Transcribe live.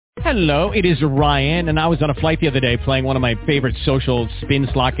Hello, it is Ryan, and I was on a flight the other day playing one of my favorite social spin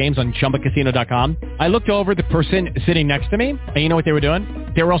slot games on ChumbaCasino.com. I looked over at the person sitting next to me, and you know what they were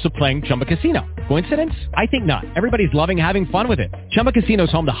doing? They were also playing Chumba Casino. Coincidence? I think not. Everybody's loving having fun with it. Chumba Casino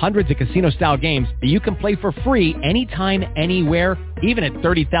is home to hundreds of casino-style games that you can play for free anytime, anywhere, even at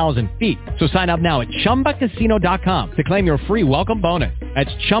 30,000 feet. So sign up now at ChumbaCasino.com to claim your free welcome bonus. That's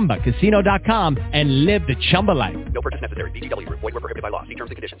ChumbaCasino.com and live the Chumba life. No purchase necessary. VGW. Void where prohibited by law. See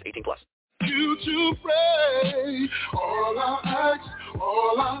terms and conditions. 18+. You to pray, all I ask,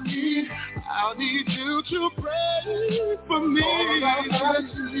 all I need you to pray for me. All I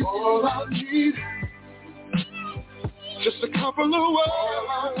ask, all I need, just a couple of words. All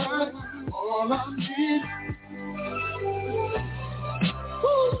I ask, all I need.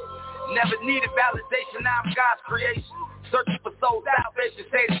 Never needed validation, I'm God's creation. Searching for soul salvation,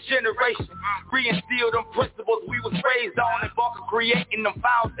 say this generation. Reinstill them principles we was raised on, and walk creating them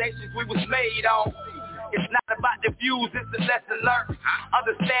foundations we was made on. It's not about the views, it's the lesson learned.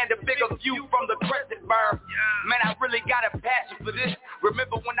 Understand the bigger view from the crescent burn. Man, I really got a passion for this.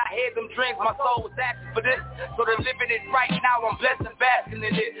 Remember when I had them dreams, my soul was asking for this. So to living it right now, I'm blessed and basking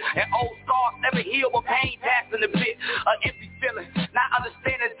in it. And old scars never heal, but pain passing a bit. An empty feeling, not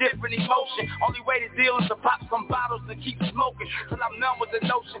understanding different emotion. Only way to deal is to pop some bottles and keep smoking. Till I'm numb with the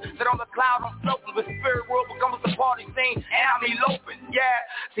notion that on the cloud I'm floating. The spirit world becomes the party scene, and I'm eloping. Yeah,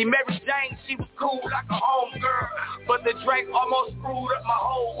 see Mary Jane, she was cool like a home girl, but the drink almost screwed up my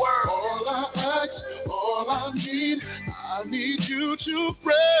whole world. All I ask, all I need you to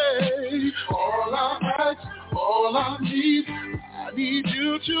pray. All I ask, all I need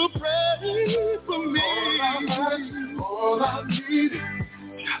you to pray for me. All I need,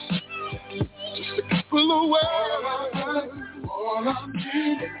 just a couple of words. All I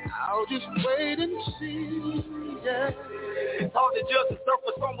need, I'll just wait and see. Yeah. It's hard to judge the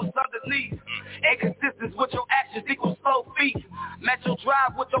surface from what's underneath. Inconsistence with your actions equals slow feet. Match your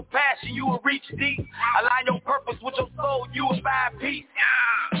drive with your passion, you will reach deep. Align your purpose with your soul, you will find peace.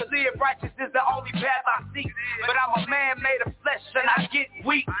 To live righteous is the only path I seek. But I'm a man made of flesh and I get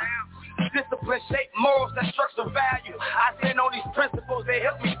weak. Discipline shape morals that structure value. I stand on these principles, they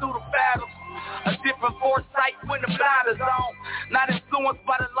help me through the battles. A different foresight when the blind is on. Not influenced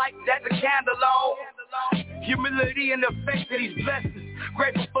by the light that the candle on. Humility in the face of these blessings.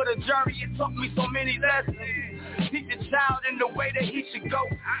 Grateful for the journey, it taught me so many lessons. Teach the child in the way that he should go.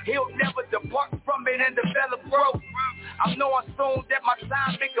 He'll never depart from it and develop growth. I'm knowing soon that my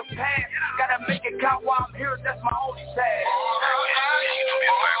time make a pass. Gotta make it count while I'm here, that's my only task.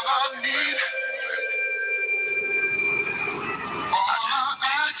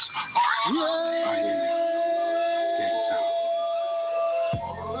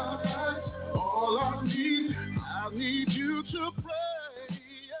 All I need. I need you to pray.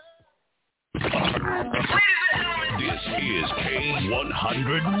 This is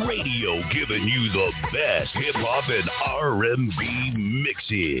K100 Radio, giving you the best hip-hop and R&B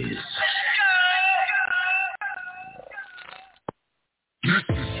mixes.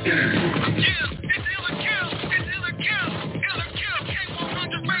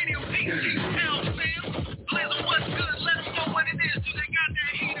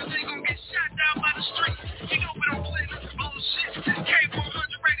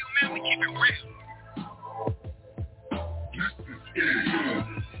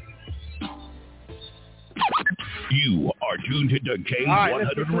 You are tuned to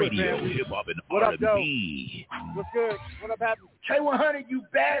K100 Radio, hip hop and R&B. What's good? What up, happening? K100, you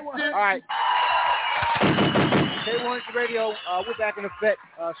bastard! All right. K100 Radio, we're back in effect.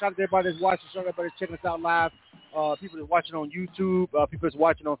 Shout out to everybody that's watching. Shout out to everybody that's checking us out live. People that's watching on YouTube. People that's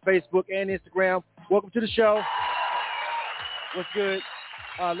watching on Facebook and Instagram. Welcome to the show. What's good?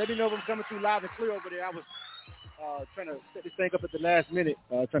 Let me know if I'm coming through loud and clear over there. I was trying to set this thing up at the last minute,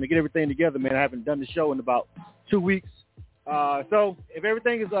 trying to get everything together, man. I haven't done the show in about 2 weeks. So if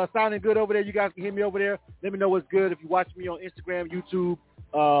everything is sounding good over there, you guys can hear me over there. Let me know what's good. If you watch me on Instagram, YouTube,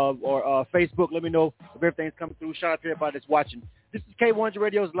 or Facebook, let me know if everything's coming through. Shout out to everybody that's watching. This is K100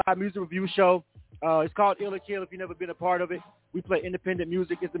 Radio's live music review show. It's called Ill or Kill if you've never been a part of it. We play independent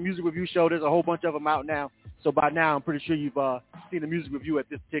music. It's a music review show. There's a whole bunch of them out now. So by now, I'm pretty sure you've seen the music review at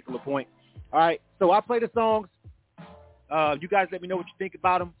this particular point. All right. So I play the songs. You guys let me know what you think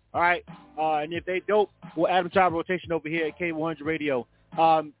about them. All right. And if they dope, we'll add them to our rotation over here at K100 Radio.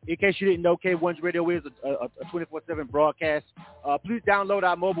 In case you didn't know, K100 Radio is a 24/7 broadcast. Please download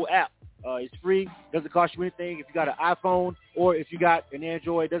our mobile app. It's free. Doesn't cost you anything. If you got an iPhone or if you got an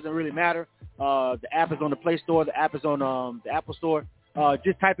Android, it doesn't really matter. The app is on the Play Store. The app is on the Apple Store.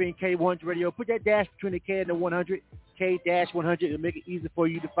 Just type in K100 Radio. Put that dash between the K and the 100. K-100. It'll make it easy for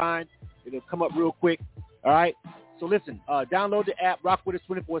you to find. It'll come up real quick. All right. So listen, download the app, rock with us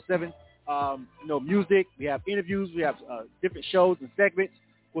 24/7. Music. We have interviews. We have different shows and segments.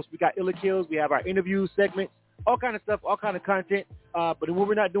 Of course, we got Illa Kills. We have our interview segments, all kind of stuff, all kind of content. But when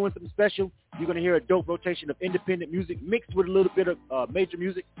we're not doing something special, you're going to hear a dope rotation of independent music mixed with a little bit of major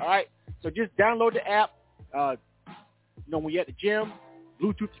music. All right. So just download the app. When you're at the gym,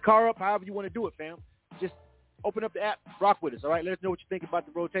 Bluetooth your car up, however you want to do it, fam. Just open up the app, rock with us. All right. Let us know what you think about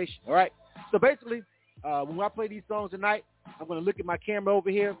the rotation. All right. So basically, when I play these songs tonight, I'm going to look at my camera over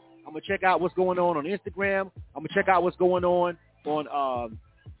here. I'm going to check out what's going on Instagram. I'm going to check out what's going on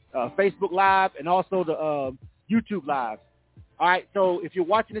Facebook Live and also the YouTube Live. All right, so if you're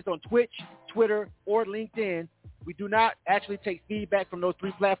watching this on Twitch, Twitter, or LinkedIn, we do not actually take feedback from those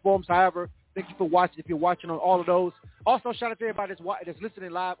three platforms. However, thank you for watching if you're watching on all of those. Also, shout out to everybody that's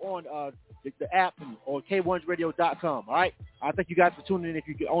listening live on the app or K1radio.com. All right, I thank you guys for tuning in if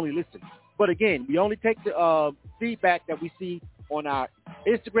you can only listen. But again, we only take the feedback that we see on our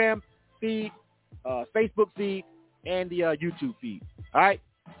Instagram feed, Facebook feed, and the YouTube feed. All right,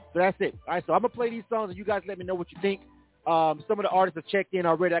 so that's it. All right, so I'm going to play these songs, and you guys let me know what you think. Some of the artists have checked in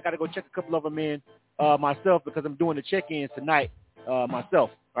already. I got to go check a couple of them in myself because I'm doing the check-ins tonight myself,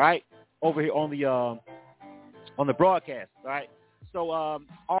 all right, over here on the broadcast, all right. So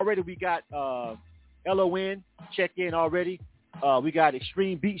already we got LON checked in already. We got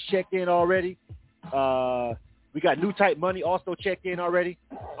Extreme Beats checked in already. We got New Type Money also checked in already.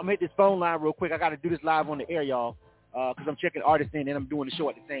 I'm going to hit this phone line real quick. I got to do this live on the air, y'all, because I'm checking artists in and I'm doing the show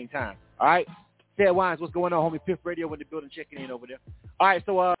at the same time. All right? Ted Wines, what's going on, homie? Piff Radio in the building checking in over there. All right,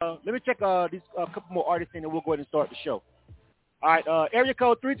 so let me check these couple more artists in and we'll go ahead and start the show. All right, area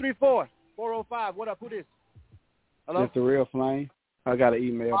code 334-405. What up? Who this? Hello? It's The Real Flame. I got an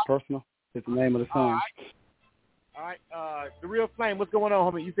email personal. It's the name of the song. All right, The Real Flame, what's going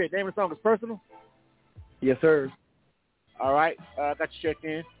on, homie? You said the name of the song is personal? Yes, sir. All right, got you checked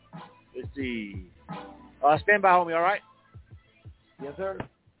in. Let's see. Stand by, homie, all right? Yes, sir.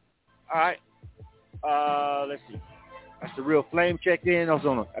 All right. Let's see. That's The Real Flame checked in. I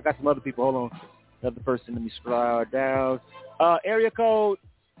got some other people. Hold on. Another person. Let me scroll down. Area code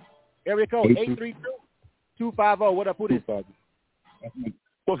 832-250. What up? Who this?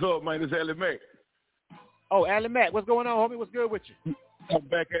 What's up, man? It's Allie Mack. Oh, Allie Mack. What's going on, homie? What's good with you? I'm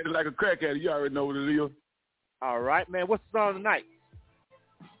back at it like a crack at it. You already know what it is. All right, man. What's the song tonight?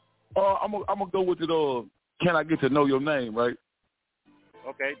 I'm gonna go with it. Can I Get to Know Your Name, right?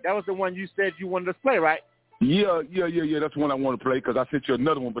 Okay, that was the one you said you wanted us to play, right? Yeah. That's the one I want to play because I sent you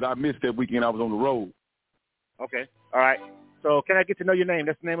another one, but I missed that weekend. I was on the road. Okay. All right. So, Can I Get to Know Your Name?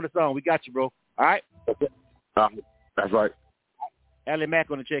 That's the name of the song. We got you, bro. All right? Okay. That's right. Allie Mack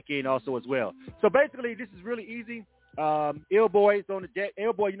going to check in also as well. So, basically, this is really easy. Ill Boy's on the deck.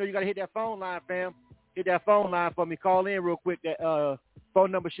 Ill Boy, you got to hit that phone line, fam. Hit that phone line for me. Call in real quick. That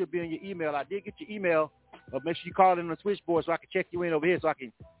phone number should be in your email. I did get your email. But make sure you call in on the switchboard so I can check you in over here so I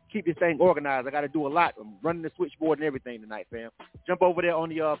can keep this thing organized. I got to do a lot. I'm running the switchboard and everything tonight, fam. Jump over there on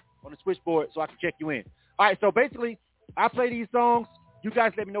the switchboard so I can check you in. All right, so basically, I play these songs. You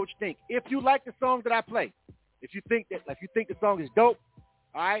guys let me know what you think. If you like the songs that I play, if you think the song is dope,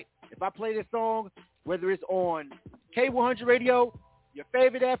 all right, if I play this song, whether it's on K100 Radio, your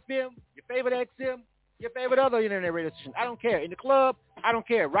favorite FM, your favorite XM, your favorite other internet radio station, I don't care. In the club, I don't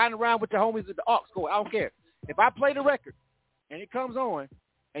care. Riding around with the homies at the aux cord, I don't care. If I play the record and it comes on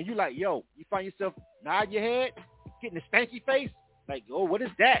and you like, yo, you find yourself nodding your head, getting a stanky face, like, oh, what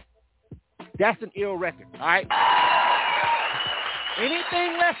is that? That's an ill record, all right?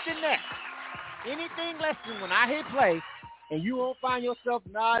 Anything less than when I hit play and you don't find yourself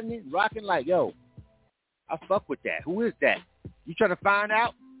nodding and rocking like, yo, I fuck with that. Who is that? You trying to find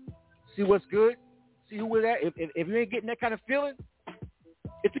out, see what's good, see who is that. If you ain't getting that kind of feeling,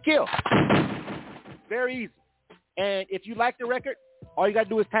 it's a kill. Very easy. And if you like the record, all you got to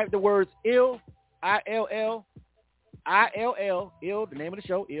do is type the words ill, I-L-L, ill, the name of the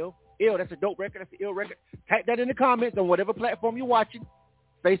show, ill, that's a dope record, that's an ill record. Type that in the comments on whatever platform you're watching,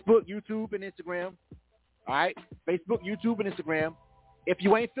 Facebook, YouTube, and Instagram. All right? Facebook, YouTube, and Instagram. If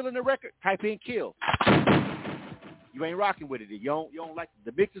you ain't feeling the record, type in kill. You ain't rocking with it. You don't like it.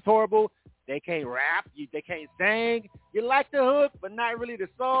 The mix is horrible. They can't rap. They can't sing. You like the hook, but not really the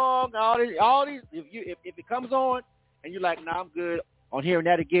song. All these. If it comes on and you're like, nah, I'm good on hearing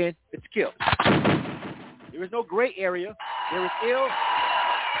that again, it's a kill. There is no gray area. There is ill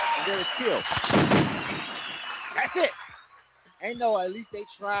and there is kill. That's it. Ain't no, at least they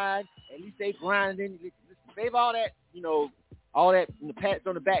tried. At least they grinding. Save all that, all that, pats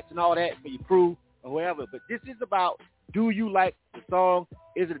on the backs and all that for your crew. or whoever. But this is about, do you like the song?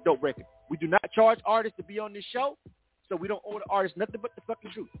 Is it a dope record? We do not charge artists to be on this show, so we don't owe the artists nothing but the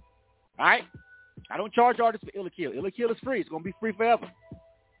fucking truth. All right? I don't charge artists for Ill or Kill. Ill or Kill is free. It's going to be free forever.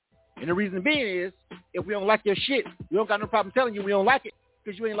 And the reason being is, if we don't like your shit, we don't got no problem telling you we don't like it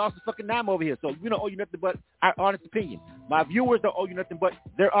because you ain't lost a fucking dime over here. So we don't owe you nothing but our honest opinion. My viewers don't owe you nothing but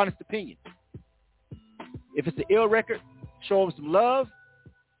their honest opinion. If it's an ill record, show them some love.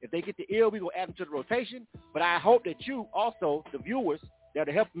 If they get the ill, we going to add them to the rotation. But I hope that you also, the viewers that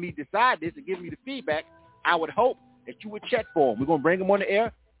are helping me decide this and giving me the feedback, I would hope that you would check for them. We're going to bring them on the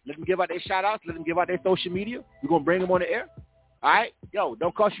air. Let them give out their shout-outs. Let them give out their social media. We're going to bring them on the air. All right? Yo,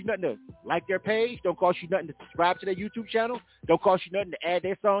 don't cost you nothing to like their page. Don't cost you nothing to subscribe to their YouTube channel. Don't cost you nothing to add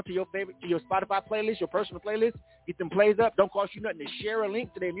their song to your favorite, to your Spotify playlist, your personal playlist. Get them plays up. Don't cost you nothing to share a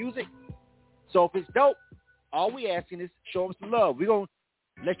link to their music. So if it's dope, all we asking is show them some love. We're going to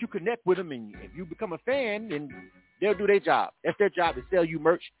let you connect with them, and if you become a fan, then they'll do their job. That's their job, to sell you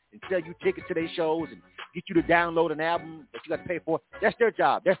merch and sell you tickets to their shows and get you to download an album that you got to pay for. That's their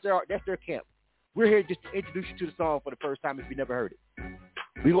job. That's their camp. We're here just to introduce you to the song for the first time if you never heard it.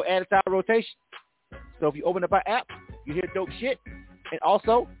 We're going to add it to our rotation. So if you open up our app, you hear dope shit. And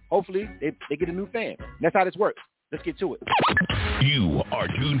also, hopefully, they get a new fan. And that's how this works. Let's get to it. You are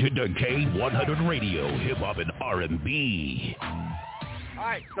tuned to K100 Radio, Hip Hop and R&B. All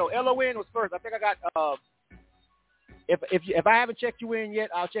right, so LON was first. I think I got, if I haven't checked you in yet,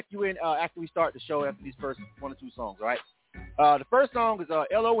 I'll check you in after we start the show, after these first one or two songs, all right? The first song is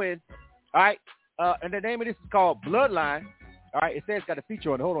LON, all right? And the name of this is called Bloodline, all right? It says it's got a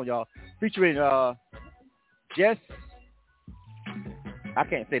feature on it. Hold on, y'all. Featuring Jess. I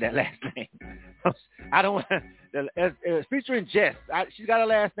can't say that last name. I don't want to. Featuring Jess. She's got her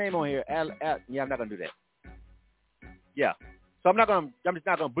last name on here. Yeah, I'm not going to do that. Yeah. So I'm just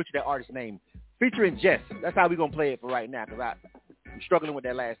not going to butcher that artist's name. Featuring Jess. That's how we're going to play it for right now because I'm struggling with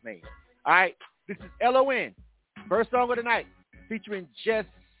that last name. All right. This is LON. First song of the night. Featuring Jess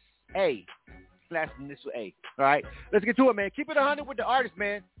A. Last initial A. All right. Let's get to it, man. Keep it 100 with the artist,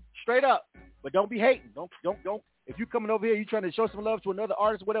 man. Straight up. But don't be hating. Don't. If you're coming over here, you're trying to show some love to another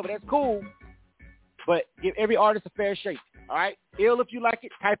artist or whatever, that's cool. But give every artist a fair shake. All right. Ill if you like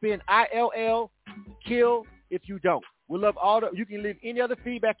it. Type in ILL. Kill if you don't. We love you can leave any other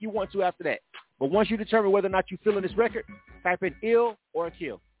feedback you want to after that. But once you determine whether or not you're feeling this record, type in ill or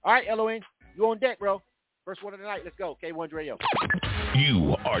kill. All right, LON, you on deck, bro. First one of the night. Let's go. K100 Radio.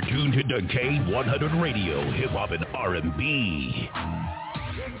 You are tuned to K100 Radio, Hip Hop and R&B.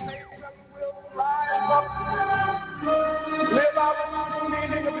 Live out the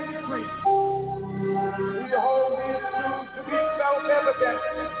meaning of the street. We hold these truths to be self-evident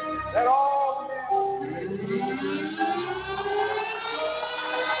that all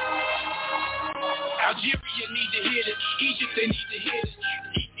Algeria need to hear this. Egypt, they need to hear this.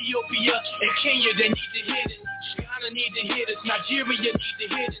 Ethiopia and Kenya, they need to hear this. Ghana need to hear this. Nigeria need to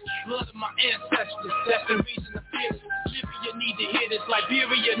hear this. Blood of my ancestors, that's the reason I feel it. Libya need to hear this.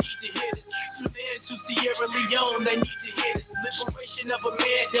 Liberia need to hear this. Sudan to Sierra Leone, they need to hear this. Liberation of a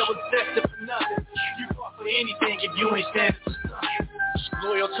man that was destined for nothing. You fought for anything if you ain't standing for something.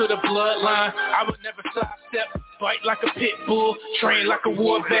 Loyal to the bloodline, I would never sidestep. Fight like a pit bull, train like a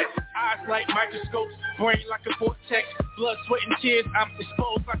war vet. Eyes like microscopes, brain like a vortex. Blood, sweat, and tears, I'm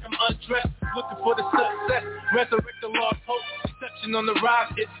exposed like I'm undressed. Looking for the success, resurrect the lost hope. Deception on the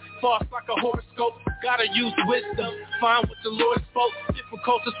rise, it's false like a horoscope. Gotta use wisdom, find what the Lord spoke. Different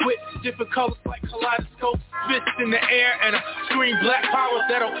cultures with different colors like kaleidoscopes. Fists in the air and I scream black power.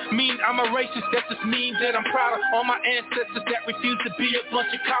 That don't mean I'm a racist, that just means that I'm proud of all my ancestors that refused to be a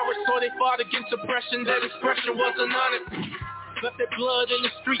bunch of cowards. So they fought against oppression, that expression wasn't honest. Left their blood in the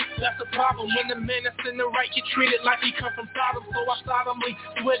street, that's a problem. When the man that's in the right get treated like he come from Sodom. So I solemnly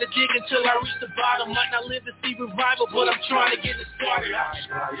swear to dig until I reach the bottom. Might not live to see revival, but I'm trying to get it started.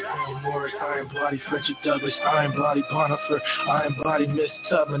 I am Morris, I embody Frederick Douglass, I embody Bonifer, I embody Miss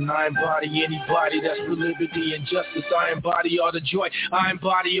Tubman, I embody anybody that's for liberty and justice. I embody all the joy, I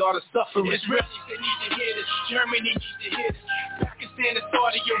embody all the suffering. Israelis, they need to hear this. Germany needs to hear this. Pakistan and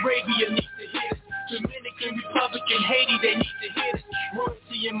Saudi Arabia needs to hear this. Dominican Republic and Haiti, they need to hear this.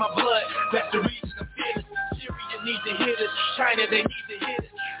 Royalty in my blood, that's the reason I'm feeling. Syria need to hear this. China, they need to hear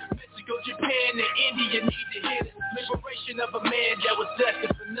this. Mexico, Japan, and India need to hear this. Liberation of a man that was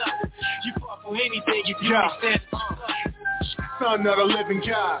destined for nothing. You fought for anything if you ain't standing for nothing. Son of the living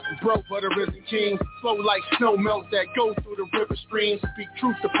God, bro, but a risen king. Flow like snow melt that go through the river streams. Speak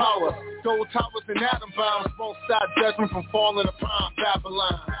truth to power. Gold towers and atom bombs won't stop judgment from falling upon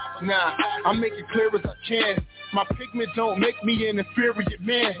Babylon. Nah, I make it clear as I can. My pigment don't make me an inferior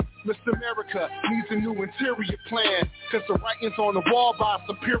man. Mr. America needs a new interior plan, cause the writing's on the wall by a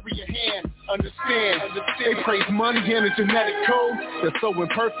superior hand. Understand, they praise money and a genetic code. They're so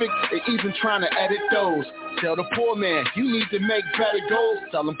imperfect, they even trying to edit those. Tell the poor man, you need to make better goals.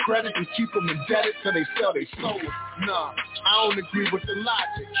 Sell them credit and keep them indebted till they sell their souls. Nah, I don't agree with the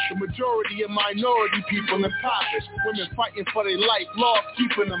logic. The majority of minority people impoverished. Women fighting for their life, laws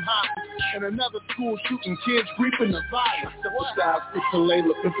keeping them hostage. And another school shooting kids, reaping the violence. Emphasize with the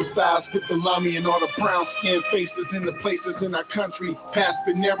Layla, emphasize with the Lamy and all the brown skin faces in the places in our country. Past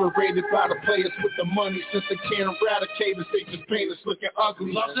been narrated by the players with the money. Since they can't eradicate us, they just paint us looking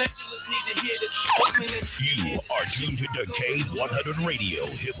ugly. Los Angeles need to hear this. You are tuned to K100 Radio,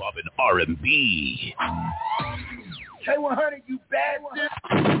 Hip Hop and R&B. K100, you bad one.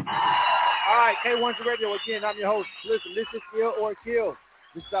 All right, K100 Radio again. I'm your host. Listen, this is Ill or Kill.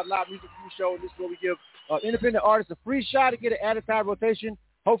 This is our live music review show. This is where we give independent artists a free shot to get an added time rotation.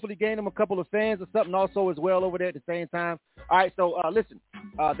 Hopefully gain them a couple of fans or something also as well over there at the same time. All right, so listen,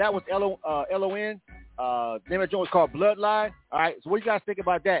 that was LON. Name of the joint was called Bloodline. All right, so what do you guys think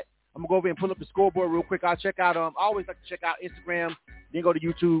about that? I'm going to go over and pull up the scoreboard real quick. I'll check out, I always like to check out Instagram, then go to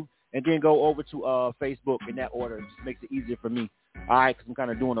YouTube, and then go over to Facebook in that order. It just makes it easier for me. All right, because I'm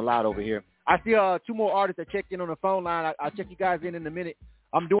kind of doing a lot over here. I see two more artists that checked in on the phone line. I'll check you guys in a minute.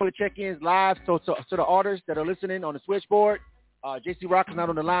 I'm doing the check-ins live, so to the artists that are listening on the switchboard, JC Rock is not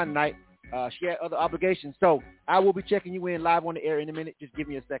on the line tonight. She had other obligations, so I will be checking you in live on the air in a minute. Just give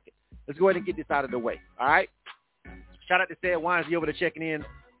me a second. Let's go ahead and get this out of the way, all right? Shout out to Sad Wines. He over there checking in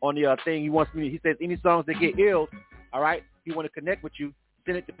on the thing. He says any songs that get ill, all right, if you want to connect with you,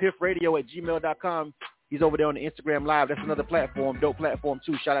 send it to piffradio@gmail.com. He's over there on the Instagram Live. That's another platform, dope platform,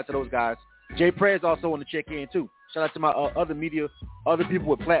 too. Shout out to those guys. Jay Prez also on the check-in, too. Shout out to my other people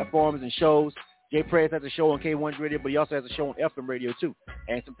with platforms and shows. Jay Prez has a show on K100 Radio, but he also has a show on FM Radio, too.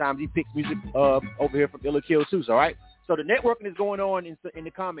 And sometimes he picks music over here from Ill or Kill, too. So, all right? So the networking is going on in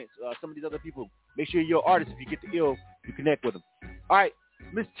the comments. Some of these other people, make sure you're an artist. If you get the ill, you connect with them. All right.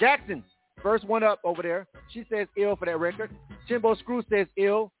 Miss Jackson, first one up over there. She says ill for that record. Timbo Screw says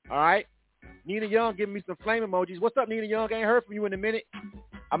ill. All right. Nina Young giving me some flame emojis. What's up, Nina Young? I ain't heard from you in a minute.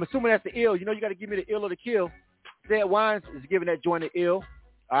 I'm assuming that's the ill. You know you got to give me the ill or the kill. Sad Wines is giving that joint the ill.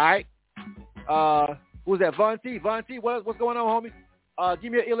 All right. Who's that? Von T. Von T, what's going on, homie?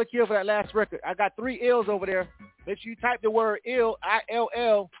 Give me an ill or kill for that last record. I got 3 ills over there. Make sure you type the word ill,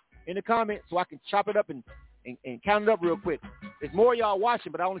 I-L-L, in the comments so I can chop it up and count it up real quick. There's more of y'all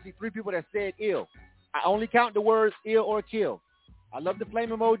watching, but I only see 3 people that said ill. I only count the words ill or kill. I love the flame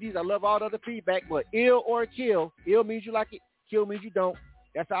emojis. I love all the other feedback, but ill or kill. Ill means you like it. Kill means you don't.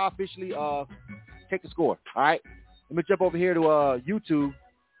 That's how I officially take the score. All right? Let me jump over here to YouTube.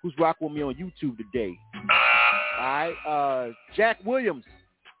 Who's rocking with me on YouTube today? All right. Jack Williams.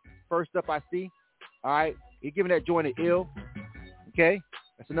 First up I see. All right. He's giving that joint an ill. Okay.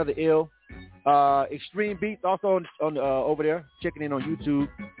 That's another ill. Extreme Beats also on over there, checking in on YouTube,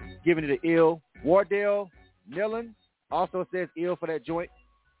 giving it an ill. Wardell Millen also says ill for that joint.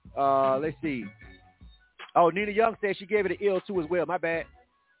 Let's see. Oh, Nina Young said she gave it an ill too as well. My bad.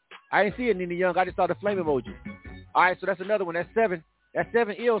 I didn't see it, Nina Young. I just saw the flame emoji. All right, so that's another one. That's 7. That's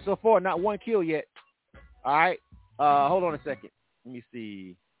 7 ills so far, not 1 kill yet. All right. Hold on a second. Let me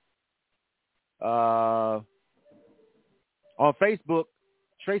see. On Facebook,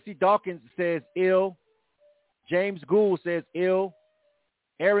 Tracy Dawkins says ill. James Gould says ill.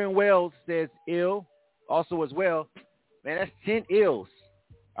 Aaron Wells says ill also as well. Man, that's 10 ills.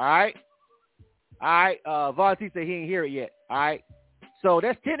 All right. All right. Von T said he ain't hear it yet. All right. So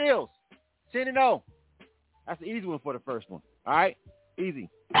that's 10 ills. 10-0. That's the easy one for the first one. All right. Easy.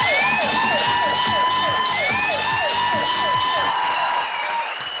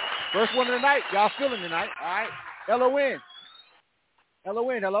 First one of the night. Y'all feeling tonight. All right. LON.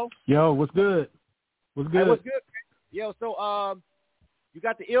 LON, hello. Yo, what's good? What's good? Hey, what's good, man? Yo, so you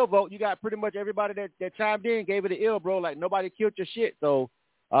got the ill vote. You got pretty much everybody that chimed in gave it an ill, bro. Like nobody killed your shit. So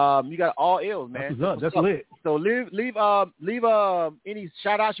you got all ills, man. That's lit. So leave any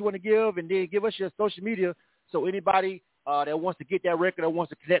shout outs you want to give, and then give us your social media so anybody that wants to get that record or wants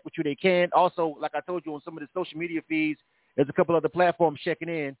to connect with you, they can. Also, like I told you on some of the social media feeds, there's a couple other platforms checking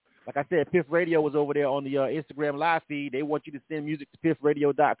in. Like I said, Piff Radio was over there on the Instagram live feed. They want you to send music to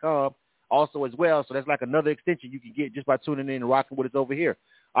piffradio.com also as well. So that's like another extension you can get just by tuning in and rocking with us over here.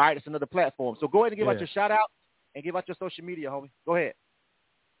 All right, it's another platform. So go ahead and give out your shout out and give out your social media, homie. Go ahead.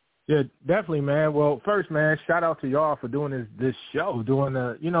 Yeah, definitely, man. Well, first, man, shout out to y'all for doing this show, doing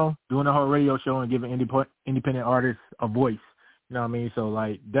the whole radio show and giving independent artists a voice. You know what I mean? So,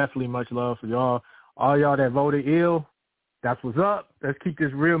 like, definitely much love for y'all. All y'all that voted ill, That's what's up. Let's keep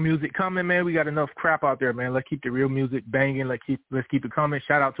this real music coming, man. We got enough crap out there, man. Let's keep the real music banging. Let's keep it coming.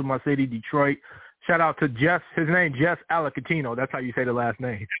 Shout out to my city, Detroit. Shout out to Jess. His name, Jess Alicatino. That's how you say the last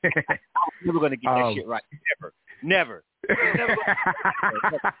name. I'm never going to get that shit right. Never. Never.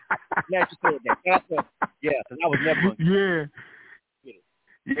 Glad you said that. Yeah, because I was never going to.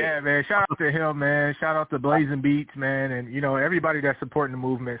 Yeah, man. Shout out to him, man. Shout out to Blazing Beats, man. And, you know, everybody that's supporting the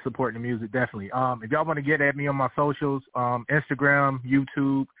movement, supporting the music, definitely. If y'all want to get at me on my socials, Instagram,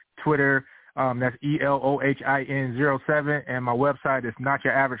 YouTube, Twitter, that's ELOHIN07. And my website is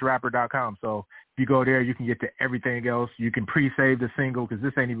NotYourAverageRapper.com. So if you go there, you can get to everything else. You can pre-save the single because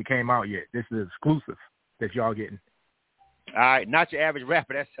this ain't even came out yet. This is exclusive that y'all getting. All right. Not Your Average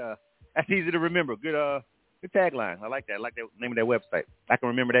Rapper. That's easy to remember. Good tagline. I like that. I like the name of that website. I can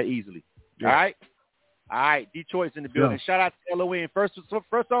remember that easily. Yeah. All right. Detroit's in the building. Yeah. Shout out to LON. First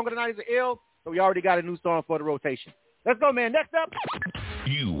song of the night is Ill, so we already got a new song for the rotation. Let's go, man. Next up.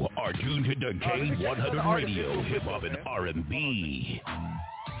 You are tuned to K100 Radio, Hip Hop and R&B.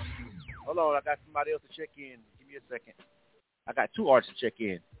 Hold on. I got somebody else to check in. Give me a second. I got two artists to check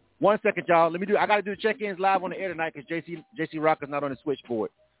in. 1 second, y'all. I got to do the check-ins live on the air tonight because JC Rock is not on the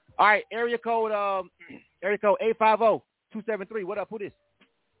switchboard. All right, area code 850-273. What up? Who this?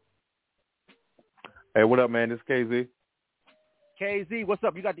 Hey, what up, man? This is KZ. KZ, what's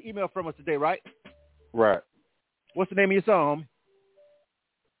up? You got the email from us today, right? Right. What's the name of your song,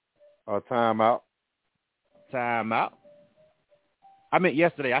 homie? Time Out. Time Out. I meant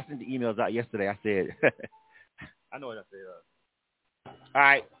yesterday. I sent the emails out yesterday. I said, I know what I said. All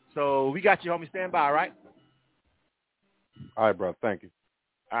right, so we got you, homie. Stand by, all right? All right, bro. Thank you.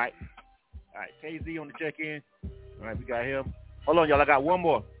 All right, KZ on the check-in. All right, we got him. Hold on, y'all. I got one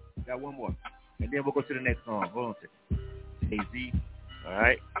more. And then we'll go to the next song. Hold on a second. KZ. All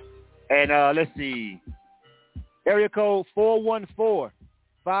right. And let's see. Area code 414-530.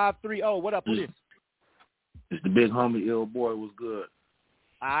 What up? Who this? It's the big homie, Ill Boy. What's good?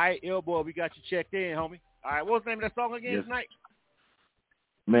 All right, Ill Boy. We got you checked in, homie. All right, what's the name of that song again tonight?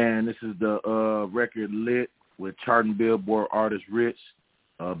 Man, this is the record Lit with charting Billboard artist Rich.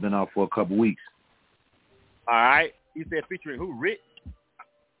 Been out for a couple weeks. All right. You said featuring who? Rich?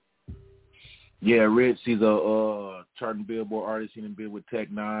 Yeah, Rich. He's a charting Billboard artist. He done been with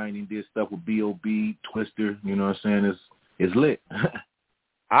Tech Nine. He did stuff with B.O.B., Twister. You know what I'm saying? It's lit. All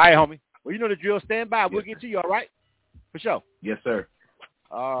right, homie. Well, you know the drill. Stand by. We'll get to you, all right? For sure. Yes, sir.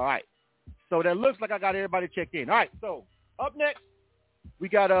 All right. So that looks like I got everybody checked in. All right. So up next, we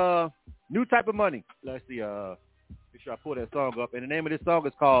got a new type of money. Let's see. Make sure I pull that song up. And the name of this song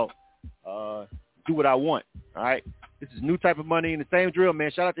is called Do What I Want. All right. This is new type of money in the same drill,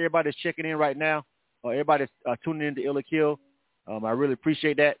 man. Shout out to everybody that's checking in right now. Everybody that's tuning in to Ill or Kill. I really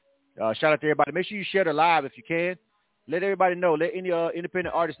appreciate that. Shout out to everybody. Make sure you share the live if you can. Let everybody know. Let any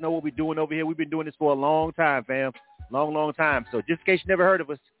independent artists know what we're doing over here. We've been doing this for a long time, fam. Long time. So just in case you never heard of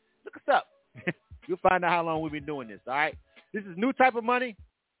us, look us up. You'll find out how long we've been doing this, all right? This is new type of money.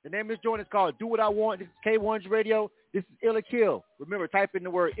 The name of this joint is called Do What I Want. This is K100 Radio. This is Ill or Kill. Remember, type in the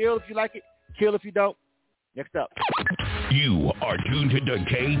word ill if you like it, kill if you don't. Next up. You are tuned to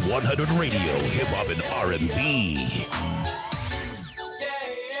K100 Radio, Hip Hop and R&B.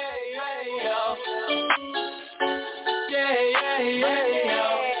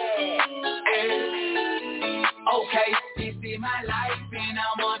 Okay, this is my life and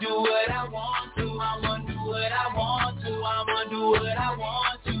I'ma do what I want to. I'ma do what I want to. I'ma do what I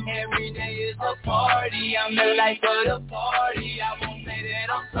want to. Every day is a party. I'm the life of the party. I won't say that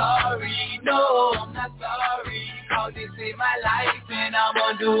I'm sorry. No, I'm not sorry. Cause this is my life and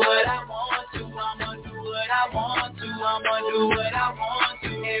I'ma do what I want to. I'ma do what I want to. I'ma do what I want to.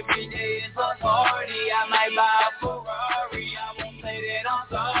 Every day is a party. I might buy a Ferrari. I won't say that I'm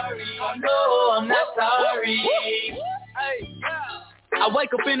sorry. Oh no, I'm not sorry. Hey, I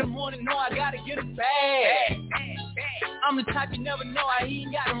wake up in the morning, know I gotta get a bag. I'm the type you never know I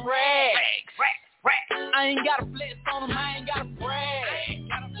ain't got them rags. I ain't gotta flex on them, I ain't gotta brag.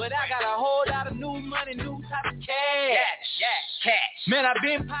 But I got a whole lot of new money, new type of cash. Man, I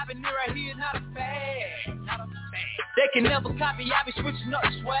been popping it right here, not a fad. They can never copy, I be switching up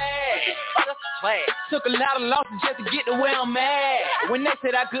the swag. Took a lot of losses just to get to where I'm at. When they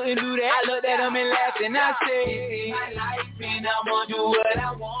said I couldn't do that, I looked at them and laughed and I said, this is my life and I'ma do what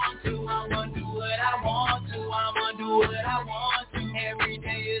I want to. I'ma do what I want to. I'ma do what I want to. Every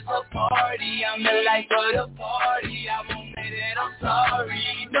day is a party. I'm the life of the party. I won't say that I'm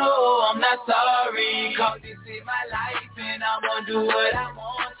sorry. No, I'm not sorry. Cause this is my life and I'ma do what I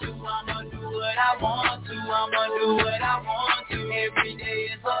want to. I'ma do what I want to. I'ma do what I want to. Every day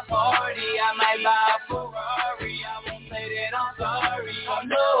is a party. I might buy a Ferrari. I won't say say that I'm sorry. Oh,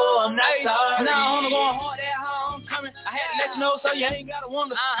 no, I'm not sorry. Now I'm going hard at how I'm coming. I had to let you know so you ain't gotta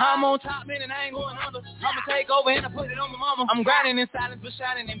wonder. I'm on top, man, and I ain't going under. I'ma take over and I put it on my mama. I'm grinding in silence but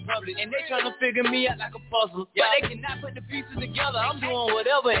shining in public. And they trying to figure me out like a puzzle. But they cannot put the pieces together. I'm doing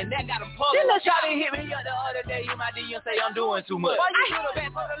whatever and that got them puzzled. This little shawty hit me up the other day in my DM say I'm doing too much. Why you put a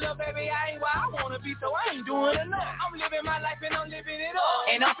back for the little baby? I ain't where I wanna be, so I ain't doing enough. I'm living my life and I'm living it up.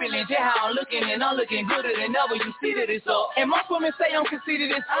 And I'm feeling just how I'm looking and I'm looking gooder than ever. You see that it's up. And most women say I'm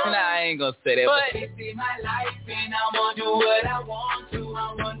conceited and nah, I ain't gonna say that. But this is my life and I'm gonna do what I want to.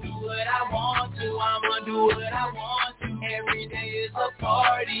 I'm gonna do what I want to. I'm gonna do what I want to. Every day is a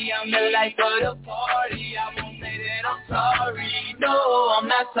party. I'm the life of the party. I won't say that I'm sorry. No, I'm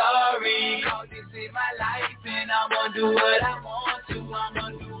not sorry. Oh, this is my life and I'm gonna do what I want to. I'm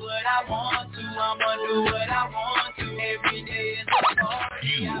gonna do what I want to. I'm gonna do what I want to. Every day is a party.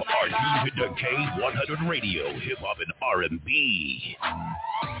 You are tuned to K100 Radio, Hip Hop and R&B.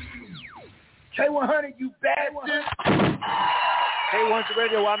 K100, you bastard. K100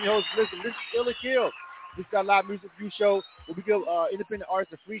 Radio, I'm your host, listen, this is Ill or Kill. This is our live music review show where we give independent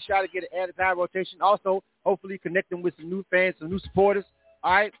artists a free shot to get an added time rotation. Also, hopefully connect them with some new fans, some new supporters.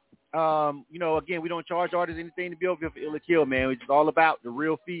 All right. Again, we don't charge artists anything to be over here for Ill or Kill, man. It's all about the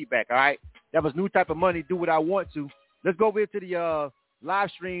real feedback, all right? That was new type of money, do what I want to. Let's go over here to the live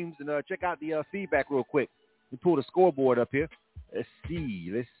streams and check out the feedback real quick. We pull the scoreboard up here. Let's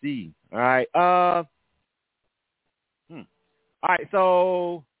see. All right. All right,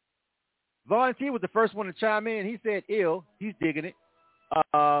 so Vaughn T was the first one to chime in. He said ill. He's digging it.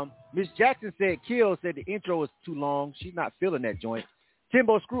 Miss Jackson said kill, said the intro was too long. She's not feeling that joint.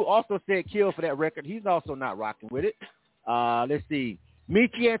 Timbo Screw also said kill for that record. He's also not rocking with it. Let's see.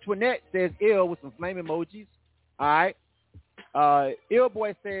 Michi Antoinette says ill with some flame emojis. All right. Ill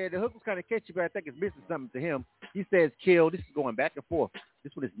Boy said the hook was kind of catchy, but I think it's missing something to him. He says kill. This is going back and forth.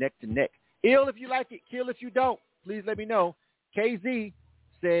 This one is neck to neck. Ill if you like it. Kill if you don't. Please let me know. KZ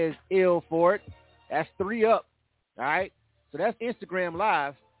says ill for it. That's 3 up. All right. So that's Instagram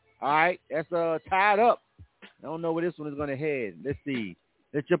Live. All right. That's tied up. I don't know where this one is going to head. Let's see.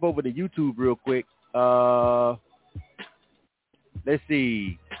 Let's jump over to YouTube real quick. Let's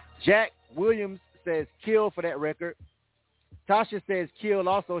see. Jack Williams says kill for that record. Tasha says kill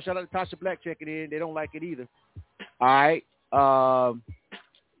also. Shout out to Tasha Black checking in. They don't like it either. All right.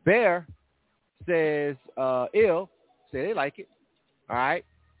 Bear says ill. Say they like it. All right.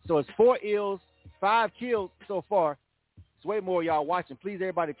 So it's 4 ills, 5 kills so far. It's way more y'all watching. Please,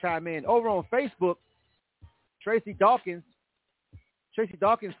 everybody chime in. Over on Facebook, Tracy Dawkins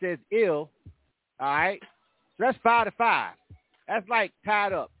says ill. All right. So that's 5-5. That's like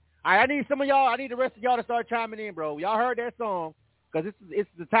tied up. All right, I need some of y'all. I need the rest of y'all to start chiming in, bro. Y'all heard that song because it's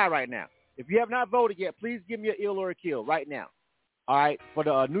the tie right now. If you have not voted yet, please give me an ill or a kill right now. All right. For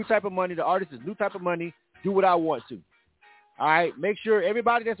the new type of money, the artist is new type of money. Do what I want to. All right. Make sure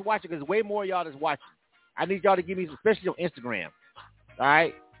everybody that's watching, because way more of y'all that's watching. I need y'all to give me, especially on Instagram. All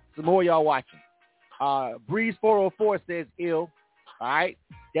right. Some more of y'all watching. Breeze404 says ill. All right.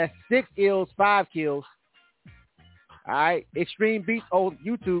 That's 6 ills, 5 kills. All right. Extreme Beats on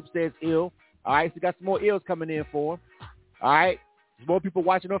YouTube says ill. All right. So got some more ills coming in for him. All right. There's more people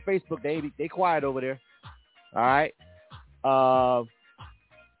watching on Facebook. They quiet over there. All right.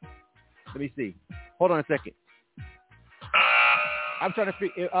 Let me see. Hold on a second. I'm trying to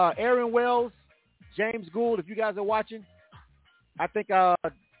figure. Aaron Wells, James Gould, if you guys are watching, I think I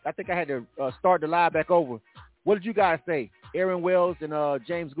had to start the live back over. What did you guys say? Aaron Wells and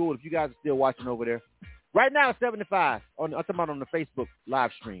James Gould, if you guys are still watching over there. Right now, it's 75. I'm talking about on the Facebook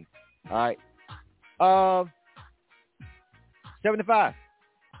live stream. All right. 75.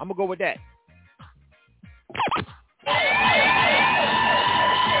 I'm going to go with that. All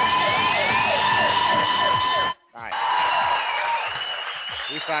right.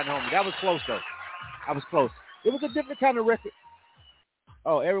 We find homie. That was close, though. I was close. It was a different kind of record.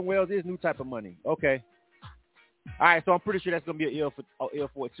 Oh, Aaron Wells is new type of money. Okay. All right, so I'm pretty sure that's going to be an ill for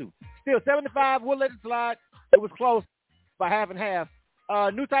it, too. Still, 75, we'll let it slide. It was close by half and half.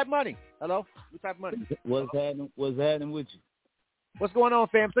 New type money. Hello? New type money. What's happening with you? What's going on,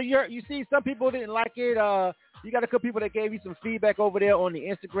 fam? So you see some people didn't like it. You got a couple people that gave you some feedback over there on the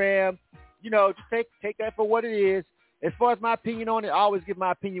Instagram. You know, just take that for what it is. As far as my opinion on it, I always give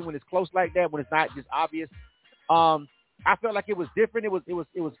my opinion when it's close like that, when it's not just obvious. I felt like it was different. It was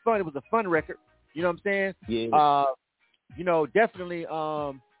fun. It was a fun record. You know what I'm saying? Yeah. You know, definitely,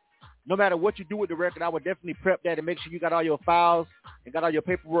 no matter what you do with the record, I would definitely prep that and make sure you got all your files and got all your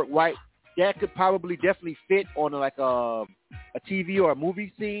paperwork right. That could probably definitely fit on like a TV or a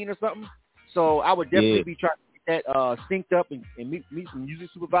movie scene or something. So I would definitely be trying to get that synced up and meet some music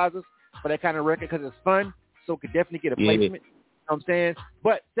supervisors for that kind of record because it's fun, so it could definitely get a placement. You know what I'm saying?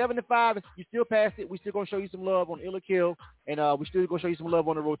 But 75, you still passed it. We still going to show you some love on Ill or Kill, and we still going to show you some love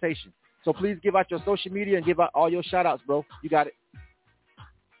on the rotation. So please give out your social media and give out all your shout-outs, bro. You got it.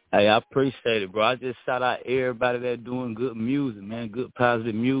 Hey, I appreciate it, bro. I just shout out everybody that's doing good music, man, good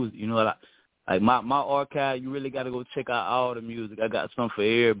positive music. You know, like my archive, you really got to go check out all the music. I got something for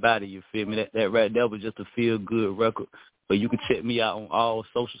everybody, you feel me? That right there was just a feel-good record. But you can check me out on all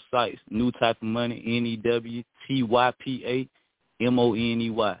social sites, New Type of Money, NEWTYPAMONEY,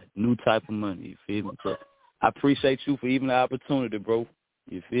 New Type of Money, you feel me? So I appreciate you for even the opportunity, bro.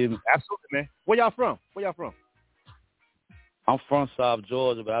 You feel me? Absolutely, man. Where y'all from? I'm from South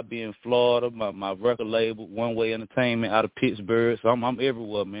Georgia, but I be in Florida. My record label, One Way Entertainment, out of Pittsburgh. So I'm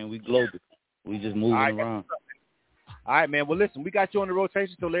everywhere, man. We global. We just moving around. All right, man. Well, listen, we got you on the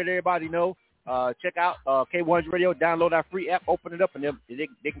rotation, so let everybody know. Check out K100 Radio. Download our free app. Open it up, and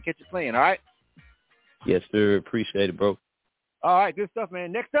they can catch you playing. All right? Yes, sir. Appreciate it, bro. All right, good stuff,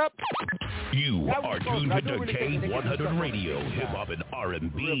 man. Next up. You are tuned to K100 Radio, Hip Hop and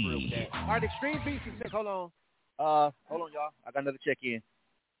R&B. All right, Extreme Beats. Hold on, y'all. I got another check-in.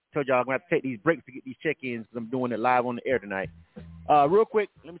 Told y'all I'm going to have to take these breaks to get these check-ins because I'm doing it live on the air tonight. Real quick,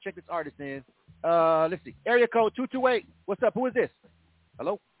 let me check this artist in. Let's see. Area code 228. What's up? Who is this?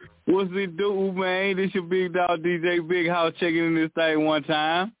 Hello? What's it do, man? This your big dog DJ Big House checking in this thing one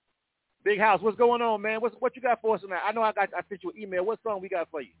time. Big House, what's going on, man? What you got for us tonight? I know I sent you an email. What song we got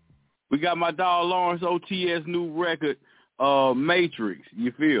for you? We got my dog Lawrence OTS new record, Matrix.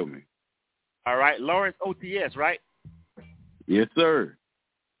 You feel me? All right, Lawrence OTS, right? Yes, sir.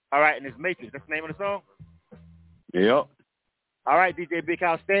 All right, and it's Matrix. That's the name of the song? Yep. All right, DJ Big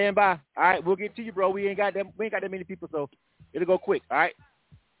House, stand by. All right, we'll get to you, bro. We ain't got that many people, so it'll go quick. All right.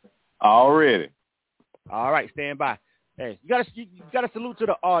 Already. All right, stand by. Hey, you gotta salute to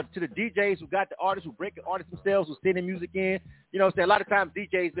the DJs who got the artists, who break the artists themselves, who sending music in. You know what I'm saying? A lot of times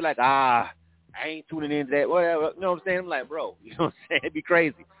DJs be like, I ain't tuning into that. Whatever. You know what I'm saying? I'm like, bro, you know what I'm saying? It'd be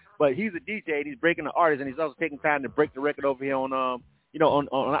crazy. But he's a DJ and he's breaking the artist, and he's also taking time to break the record over here on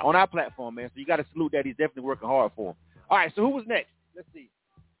on our platform, man. So you gotta salute that. He's definitely working hard for him. All right, so who was next? Let's see.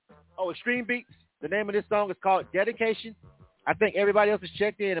 Oh, Extreme Beats. The name of this song is called Dedication. I think everybody else is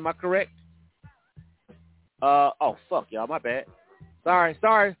checked in. Am I correct? Oh, fuck, y'all. My bad. Sorry.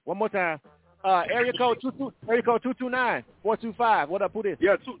 One more time. Area code 229 425. What up? Who this?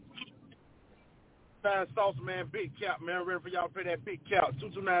 Yeah, 229 Sauce, man. Big cap, man. Ready for y'all to play that big cap.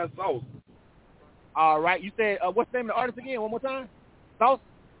 229 Sauce. All right. You said, what's the name of the artist again? One more time. Sauce?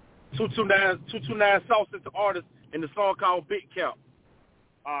 229 Sauce is the artist, and the song called Big Cap.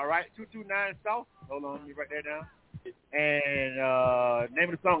 All right. 229 Sauce. Hold on. Let me write that down. And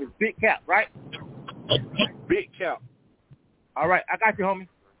name of the song is Big Cap, right? Big Cap. All right. I got you, homie.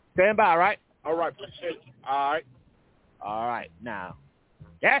 Stand by, all right? All right. Appreciate it. All right. Now,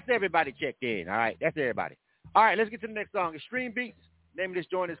 that's everybody checked in. All right. That's everybody. All right. Let's get to the next song. Extreme Beats. Name of this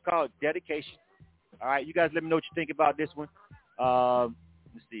joint is called Dedication. All right. You guys let me know what you think about this one.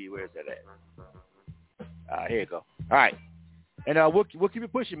 Let's see. Where is that at? Here you go. All right. And we'll keep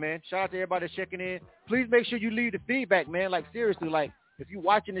it pushing, man. Shout out to everybody that's checking in. Please make sure you leave the feedback, man. Like, seriously, like, if you're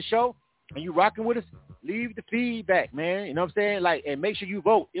watching the show and you rocking with us, leave the feedback, man. You know what I'm saying? Like, and make sure you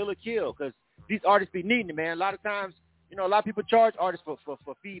vote Ill or Kill, because these artists be needing it, man. A lot of times, a lot of people charge artists for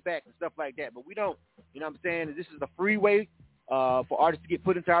feedback and stuff like that, but we don't. You know what I'm saying? This is a free way for artists to get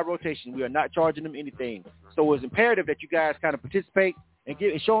put into our rotation. We are not charging them anything. So it's imperative that you guys kind of participate and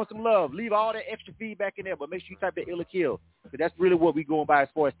show them some love. Leave all that extra feedback in there, but make sure you type that Ill or Kill, because that's really what we're going by as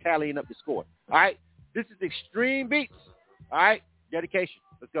far as tallying up the score. All right? This is Extreme Beats. All right? Dedication.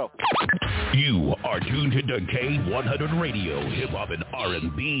 Let's go. You are tuned to K100 Radio, Hip Hop and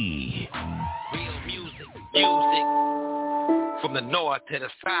R&B. Real music. From the north to the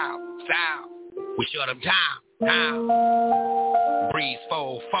south. We shut them down. Breeze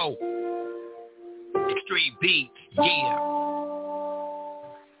 4-4. Extreme Beats. Yeah.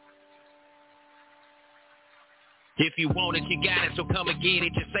 If you want it, you got it, so come and get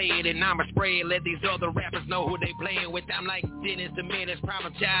it. Just say it and I'ma spray it. Let these other rappers know who they playing with. I'm like Dennis the Menace,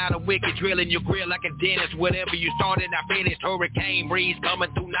 problem child, a wicked drilling your grill like a dentist. Whatever you started, I finished. Hurricane breeze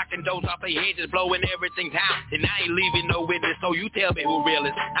coming through, knocking doors off the hedges, blowing everything down. And I ain't leaving no witness, so you tell me who real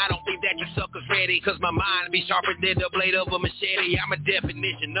is. I don't think that you suckers ready, cause my mind be sharper than the blade of a machete. I'm a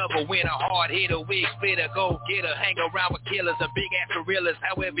definition of a winner, hard hitter, wig splitter, go getter, hang around with killers, a big ass gorillas.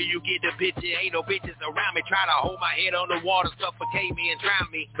 However you get the picture, ain't no bitches around me, try to hold my head on the water, suffocate me and drown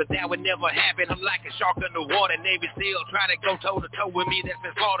me. But that would never happen. I'm like a shark underwater. Navy SEAL try to go toe-to-toe with me. That's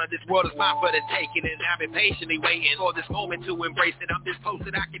been slaughtered. This world is mine for the taking, and I've been patiently waiting for this moment to embrace it. I'm just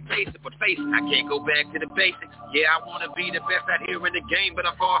posted, I can face it, but face it, I can't go back to the basics. Yeah, I want to be the best out here in the game, but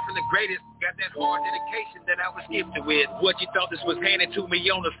I'm far from the greatest. Got that hard dedication that I was gifted with. What you thought this was handed to me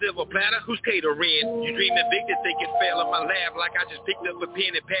on a silver platter? Who's catering? You dreaming big to think it fell in my lap, like I just picked up a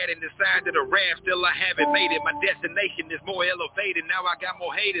pen and pad and decided to rap. Still I haven't made it. My destination is more elevated. Now I got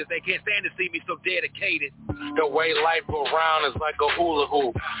more haters. They can't stand to see me so dedicated. The way life go round is like a hula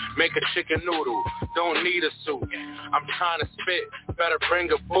hoop. Make a chicken noodle. Don't need a suit. I'm trying to spit. Better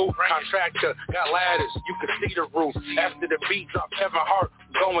bring a boot. Contractor got ladders. You can see the roof. After the beat drop, Kevin Hart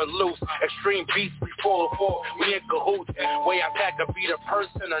going loose. Extreme beats before the fall. We in cahoots. Way I pack a beat a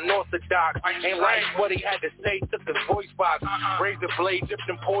person unorthodox. Ain't like what he had to say. Took his voice box. Razor blade dipped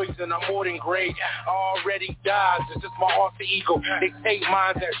in poison. I'm more than great. Already dies. It's just my alter ego. They take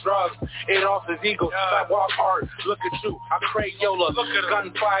minds as drugs. It offers ego. I walk hard. Look at you. I Crayola.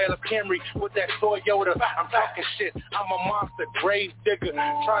 Gunfire of Camry with that Toyota. I'm talking shit. I'm a monster. Grave digger.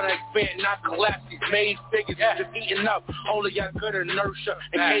 Trying to expand, not collapse. These made figures. Just eating up. Only got good inertia.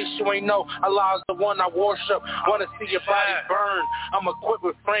 In case you ain't know, Allah's the one I worship. Wanna see your body burn. I'm equipped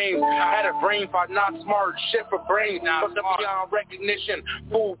with frames. Had a brain for not smart. Shit for brains. But the beyond recognition.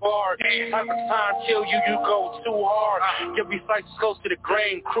 Full bar. Type of time kill you. You go too hard. Give me sights close to the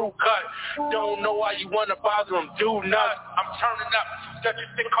grain. Crew cut. Don't know why you wanna bother them. Do nuts. I'm turning up. Such a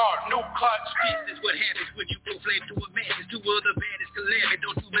thick hard. New clutch. This is what happens when you go flame to a madness. Two other baddest calamity.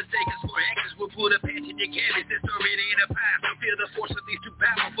 Don't do mistakes for actors. We'll put a patch in your canvas. It's already in a pie. So feel the force of these two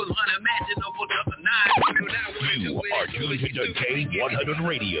powerful, unimaginable double nine. You are tuned to K100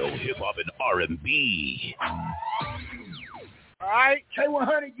 Radio, Hip Hop and R&B. All right,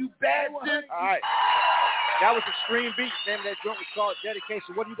 K100, you bastard. All right, that was Extreme Beats. The name of that joint was called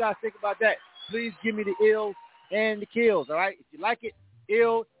Dedication. What do you guys think about that? Please give me the ills and the kills. All right, if you like it,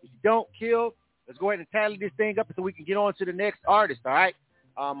 ill. If you don't, kill. Let's go ahead and tally this thing up so we can get on to the next artist. All right.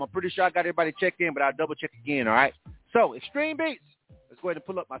 I'm pretty sure I got everybody checked in, but I'll double check again. All right. So Extreme Beats. Let's go ahead and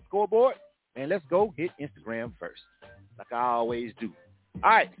pull up my scoreboard, and let's go hit Instagram first, like I always do. All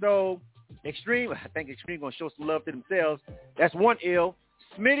right, so Extreme, I think Extreme going to show some love to themselves. That's one ill.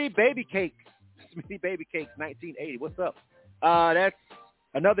 Smitty Baby Cakes. Smitty Baby Cakes, 1980. What's up? That's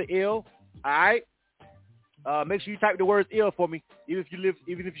another ill. All right. Make sure you type the words ill for me. Even if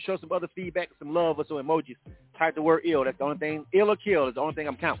you show some other feedback, some love or some emojis, type the word ill. That's the only thing. Ill or kill is the only thing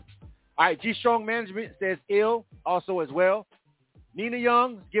I'm counting. All right, G Strong Management says ill also as well. Nina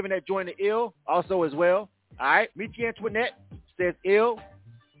Young is giving that joint an ill also as well. All right, Michi Antoinette says ill.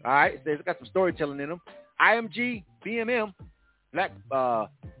 All right, it says it's got some storytelling in them. IMG BMM Black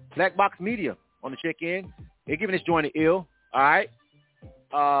Box Media on the check-in. They're giving this joint an ill. All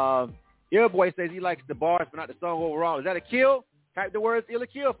right. Ill Boy says he likes the bars but not the song overall. Is that a kill? Type the words ill or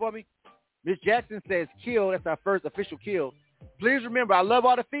kill for me. Miss Jackson says kill. That's our first official kill. Please remember, I love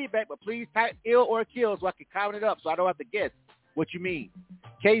all the feedback, but please type ill or kill so I can count it up so I don't have to guess what you mean.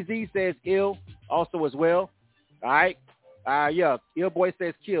 KZ says ill also as well. All right. Yeah, Ill Boy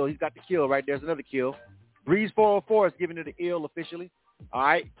says kill. He's got the kill right there. There's another kill. Breeze 404 is giving it the ill officially. All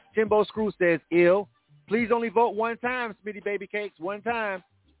right. Timbo Screw says ill. Please only vote one time, Smitty Baby Cakes. One time.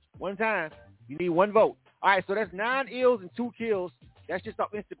 One time. You need one vote. All right, so that's 9 ills and 2 kills. That's just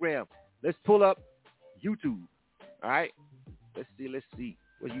off Instagram. Let's pull up YouTube. All right. Let's see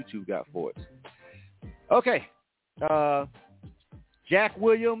what YouTube got for us. Okay. Jack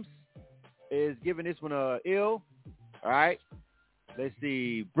Williams is giving this one a ill. All right. Let's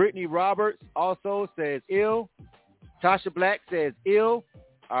see. Brittany Roberts also says ill. Tasha Black says ill.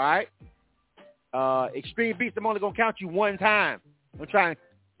 All right. Extreme Beats, I'm only going to count you one time. I'm trying to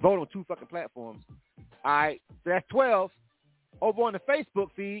vote on 2 fucking platforms. All right. So that's 12. Over on the Facebook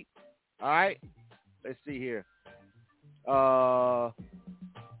feed. All right. Let's see here.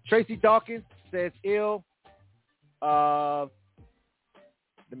 Tracy Dawkins says ill. Let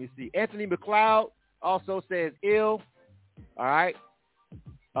me see. Anthony McLeod also says ill. All right.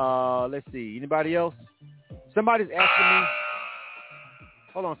 Let's see. Anybody else? Somebody's asking me.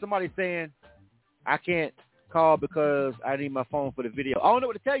 Hold on. Somebody's saying I can't call because I need my phone for the video. I don't know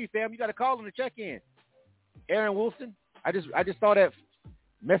what to tell you, fam. You got to call them to check in. Aaron Wilson. I just saw that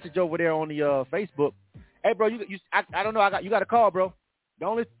message over there on the Facebook. Hey, bro, I don't know. You got to call, bro. The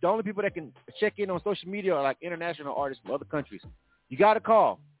only people that can check in on social media are like international artists from other countries. You got to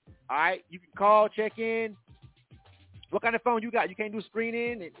call. All right, you can call, check in. What kind of phone you got? You can't do screen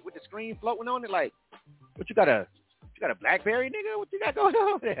in with the screen floating on it. Like, what you got a BlackBerry, nigga? What you got going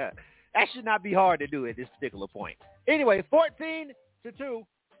on there? That should not be hard to do at this particular point. Anyway, 14-2. All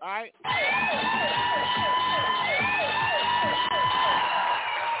right.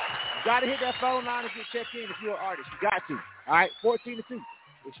 You got to hit that phone line and get checked in if you're an artist. You got to. All right, 14-2.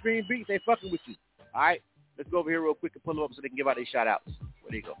 Extreme Beats, they fucking with you. All right, let's go over here real quick and pull them up so they can give out their shout-outs.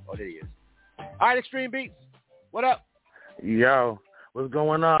 Where they go? Oh, there he is. All right, Extreme Beats, what up? Yo, what's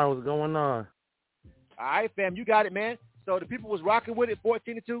going on? What's going on? All right, fam, you got it, man. So the people was rocking with it,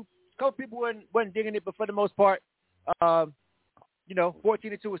 14-2. A couple people wasn't digging it, but for the most part, 14-2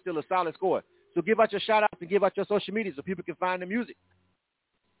 is still a solid score. So give out your shout-outs and give out your social media so people can find the music.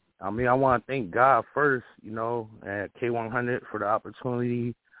 I mean, I want to thank God first, and K100 for the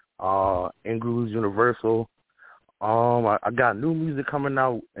opportunity, Ingles Universal. I got new music coming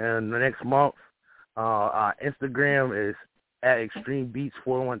out in the next month. Our Instagram is at Extreme Beats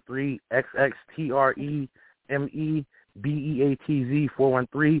 413, XXTREMEBEATZ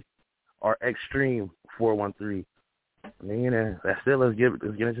 413, or Extreme 413. I mean, that's it. Let's get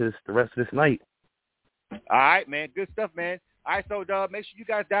into the rest of this night. All right, man. Good stuff, man. All right, so make sure you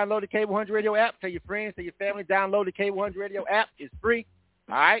guys download the K100 Radio app. Tell your friends, tell your family, download the K100 Radio app. It's free.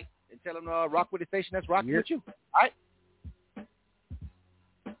 All right? And tell them rock with the station that's rocking with you. All right?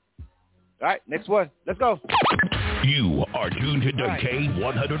 All right, next one. Let's go. You are tuned to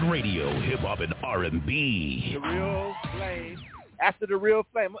K100 Radio, hip-hop and R&B. The Real Flame. After The Real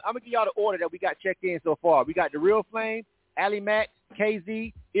Flame, I'm going to give y'all the order that we got checked in so far. We got The Real Flame, Ally Mac,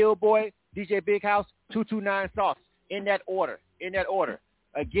 KZ, Illboy, DJ Big House, 229 Sauce. In that order.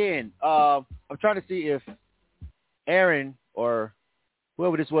 Again, I'm trying to see if Aaron or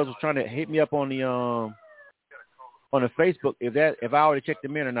whoever this was trying to hit me up on the Facebook if I already checked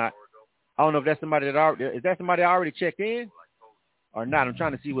them in or not. I don't know if that's somebody that already checked in or not. I'm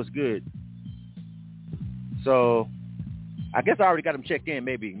trying to see what's good. So I guess I already got them checked in.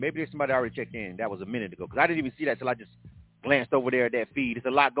 Maybe there's somebody already checked in. That was a minute ago because I didn't even see that till I just glanced over there at that feed. There's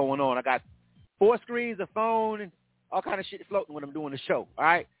a lot going on. I got 4 screens, a phone, and all kind of shit floating when I'm doing the show, all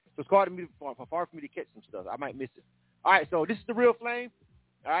right? So it's hard for me to catch some stuff. I might miss it. All right, so this is The Real Flame,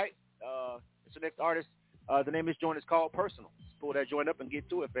 all right? It's the next artist. The name of this joint is called Personal. Let's pull that joint up and get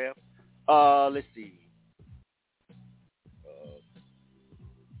to it, fam. Let's see.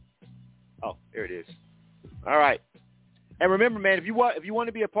 There it is. All right. And remember, man, if you want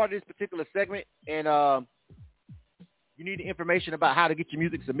to be a part of this particular segment and you need the information about how to get your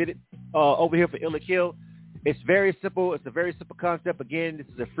music submitted over here for Ill or Kill, it's very simple. It's a very simple concept. Again, this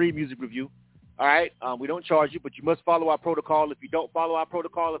is a free music review. All right? We don't charge you, but you must follow our protocol. If you don't follow our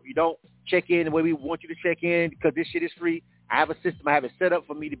protocol, if you don't check in the way we want you to check in, because this shit is free, I have a system. I have it set up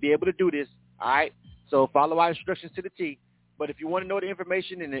for me to be able to do this. All right? So follow our instructions to the T. But if you want to know the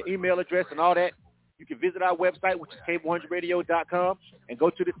information and the email address and all that, you can visit our website, which is K100Radio.com, and go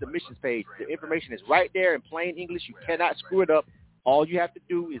to the submissions page. The information is right there in plain English. You cannot screw it up. All you have to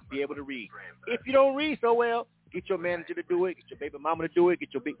do is be able to read. If you don't read so well, get your manager to do it, get your baby mama to do it,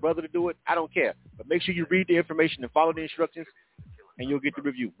 get your big brother to do it. I don't care. But make sure you read the information and follow the instructions, and you'll get the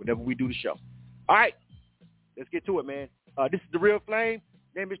review whenever we do the show. All right. Let's get to it, man. This is The Real Flame.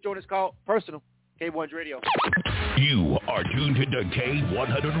 Name of this joint is called Personal. K100 Radio. You are tuned to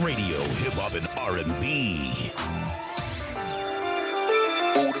K100 Radio, hip-hop and R&B.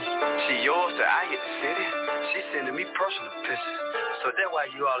 She yours to I hit the city. She sending me personal pictures. So that's why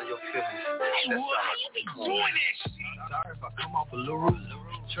you all in your feelings. Hey, what? You be doing that shit. Sorry if I come off a little rude.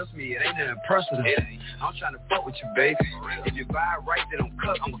 Trust me, it ain't nothing personal. I'm trying to fuck with you, baby. If you buy it right, then I'm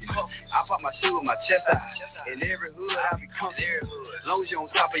cuffing you. I pop my shit with my chest out. In every hood, I be comfortable. As long as you on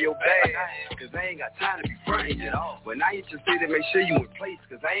top of your bag. Cause I ain't got time to be fronting you. When I hit your city, make sure you in place.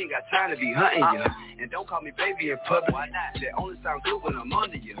 Cause I ain't got time to be hunting you. And don't call me baby in public. That only sound good when I'm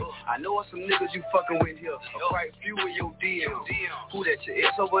under you. I know it's some niggas you fucking with here. Quite a few in your DM. Who that your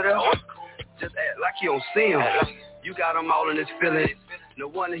ex over there? Just act like you don't see him. You got him all in his feelings. No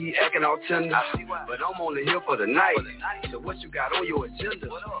wonder he acting all tender. But I'm only here for the night. So what you got on your agenda?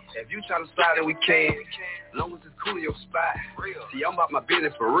 If you tryna slide then we can. As long as it's cool in your spot. See, I'm about my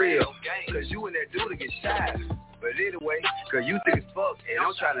business for real. Cause you and that dude to get shot. But anyway, cause you think it's fuck, and I'm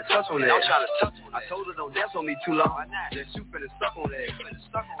trying to touch on that. I told her don't dance on me too long. That you finna stuck on that.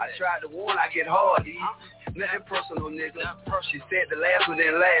 I tried to warn, I get hard. Nothing personal, nigga. She said the last one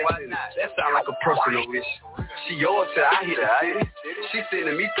didn't last. That sound like a personal wish. She yours till I hit the city. She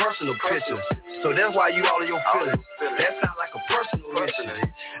sending me personal pictures. So that's why you all in your feelings. That sound like a personal wish.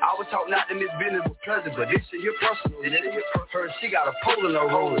 I would talk not to Miss Business with pleasure, but this shit here personal. Heard she got a pole in her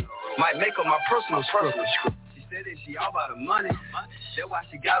room. Might make her my personal script. said that she all about the money. That's why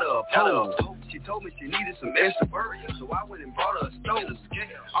she got her a pole. She told me she needed some extra burial, so I went and brought her a stove.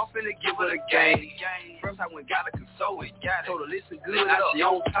 I'm finna give her the game. First I went got her console. Told her listen good, now she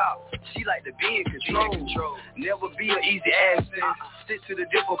on top. She like to be in control. Never be an easy ass thing. Stick to the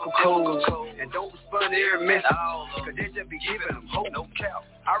difficult code. And don't respond to every message, cause they just be giving them hope. No cap.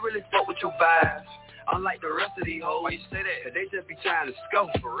 I really fuck with your vibes. Unlike the rest of these hoes, why you say that? Cause they just be trying to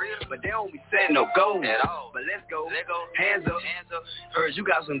scope for real, but they don't be setting no goals at all. But let's go, hands up. Heard you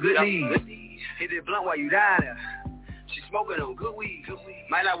got some good knees. Hit it blunt while you down there. She smoking on good weed.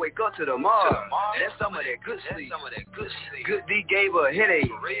 Might not wake up to the morrow. That's some of that good sleep. Good D gave her a headache.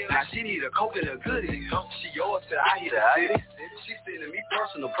 Now she need a coke and a goodie. She yours till I hit her city. She sending me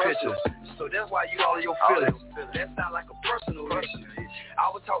personal pictures. So that's why you all in your feelings. That sound like a personal issue. I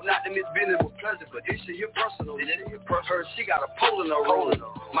was talking not to Miss Business with pleasure, but this shit here personal. Heard she got a pole in her roller.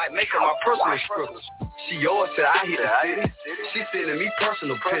 Might make her my personal scribble. She yours till I hit her city. She sending me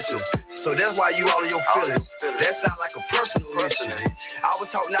personal pictures. So that's why you all in your feelings. That sound like a personal issue. I was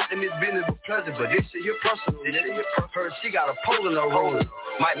talking not to Miss Business with pleasure, but this shit here personal. Heard she got a pole in her roller.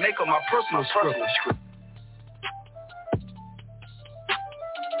 Might make her my personal scribble.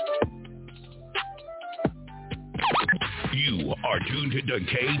 You are tuned to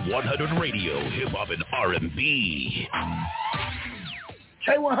K100 Radio, Hip Hop and R&B.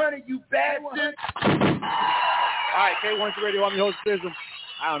 K100, you bastard! All right, K100 Radio. I'm your host, Prism.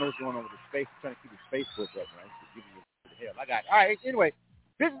 I don't know what's going on with the space. I'm trying to keep the Facebook up, man. Give me the hell. I got it. All right, anyway,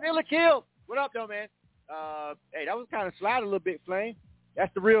 this is Illa Kill. What up, though, man? Hey, that was kind of slide a little bit, Flame.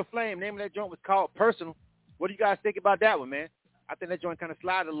 That's the real Flame. Name of that joint was called Personal. What do you guys think about that one, man? I think that joint kind of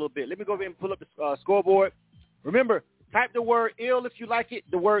slide a little bit. Let me go ahead and pull up the scoreboard. Remember, type the word ill if you like it,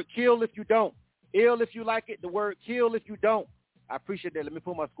 the word kill if you don't. Ill if you like it, the word kill if you don't. I appreciate that. Let me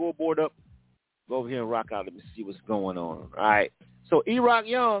pull my scoreboard up. Go over here and rock out. Let me see what's going on. All right. So E-Rock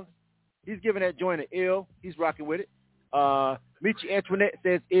Young, he's giving that joint an ill. He's rocking with it. Michi Antoinette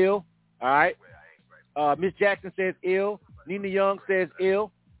says ill. All right. Miss Jackson says ill. Nina Young says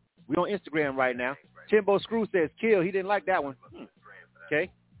ill. We on Instagram right now. Timbo Screw says kill. He didn't like that one. Okay.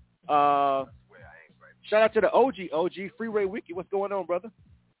 Shout out to the OG Freeway Wiki. What's going on, brother?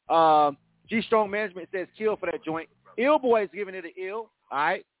 G Strong Management says kill for that joint. Ill Boy is giving it an ill. All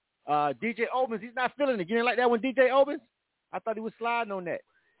right. DJ Obens, he's not feeling it. You didn't like that one, DJ Obens? I thought he was sliding on that.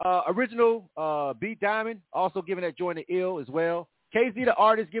 Original B Diamond also giving that joint an ill as well. KZ the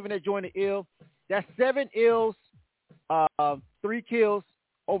artist giving that joint an ill. That's 7 ills, 3 kills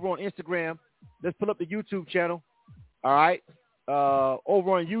over on Instagram. Let's pull up the YouTube channel. All right.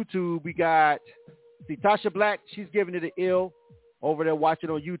 Over on YouTube, we got Tasha Black. She's giving it an ill over there watching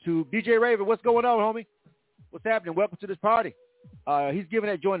on YouTube. DJ Raven, what's going on, homie? What's happening? Welcome to this party. He's giving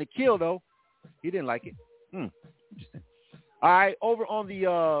that joint a kill, though. He didn't like it. Interesting. All right, over on the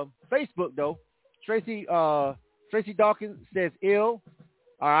Facebook, though, Tracy Dawkins says ill.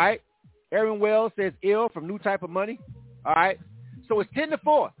 All right. Aaron Wells says ill from New Type of Money. All right. So it's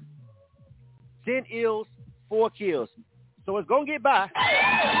 10-4. 10 ills, 4 kills. So it's going to get by. All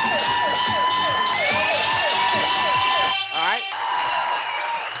right.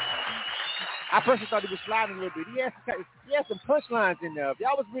 I personally thought he was sliding a little bit. He had some punchlines in there. If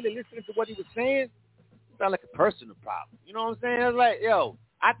y'all was really listening to what he was saying, it sounded like a personal problem. You know what I'm saying? I was like, yo,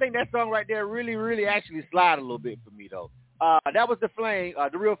 I think that song right there really, really actually slide a little bit for me, though. That was the Flame,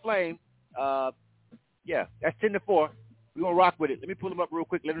 the real Flame. Yeah, that's 10-4. We're going to rock with it. Let me pull him up real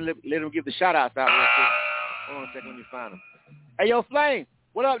quick. Let him give the shout-outs out real quick. Hold on a second, let me find him. Hey, yo, Flame,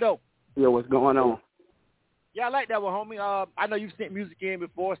 what up, though? Yo, what's going on? Yeah, I like that one, homie. I know you've sent music in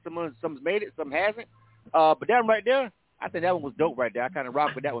before. Some's made it, some hasn't. But that one right there, I think that one was dope right there. I kind of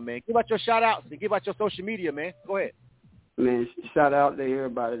rock with that one, man. Give out your shout-outs and give out your social media, man. Go ahead. Man, shout out to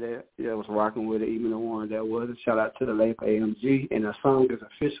everybody that was rocking with it, even the one that wasn't. Shout out to the late AMG. And the song is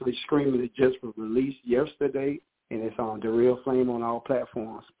officially streaming. It just was released yesterday, and it's on The Real Flame on all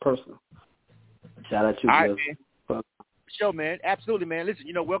platforms. Personal. Shout out to you, all right, man. Show, man. Absolutely, man. Listen,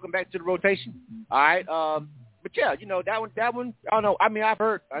 welcome back to the rotation. All right. But yeah, that one, I don't know. I mean, I've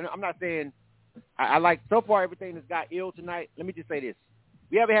heard, I'm not saying, I like, so far everything that's got ill tonight. Let me just say this.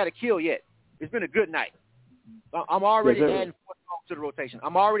 We haven't had a kill yet. It's been a good night. I'm already adding 4 songs to the rotation.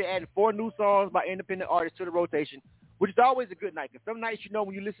 I'm already adding 4 new songs by independent artists to the rotation, which is always a good night. Because some nights,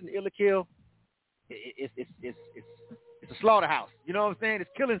 when you listen to Illa Kill, it's a slaughterhouse. You know what I'm saying? It's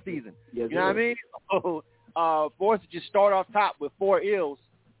killing season. Yes, you know what I mean? So, for us to just start off top with 4 ills,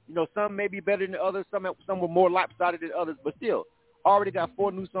 some may be better than others. Some were more lopsided than others, but still, already got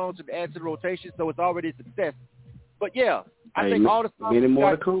 4 new songs to add to the rotation, so it's already a success. But yeah, I think all the songs many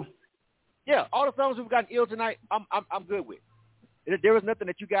more to come. Yeah, all the songs we've gotten ill tonight, I'm good with. There was nothing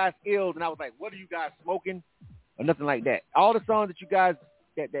that you guys illed, and I was like, what are you guys smoking? Or nothing like that. All the songs that you guys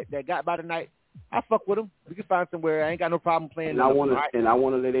that got by tonight, I fuck with them. We can find somewhere. I ain't got no problem playing. And I want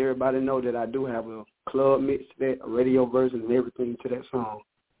to let everybody know that I do have a club mix, that a radio version, and everything to that song.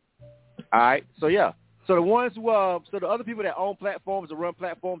 All right. So yeah. So the ones who so the other people that own platforms or run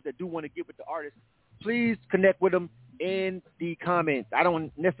platforms that do want to get with the artists, please connect with them in the comments. I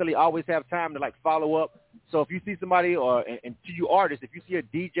don't necessarily always have time to like follow up. So if you see somebody and to you artists, if you see a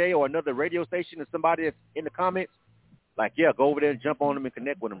DJ or another radio station or somebody that's in the comments, like, yeah, go over there and jump on them and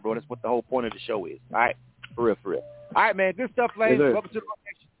connect with them, bro. That's what the whole point of the show is. All right? For real, for real. All right, man. Good stuff, Flames. Welcome to the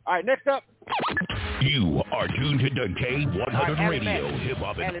rotation. All right, next up. You are tuned to K100 right, Radio,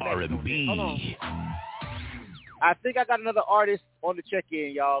 hip-hop and R&B. Hold on. I think I got another artist on the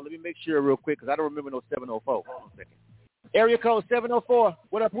check-in, y'all. Let me make sure real quick because I don't remember no 704. Hold on a second. Area code 704.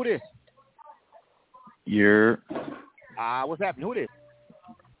 What up? Who this? You're what's happening? Who this?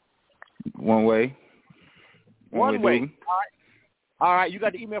 One Way. One way. All right. You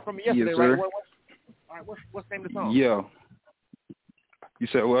got the email from me yesterday, yes, right? Sir. All right. What's the name of the song? Yeah. You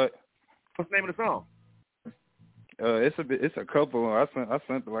said what? What's the name of the song? It's a couple. I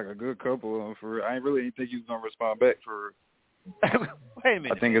sent like a good couple of them for real. I ain't really think you was gonna respond back for. Wait a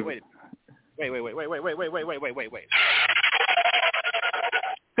minute. I think it's. Wait.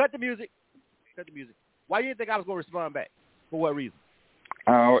 Cut the music. Why do you think I was gonna respond back? For what reason?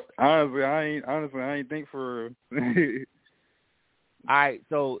 Honestly, I ain't think for. All right,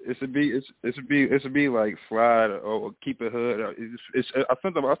 so it should be like Slide or Keep It Hood. I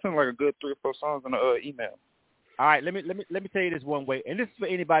sent like a good 3 or 4 songs in the email. All right, let me tell you this one way, and this is for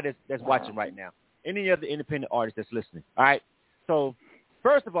anybody that's watching right now, any other independent artist that's listening. All right, so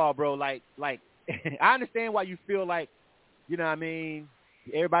first of all, bro, like I understand why you feel like, you know what I mean,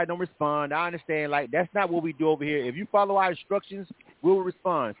 everybody don't respond. I understand, like that's not what we do over here. If you follow our instructions, we'll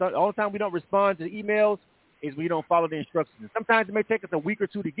respond. So the only time we don't respond to the emails is when you don't follow the instructions. Sometimes it may take us a week or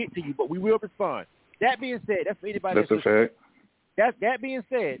 2 to get to you, but we will respond. That being said, that's for anybody that's a fact. That being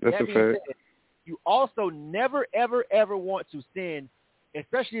said, you also never, ever, ever want to send,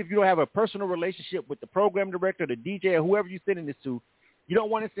 especially if you don't have a personal relationship with the program director, the DJ, or whoever you're sending this to, you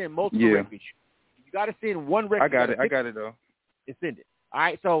don't want to send multiple records. You got to send one record. I got it though. And send it. All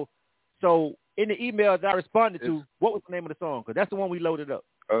right, so in the email that I responded to, what was the name of the song? Because that's the one we loaded up.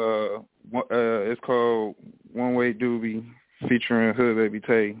 It's called One Way Doobie featuring Hood Baby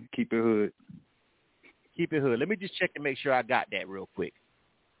Tay. Keep It Hood. Keep It Hood. Let me just check to make sure I got that real quick.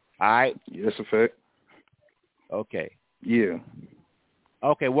 All right. Yeah, that's a fact. Okay. Yeah.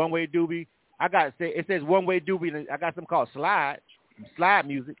 Okay, One Way Doobie. It says One Way Doobie, and I got something called Slide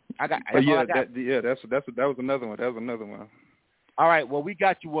music. That was another one. That was another one. All right. Well, we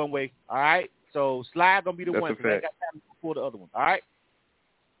got you One Way. All right. So Slide gonna be the one. That's a fact. I got time to pull the other one. All right.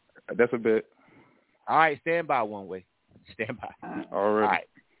 That's a bit. All right, stand by One Way. Stand by. All right.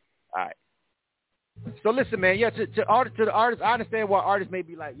 So listen, man. Yeah, to the artists, I understand why artists may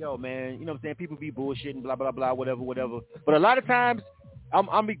be like, yo, man, you know what I'm saying? People be bullshitting, blah blah blah, whatever. But a lot of times,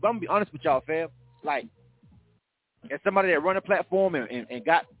 I'm be honest with y'all, fam. Like, as somebody that run a platform and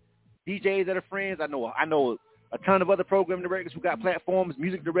got DJs that are friends, I know a ton of other program directors who got platforms,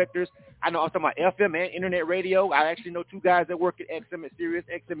 music directors. I'm talking about FM and internet radio. I actually know 2 guys that work at XM at Sirius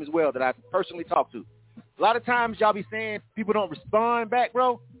XM as well that I personally talk to. A lot of times y'all be saying people don't respond back,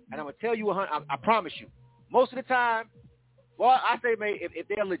 bro. And I'm going to tell you, I promise you, most of the time, well, I say, man, if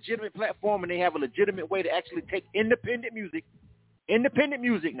they're a legitimate platform and they have a legitimate way to actually take independent music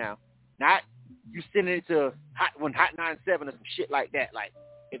now, not you sending it to Hot 97 or some shit like that. Like,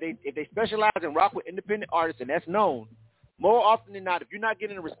 if they specialize and rock with independent artists, and that's known, more often than not, if you're not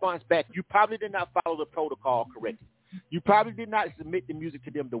getting a response back, you probably did not follow the protocol correctly. You probably did not submit the music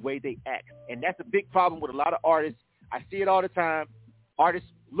to them the way they act. And that's a big problem with a lot of artists. I see it all the time. Artists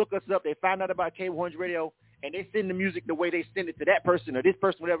look us up. They find out about K100 Radio, and they send the music the way they send it to that person or this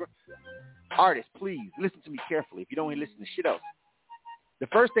person, whatever. Artists, please listen to me carefully. If you don't listen to shit else. The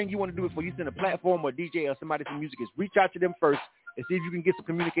first thing you want to do before you send a platform or DJ or somebody some music is reach out to them first and see if you can get some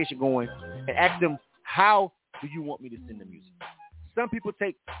communication going and ask them, how do you want me to send the music? Some people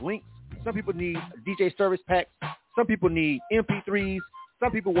take links. Some people need DJ service packs. Some people need MP3s.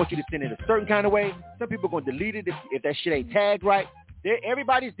 Some people want you to send it a certain kind of way. Some people are going to delete it if that shit ain't tagged right.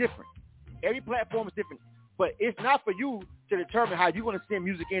 Everybody's different. Every platform is different. But it's not for you to determine how you're going to send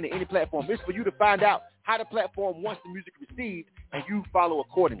music into any platform. It's for you to find out how the platform wants the music received and you follow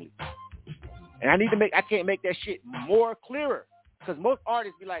accordingly. And I can't make that shit more clearer. Because most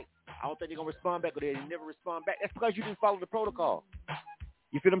artists be like, I don't think they're going to respond back, or they never respond back. That's because you didn't follow the protocol.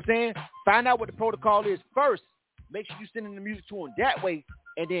 You feel what I'm saying? Find out what the protocol is first. Make sure you sending the music to them that way,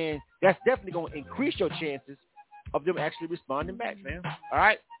 and then that's definitely going to increase your chances of them actually responding back, man. All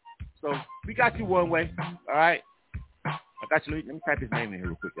right? So we got you one way. All right? I got you. Let me type his name in here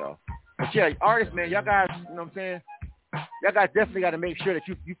real quick, y'all. But yeah, artists, man, y'all guys, you know what I'm saying? Y'all guys definitely got to make sure that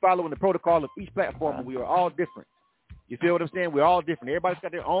you following the protocol of each platform, and we are all different. You feel what I'm saying? We're all different. Everybody's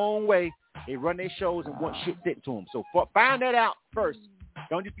got their own way. They run their shows and want shit sent to them. So find that out first.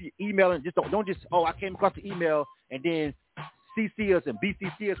 Don't just be emailing. Don't just, I came across the email and then CC us and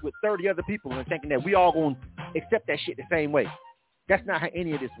BCC us with 30 other people and thinking that we all going to accept that shit the same way. That's not how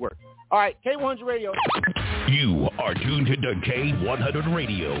any of this works. All right, K100 Radio. You are tuned to K100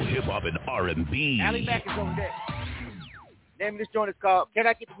 Radio, hip hop and R&B. Allie Mack is on deck. Name of this joint is called Can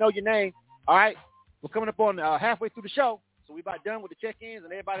I Get to Know Your Name? All right, we're coming up on halfway through the show, so we about done with the check-ins,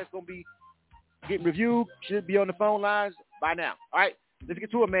 and everybody that's going to be getting reviewed should be on the phone lines by now. All right, let's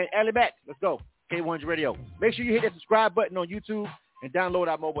get to it, man. Allie Mack, let's go. K100 Radio. Make sure you hit that subscribe button on YouTube and download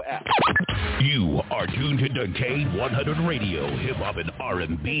our mobile app. You are tuned to K100 Radio, hip hop and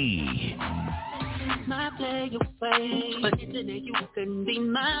R&B. My play away, but today you can be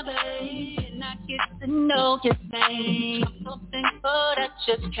my babe, and I get to know your name. I'm so thankful that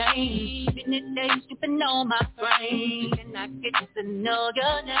just came. Many days you've been on my brain, and I get to know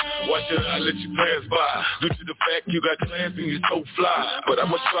your name. Why should I let you pass by? Due to the fact you got class and you're so fly, but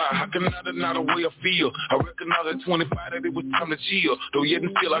I'ma try. How can I deny the way I feel? I recognize at 25 that it was time to chill, though yet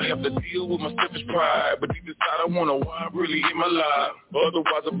and still I have to deal with my selfish pride. But deep inside I wonder why I'm really in my life.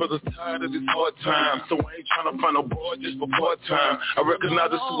 Otherwise a brother's tired of this hard time, so I ain't trying to find a boy just for part-time. I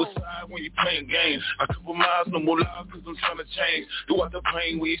recognize the suicide when you playing games. I compromise, no more lies cause I'm trying to change. Throughout the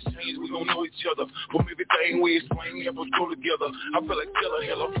pain we exchange, we don't know each other. From everything we explain, we have to go together. I feel like killer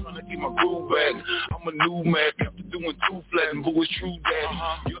hell, I'm trying to get my groove back. I'm a new man, after doing too flat, and boo, it's true daddy.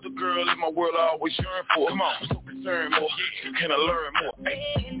 You're the girl in my world I always yearn for. Come on, I'm so concerned more. Can I learn more?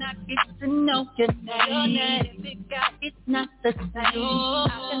 And I get to know your name. Big guy, it's not the same. I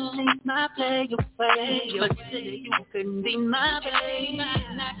can take my play away, but today you can be my babe.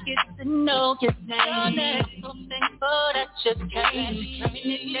 And I get to know your name. I'm so thankful that you came.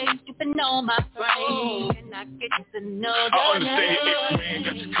 Many days you've been on my brain, and I get to know your name. I understand your ex-man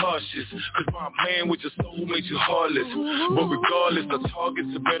got you cautious, cause my plan with your soul made you heartless. But regardless, the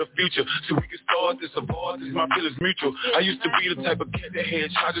target's a better future, so we can start this, abort this, my feelings mutual. I used to be the type of cat that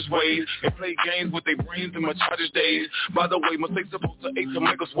had childish ways and play games with their brains in my childish days. By the way, mistakes supposed to ache to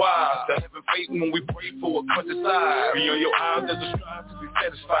make us wise, to having faith when we pray for a countryside. Beyond your eyes, there's a strive to be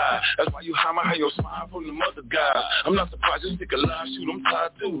satisfied. That's why you hide your smile from the mother guys. I'm not surprised you stick a live shoot, I'm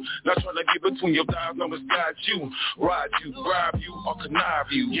tired too. Not trying to get between your thighs, no misguide you. Ride you, bribe you, or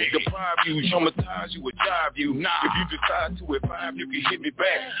connive you. Deprive you, traumatize you, or jive you. If you decide to revive, you can hit me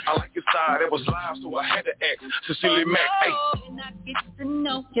back. I like your side, that was live, so I had to act. Cecilia Mack, hey. And I get to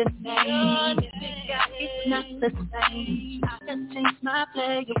know your name. It's not the same. I can change my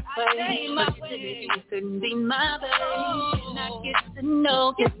play away, but today you can be my babe. And I get to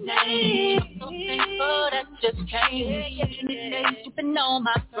know your name. I'm so thankful that just came. Many days you've been on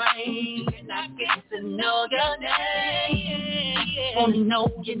my brain, and I get to know your name. Wanna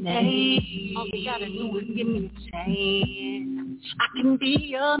know your name. All you gotta do is give me a chance. I can be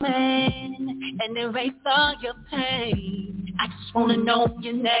your man and erase all your pain. I just wanna know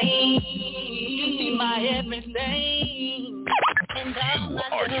your name. You be my everything. And you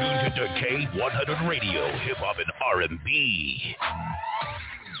are tuned to K100 Radio, hip hop and R&B.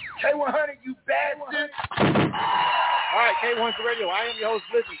 K100, you bastard. All right, K100 Radio. I am your host,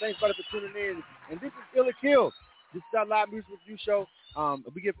 Blizzard. Thanks, brother, for tuning in. And this is Ill or Kill. This is our live music review show.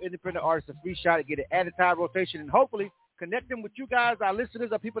 We give independent artists a free shot at getting added time rotation and hopefully connect them with you guys, our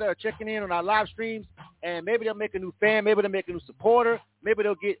listeners, our people that are checking in on our live streams, and maybe they'll make a new fan, maybe they'll make a new supporter, maybe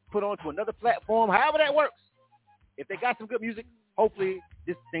they'll get put onto another platform, however that works. If they got some good music, hopefully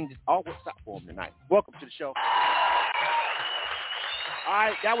this thing just all works out for them tonight. Welcome to the show. All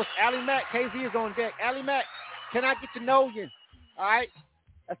right, that was Allie Mack. KZ is on deck. Allie Mack, Can I Get to Know You? All right,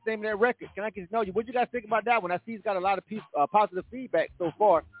 that's the name of that record. Can I Get to Know You? What do you guys think about that one? I see it's got a lot of positive feedback so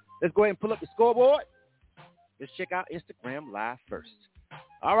far. Let's go ahead and pull up the scoreboard. Let's check out Instagram Live first.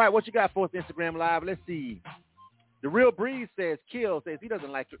 All right, what you got for us, Instagram Live? Let's see. The Real Breeze says, Kill, says he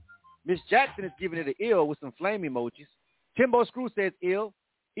doesn't like it. Miss Jackson is giving it an ill with some flame emojis. Timbo Screw says ill.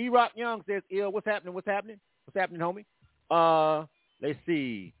 E-Rock Young says ill. What's happening? What's happening, homie? Let's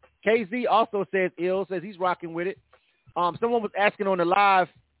see. KZ also says ill, says he's rocking with it. Someone was asking on the live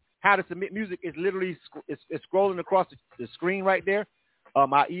how to submit music. It's literally it's scrolling across the screen right there.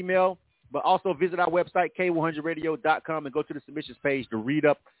 My email. But also visit our website, K100radio.com, and go to the submissions page to read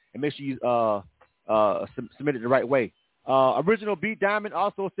up and make sure you submit it the right way. Original Beat Diamond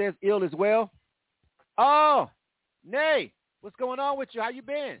also says ill as well. Oh, Nay, what's going on with you? How you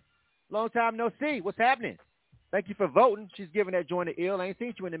been? Long time no see. What's happening? Thank you for voting. She's giving that joint to ill. I ain't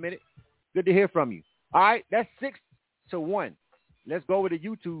seen you in a minute. Good to hear from you. All right, that's 6-1. Let's go over to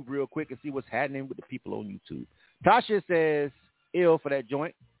YouTube real quick and see what's happening with the people on YouTube. Tasha says ill for that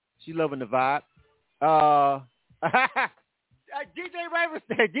joint. She's loving the vibe. DJ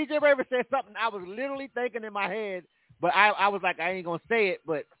Raver said something I was literally thinking in my head, but I was like, I ain't going to say it.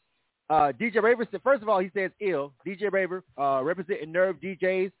 But DJ Raver said, first of all, he says ill. DJ Raver, representing Nerve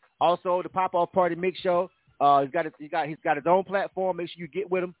DJs, also the Pop Off Party Mix Show. He's got his own platform. Make sure you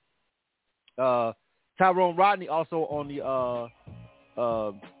get with him. Tyrone Rodney also on the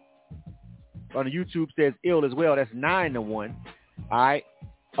YouTube says ill as well. That's 9-1. All right.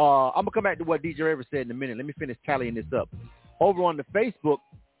 I'm gonna come back to what DJ Raver said in a minute. Let me finish tallying this up. Over on the Facebook, all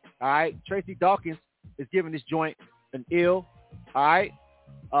right, Tracy Dawkins is giving this joint an ill. All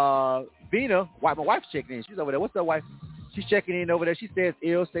right. Vina, my wife's checking in. She's over there. What's up, wife? She's checking in over there. She says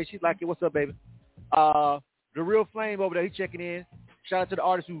ill. Say she's like it. What's up, baby? The Real Flame over there. He's checking in. Shout out to the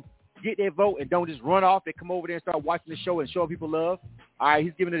artists who get their vote and don't just run off. They come over there and start watching the show and showing people love. All right,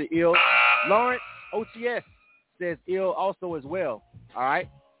 he's giving it an ill. Lawrence OTS says ill also as well. All right.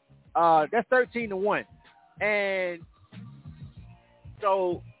 That's 13-1. And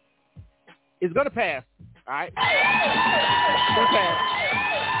so it's going to pass. All right. It's going to pass.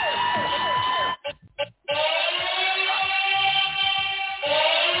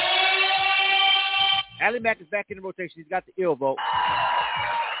 Ally Mack is back in the rotation. He's got the ill vote.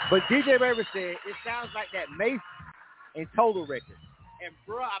 But DJ Raver said it sounds like that Mace and Total record. And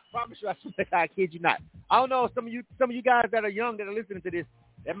bro, I promise you, I kid you not. I don't know, some of you guys that are young that are listening to this,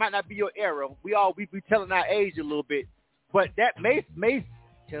 that might not be your era. We be telling our age a little bit. But that Mace,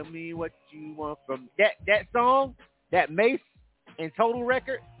 tell me what you want from that song, that Mace and Total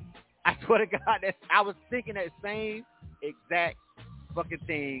record. I swear to God, I was thinking that same exact fucking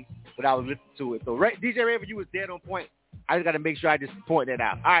thing when I was listening to it. So DJ Raver, you was dead on point. I just got to make sure I just point that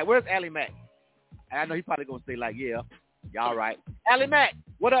out. All right, where's Ally Mack? I know he's probably going to say like, yeah, y'all right. Ally Mack,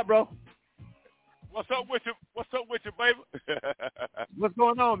 what up, bro? What's up with you, baby? What's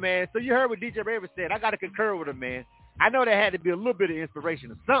going on, man? So you heard what DJ Raver said. I got to concur with him, man. I know there had to be a little bit of inspiration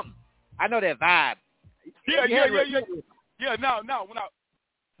or something. I know that vibe. Yeah.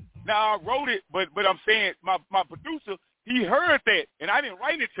 Now I wrote it, but I'm saying my producer, he heard that, and I didn't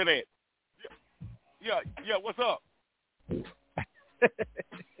write it to that. Yeah, what's up?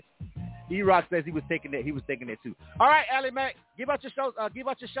 E-Rock says he was taking that too. All right, Ally Mack, give out your shows, give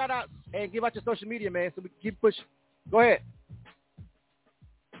out your shout outs, and give out your social media, man, so we can keep pushing. Go ahead.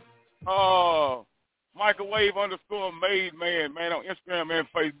 Microwave_made man on Instagram and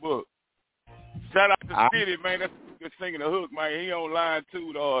Facebook. Shout out to City, man. That's just singing the hook, man. He online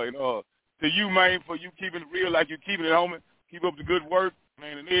too, to you, man, for you keeping it real like you keeping it, homie. Keep up the good work,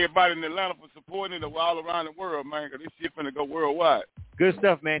 man, and everybody in Atlanta for supporting it all around the world, man, because this shit finna go worldwide. Good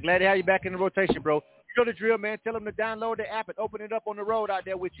stuff, man. Glad to have you back in the rotation, bro. You know the drill, man. Tell them to download the app and open it up on the road out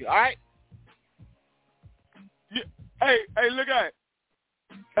there with you, all right? Yeah. Hey, look at it.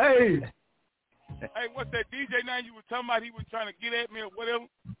 Hey, what's that DJ name you were talking about? He was trying to get at me or whatever.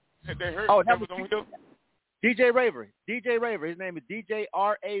 That they heard that was on him. DJ Raver. His name is DJ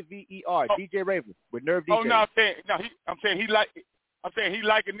Raver. DJ Raver with Nerve DJ. Oh no, I'm saying he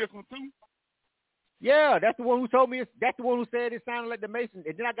liking this one too. Yeah, that's the one who told me. That's the one who said it sounded like the Mason.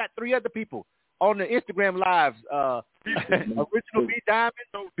 And then I got 3 other people on the Instagram lives. Original B Diamond,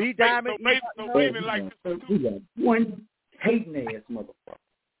 B Diamond. So baby like this one too. One hating ass motherfucker.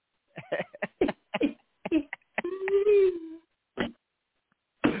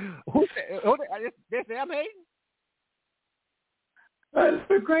 Who said they say I'm hating? That's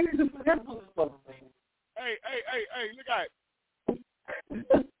the craziest for that motherfucker. Hey, look at it.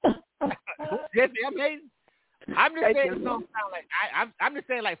 Jesse, I'm hating. I'm just saying it don't sound like I'm just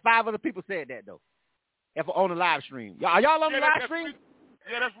saying like 5 other people said that though. If on the live stream, are y'all on the live stream?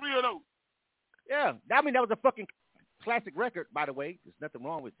 Yeah, that's real though. Yeah, I mean that was a fucking classic record, by the way. There's nothing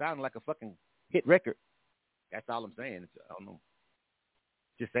wrong with sounding like a fucking hit record. That's all I'm saying. I don't know.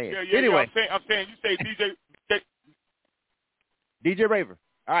 Just saying. Yeah. Anyway, I'm saying you say DJ Raver.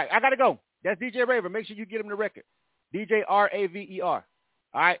 All right, I gotta go. That's DJ Raver. Make sure you get him the record. DJ Raver. All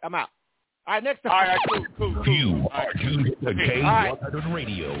right, I'm out. All right, next time. All right, cool. You are tuned to K100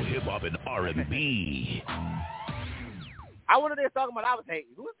 Radio, Hip Hop and R&B. I wanted to talking about I was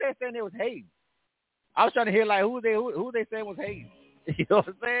hating. Who was they saying they was hating? I was trying to hear like who they saying was hating. You know what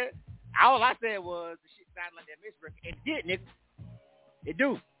I'm saying? All I said was the shit sounded like that Mist record. And it did, nigga. It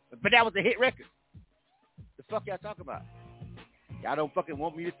do. But that was a hit record. The fuck y'all talking about? Y'all don't fucking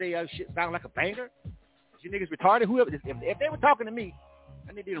want me to say shit sound like a banger? You niggas retarded? Whoever, if they were talking to me,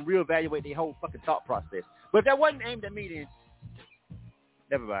 I need to reevaluate their whole fucking thought process. But if that wasn't aimed at me, then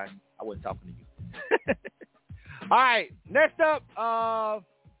never mind. I wasn't talking to you. All right. Next up,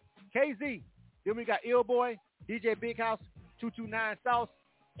 KZ. Then we got Ill Boy, DJ Big House, 229 Sauce,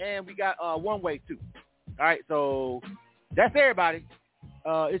 and we got One Way too. All right. So that's everybody.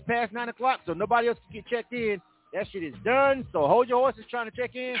 It's past 9 o'clock, so nobody else can get checked in. That shit is done. So hold your horses trying to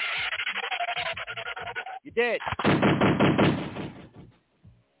check in. You're dead.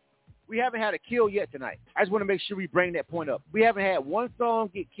 We haven't had a kill yet tonight. I just want to make sure we bring that point up. We haven't had one song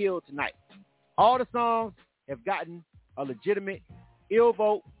get killed tonight. All the songs have gotten a legitimate ill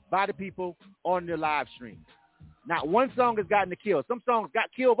vote by the people on their live stream. Not one song has gotten a kill. Some songs got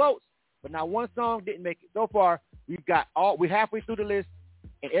kill votes, but not one song didn't make it. So far, we're halfway through the list,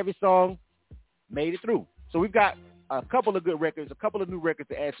 and every song made it through. So we've got a couple of good records, a couple of new records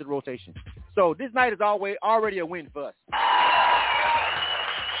to add to the rotation. So this night is already a win for us.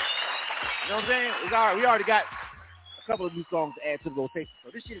 You know what I'm saying? It's all right. We already got a couple of new songs to add to the rotation.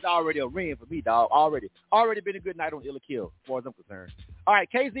 So this shit is already a win for me, dog. Already been a good night on Illa Kill, as far as I'm concerned. All right,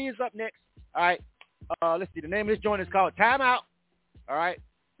 KZ is up next. All right. Let's see. The name of this joint is called Time Out. All right.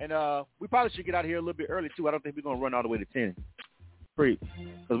 And we probably should get out of here a little bit early, too. I don't think we're going to run all the way to 10.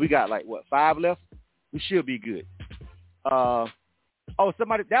 Because we got, 5 left? We should be good. That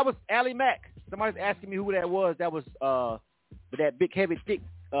was Allie Mack. Somebody's asking me who that was. That was with that big, heavy, thick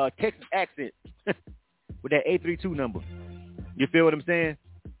Texas accent with that 832 number. You feel what I'm saying?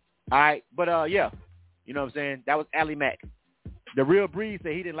 All right. But, yeah. You know what I'm saying? That was Allie Mack. The Real Breeze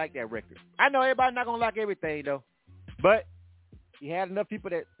said he didn't like that record. I know everybody's not going to like everything, though. But he had enough people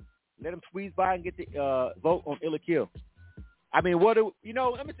that let him squeeze by and get the vote on Illa Kill. I mean, I'm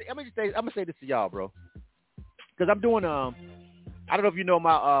gonna say this to y'all, bro, because I'm doing I don't know if you know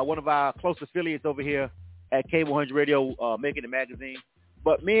my one of our close affiliates over here at K100 Radio, Making It Magazine,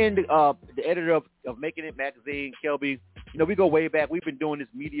 but me and the editor of Making It Magazine, Kelby, you know, we go way back. We've been doing this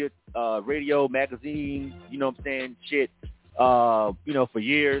media, radio, magazine, you know what I'm saying, shit, you know, for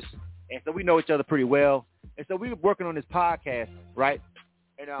years, and so we know each other pretty well, and so we were working on this podcast, right?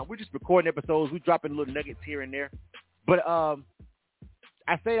 And we're just recording episodes. We're dropping little nuggets here and there. But I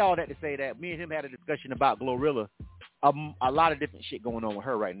say all that to say that me and him had a discussion about Glorilla. A lot of different shit going on with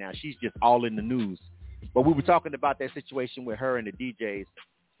her right now. She's just all in the news. But we were talking about that situation with her and the DJs.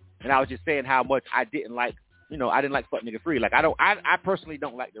 And I was just saying how much I didn't like Fuck Nigga Free. Like, I personally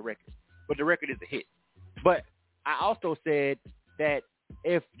don't like the record. But the record is a hit. But I also said that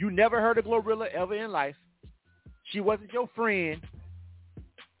if you never heard of Glorilla ever in life, she wasn't your friend,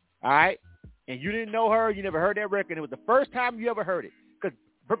 all right? And you didn't know her, you never heard that record, it was the first time you ever heard it. Because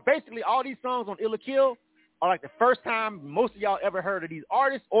basically all these songs on Illa Kill are like the first time most of y'all ever heard of these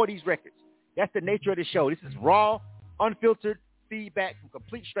artists or these records. That's the nature of the show. This is raw, unfiltered feedback from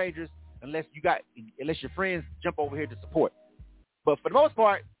complete strangers unless your friends jump over here to support. But for the most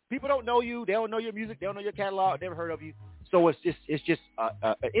part, people don't know you, they don't know your music, they don't know your catalog, never heard of you. So it's just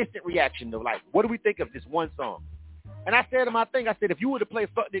an instant reaction of like, what do we think of this one song? And I said to my thing, I said, if you were to play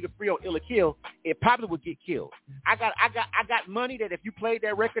Fuck Nigga Free on Illa Kill, it probably would get killed. I got money that if you played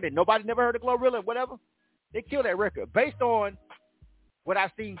that record and nobody never heard of Glorilla or whatever, they kill that record based on what I've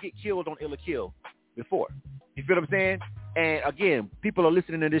seen get killed on Illa Kill before. You feel what I'm saying? And again, people are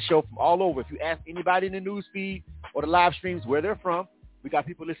listening to this show from all over. If you ask anybody in the news feed or the live streams where they're from, we got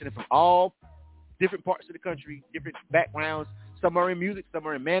people listening from all different parts of the country, different backgrounds. Some are in music, some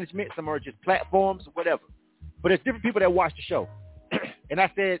are in management, some are just platforms, whatever. But it's different people that watch the show. And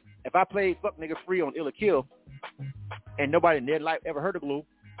I said, if I played Fuck Nigga Free on Illa Kill and nobody in their life ever heard of Glue,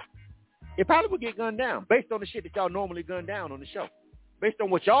 it probably would get gunned down based on the shit that y'all normally gun down on the show. Based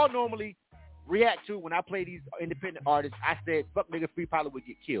on what y'all normally react to when I play these independent artists, I said Fuck Nigga Free probably would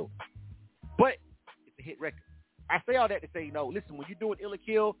get killed. But it's a hit record. I say all that to say, you know, listen, when you're doing Illa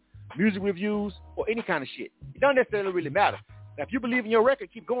Kill, music reviews, or any kind of shit, it doesn't necessarily really matter. Now, if you believe in your record,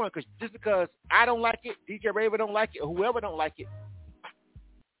 keep going, because just because I don't like it, DJ Raver don't like it, or whoever don't like it,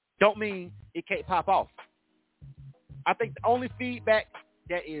 don't mean it can't pop off. I think the only feedback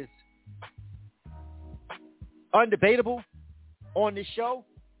that is undebatable on this show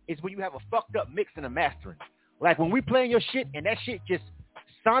is when you have a fucked up mix and a mastering. Like when we playing your shit and that shit just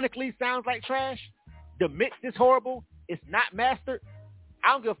sonically sounds like trash, the mix is horrible, it's not mastered,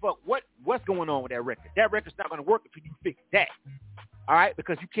 I don't give a fuck what's going on with that record. That record's not going to work if you fix that. All right,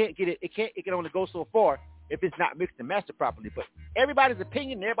 because you can't get it. It can only go so far if it's not mixed and mastered properly. But everybody's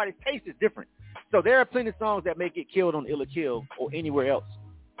opinion and everybody's taste is different. So there are plenty of songs that may get killed on Illa Kill or anywhere else,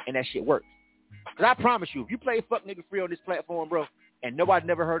 and that shit works. Because I promise you, if you play Fuck Nigga Free on this platform, bro, and nobody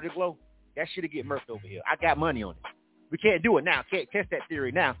never heard it glow, that shit'll get murked over here. I got money on it. We can't do it now. Can't test that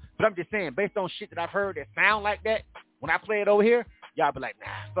theory now. But I'm just saying, based on shit that I've heard that sound like that, when I play it over here, y'all be like,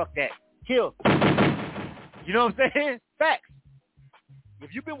 nah, fuck that. Kill. You know what I'm saying? Facts.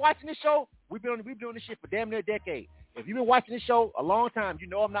 If you've been watching this show, we've been doing this shit for damn near a decade. If you've been watching this show a long time, you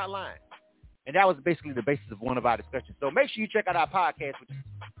know I'm not lying. And that was basically the basis of one of our discussions. So make sure you check out our podcast, which is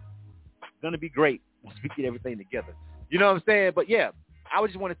going to be great once we get everything together. You know what I'm saying? But yeah, I would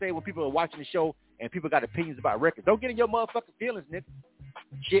just want to say when people are watching the show and people got opinions about records, don't get in your motherfucking feelings, nigga.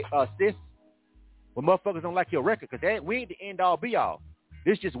 Shit, sis. When motherfuckers don't like your record, because we ain't the end all be all.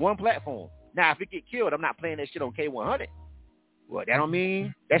 This is just one platform. Now, if it get killed, I'm not playing that shit on K100. Well, that don't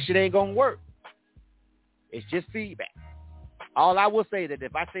mean that shit ain't going to work. It's just feedback. All I will say that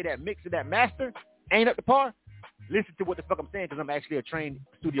if I say that mix or that master ain't up to par, listen to what the fuck I'm saying, because I'm actually a trained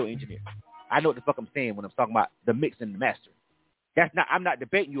studio engineer. I know what the fuck I'm saying when I'm talking about the mix and the master. I'm not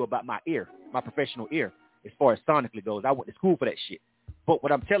debating you about my ear, my professional ear, as far as sonically goes. I went to school for that shit. But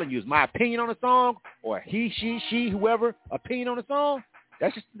what I'm telling you is my opinion on a song, or he, she, whoever, opinion on a song,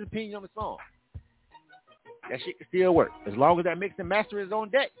 that's just an opinion on the song. That shit can still work. As long as that mix and master is on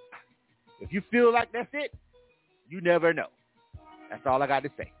deck. If you feel like that's it, you never know. That's all I got to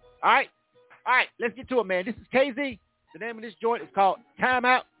say. All right, let's get to it, man. This is KZ. The name of this joint is called Time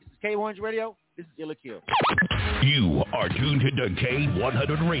Out. This is K100 Radio. This is Illa Kill. You are tuned to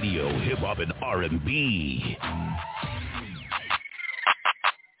K100 Radio, Hip Hop and R&B.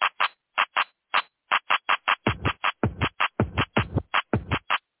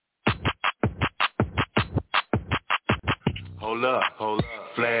 Hold up,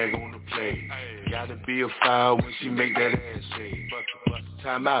 flag on the play. Gotta be a foul when she make that ass shake.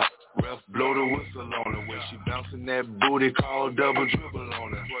 Time out, ref blow the whistle on her when she bouncing that booty, call double dribble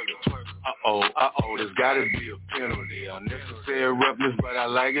on her. Uh-oh, there's gotta be a penalty. Unnecessary roughness, but I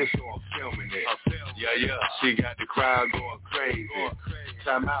like it, so I'm filming it. Yeah, she got the crowd going crazy.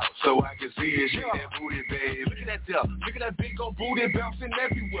 Time out, so I can see it. Shake that booty, babe. Look at that duck. Look at that big old booty bouncing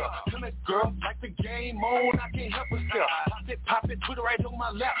everywhere. Come here, girl, like the game on. I can't help myself. Pop it, put it right on my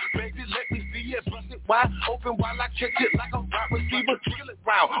lap. Baby, let me see it. Bust it wide open while I catch it like a wide receiver. Drill it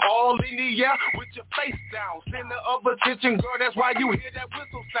round. All in the air with your face down. Center of attention, girl, that's why you hear that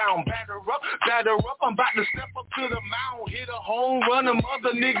whistle sound. Batter up. I'm about to step up to the mound. Hit a home run. Them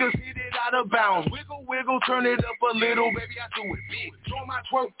other niggas hit it out of bounds. Wiggle, turn it up a little. Baby, I do it big. Join my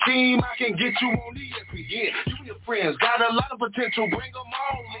twerk team, I can get you on ESPN. You and your friends got a lot of potential, bring them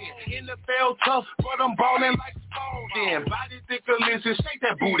all in. NFL tough, but I'm ballin' like Spalding. Body thicker, listen, shake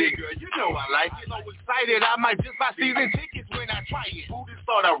that booty, girl. You know I like it. So excited, I might just buy season tickets when I try it. Booty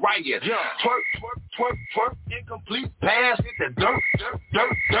start a riot. Twerk, incomplete pass, hit the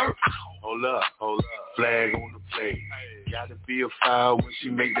dirt. Hold up, flag on the play. Gotta be a foul when she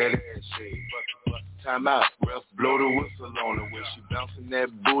make that ass shake. Time out, ref blow the whistle on her when she bouncing that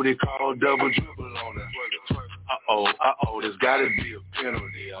booty, call double dribble on her. Uh-oh, there's gotta be a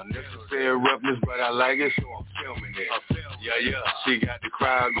penalty. Unnecessary roughness, but I like it, so I'm filming it. Yeah, she got the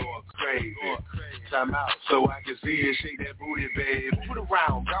crowd going crazy. Time out, so I can see it. Shake that booty, babe. Move it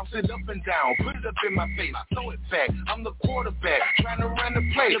around, bounce it up and down, put it up in my face, throw it back. I'm the quarterback, trying to run the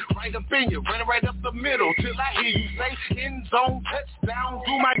play. Right up in you, running right up the middle, till I hear you say, end zone, touchdown,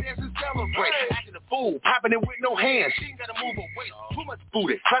 do my dance and celebrate. Acting a fool, popping it with no hands. She ain't gotta move her waist, too much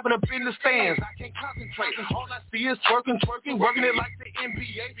booty, clapping up in the stands. I can't concentrate, all I see is twerking, working it like the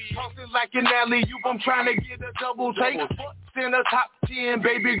NBA. Tossing like an alley-oop, I'm trying to get a double take. In the top 10,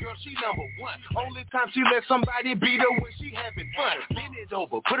 baby girl, she number one. Only time she let somebody beat her when she having fun. Bend it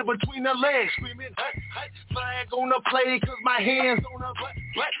over, put it between her legs, screaming, hut, flag on the play, cause my hands on her butt.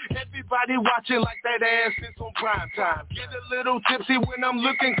 Everybody watching like that ass is on prime time. Get a little tipsy when I'm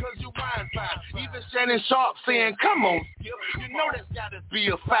looking, cause you wine fine. Even Shannon Sharp saying, come on, Skip. You know there's gotta be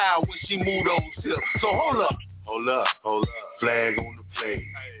a foul when she move those hips. So hold up, flag on the play.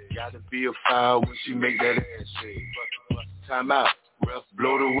 Gotta be a foul when she make that ass shake. Time out, ref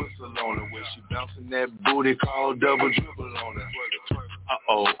blow the whistle on her when she bouncing that booty, call double dribble on her.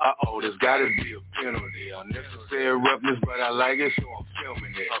 Uh-oh, there's gotta be a penalty. Unnecessary roughness, but I like it, so I'm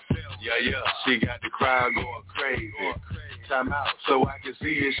filming it. Yeah, she got the crowd going crazy. Time out, so I can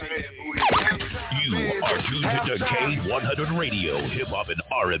see it. Shake that booty. You are tuned to K100 Radio, Hip Hop and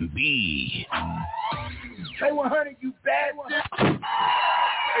R&B. K100, you bad one.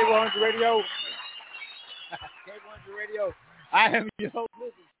 K100 Radio. K100 Radio. I am your host,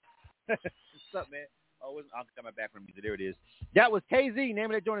 What's up, man? Oh, I'll get my background music. There it is. That was KZ. Name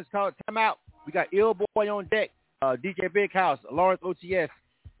of that joint is called Time Out. We got Ill Boy on deck, DJ Big House, Lawrence OTS,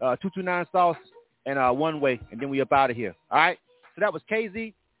 229 Sauce, and One Way, and then we up out of here. All right? So that was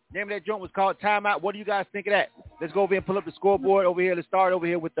KZ. Name of that joint was called Time Out. What do you guys think of that? Let's go over here and pull up the scoreboard over here. Let's start over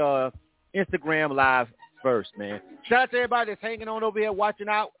here with Instagram Live first, man. Shout out to everybody that's hanging on over here, watching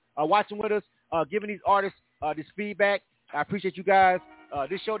with us, giving these artists this feedback. I appreciate you guys.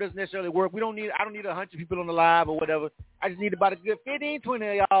 This show doesn't necessarily work. I don't need 100 people on the live or whatever. I just need about a good 15, 20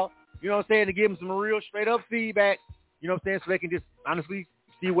 of y'all, you know what I'm saying, to give them some real straight up feedback, you know what I'm saying, so they can just honestly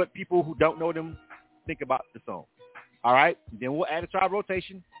see what people who don't know them think about the song. All right? Then we'll add it to our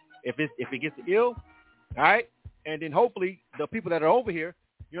rotation if it gets ill. All right? And then hopefully the people that are over here,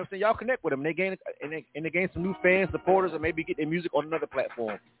 you know what I'm saying, y'all connect with them. They gain some new fans, supporters, or maybe get their music on another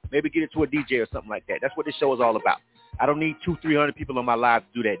platform. Maybe get it to a DJ or something like that. That's what this show is all about. I don't need 200-300 people on my live to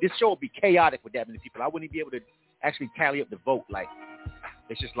do that. This show would be chaotic with that many people. I wouldn't be able to actually tally up the vote. Like,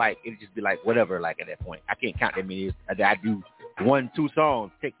 it's just like, it'd just be like whatever, like at that point. I can't count that many. I do 1-2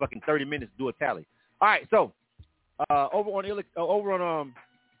 songs, take fucking 30 minutes to do a tally. All right, so over on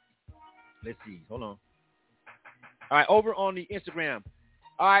let's see, hold on. All right, over on the Instagram.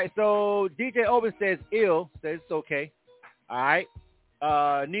 All right, so DJ Oben says ill, says it's okay. All right.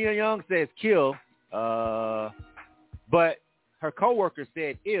 Nia Young says kill, but her coworker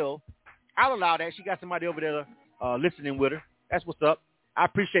said ill. I'll allow that. She got somebody over there listening with her. That's what's up. I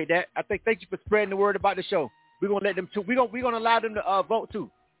appreciate that. Thank you for spreading the word about the show. We're gonna let them too. We're gonna allow them to vote too.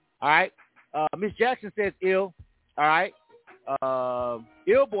 All right. Miss Jackson says ill. All right.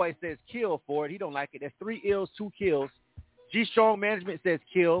 Ill Boy says kill for it. He don't like it. That's 3 ills, 2 kills. G Strong Management says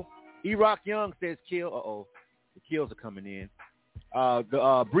kill. E-Rock Young says kill. Uh-oh. The kills are coming in.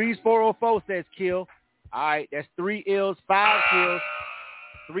 The Breeze 404 says kill. All right. That's 3 ills, 5 kills.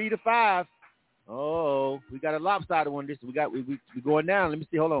 3-5. Oh, we got a lopsided one. We going down. Let me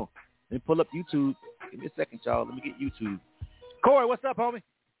see. Hold on. Let me pull up YouTube. Give me a second, y'all. Let me get YouTube. Corey, what's up, homie?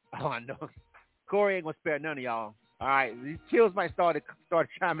 Oh, I know. Corey ain't gonna spare none of y'all. All right, these kills might start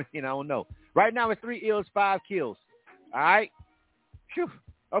chiming in. I don't know. Right now it's 3 ills, 5 kills. All right. Phew.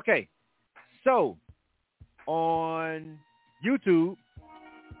 Okay. So on YouTube,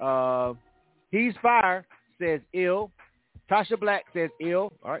 He's Fire says ill. Tasha Black says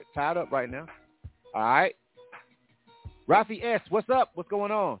ill. All right, tied up right now. All right. Rafi S, what's up? What's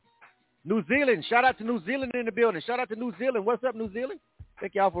going on? New Zealand. Shout out to New Zealand in the building. Shout out to New Zealand. What's up, New Zealand?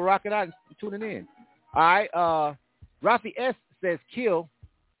 Thank y'all for rocking out and tuning in. All right. Rafi S says kill.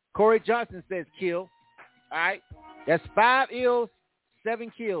 Corey Johnson says kill. All right. That's 5 ills,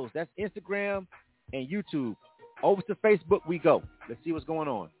 7 kills. That's Instagram and YouTube. Over to Facebook we go. Let's see what's going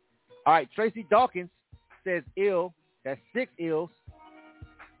on. All right. Tracy Dawkins says ill. That's 6 ills.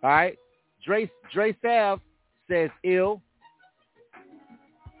 All right. Dre Sav says ill.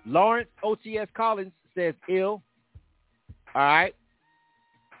 Lawrence OTS Collins says ill. All right.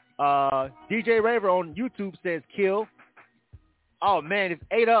 DJ Raver on YouTube says kill. Oh, man, it's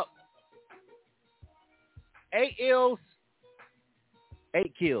 8 up. 8 ills,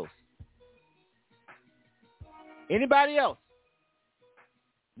 8 kills. Anybody else?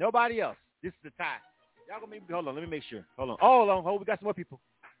 Nobody else. This is the tie. Y'all gonna make me, hold on, let me make sure. Hold on. We got some more people.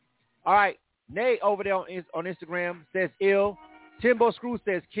 All right. Nate over there on Instagram says ill. Timbo Screw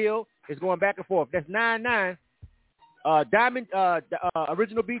says kill. It's going back and forth. That's 9-9. Diamond,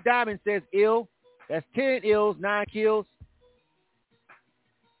 Original Beat Diamond says ill. That's 10 ills, 9 kills.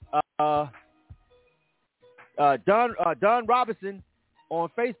 Don Robinson on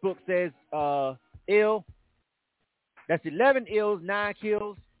Facebook says ill. That's 11 ills, 9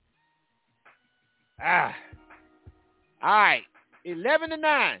 kills. All right.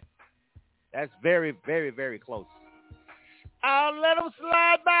 11-9. That's very, very, very close. I'll let them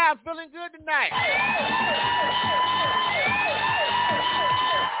slide by. I'm feeling good tonight.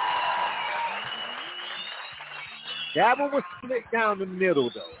 That one was split down the middle,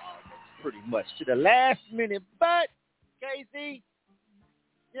 though, pretty much to the last minute. But, KC,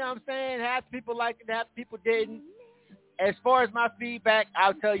 you know what I'm saying? Half people liked it, half people didn't. As far as my feedback,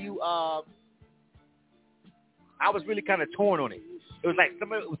 I'll tell you, I was really kind of torn on it. It was like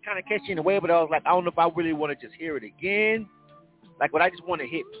somebody was kind of catchy in a way, but I was like, I don't know if I really want to just hear it again. Like, would I just want to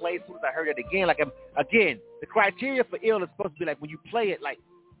hit play as soon as I heard it again? Like, again, the criteria for ill is supposed to be like when you play it, like,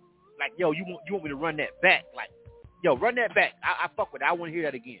 yo, you want me to run that back? Like, yo, run that back. I fuck with it. I want to hear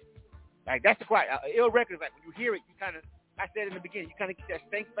that again. Like, that's the criteria. Ill record is like when you hear it, you kind of, I said in the beginning, you kind of get that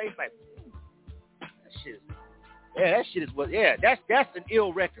stank face, like, that shit is what, that's an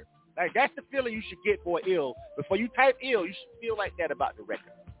ill record. Like, that's the feeling you should get for ill. Before you type ill, you should feel like that about the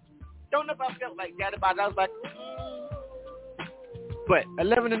record. Don't know if I felt like that about it. I was like, But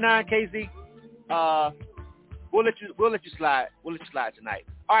 11-9, KZ. We'll let you slide. We'll let you slide tonight.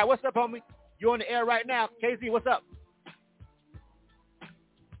 All right, what's up, homie? You're on the air right now. KZ, what's up?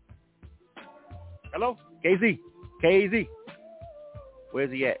 Hello? KZ.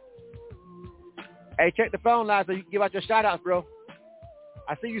 Where's he at? Hey, check the phone line so you can give out your shout-outs, bro.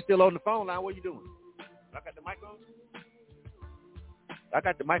 I see you still on the phone line. What are you doing? I got the mic on? I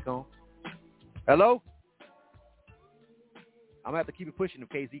got the mic on. Hello? I'm going to have to keep it pushing if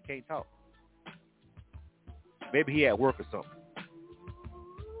KZ can't talk. Maybe he at work or something.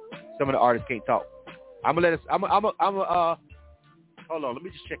 Some of the artists can't talk. I'm going to let us, hold on. Let me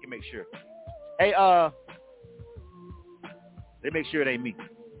just check and make sure. Hey, let me make sure it ain't me.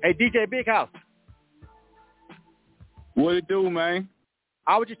 Hey, DJ Big House. What it do, man?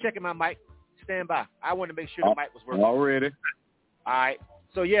 I was just checking my mic. Stand by. I wanted to make sure the mic was working. Already. All right.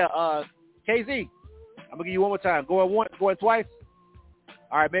 So, yeah, KZ, I'm going to give you one more time. Going twice?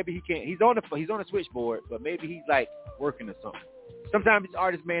 All right, maybe he can't. He's on the switchboard, but maybe he's, like, working or something. Sometimes these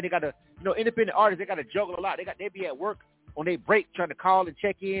artists, man, they got to, independent artists, they got to juggle a lot. They be at work on their break trying to call and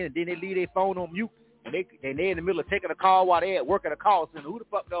check in, and then they leave their phone on mute, and they're in the middle of taking a call while they're at work at a call center. Who the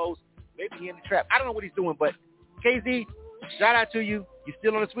fuck knows? Maybe he in the trap. I don't know what he's doing, but KZ, shout out to you. You're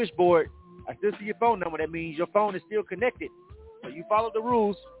still on the switchboard. I still see your phone number. That means your phone is still connected. So you follow the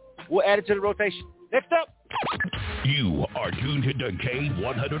rules. We'll add it to the rotation. Next up. You are tuned to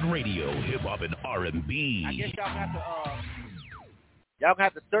K100 Radio, Hip Hop and R&B. I guess y'all gonna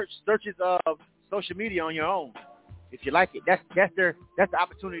have to search his social media on your own if you like it. That's the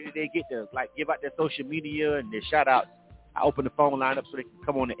opportunity they get to like give out their social media and their shout outs. I open the phone line up so they can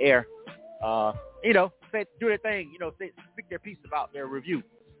come on the air. Do their thing, speak their piece about their review.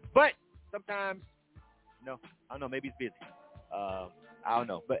 But sometimes, I don't know, maybe he's busy. I don't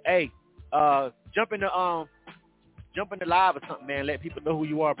know. But hey, jump into live or something, man. Let people know who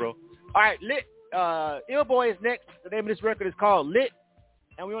you are, bro. All right, Lit. Ill Boy is next. The name of this record is called Lit.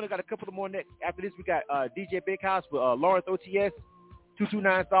 And we only got a couple of more next. After this, we got DJ Big House with Lawrence OTS,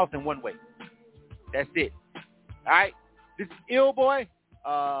 229 Soft, and One Way. That's it. All right. This is Ill Boy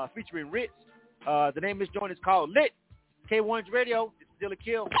featuring Ritz. The name of this joint is called Lit. K100 Radio. It's still a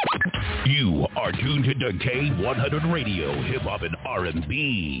kill. You are tuned to K100 Radio, Hip Hop and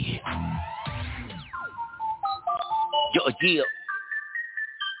R&B. Yo, yeah.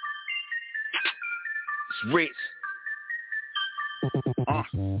 It's Ritz. I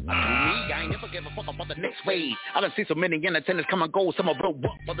ain't never give a fuck about the next wave. I done seen so many entertainers come and go. Some are broke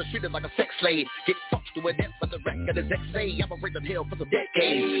up for the street is like a sex slave. Get fucked to a death for the record is XA. I've raped hell for the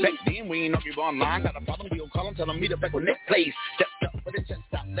decades. Back then we ain't know you online. Got a problem, we'll call them, tell them meet up back on next place. Stepped up with a chest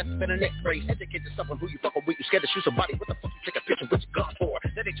stop, left in a neck brace. Educate yourself on who you fuck with. You scared to shoot somebody. What the fuck you take a picture with your gun for?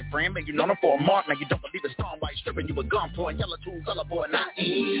 That ain't your friend, man. You know them for a mark. Now you don't believe it's storm while you stripping you a gun for. Yellow tools, color boy, not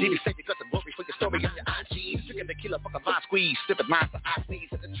easy. Need to say you got the glory for your story on your IG. Drinking the killer, fuck a line squeeze. Stupid minds, I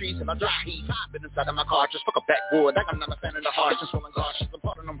sneeze at the trees and I dry heat. I've been inside of my car, just fuck a backwood. Like I'm not a fan of the harsh and swollen garshes. I'm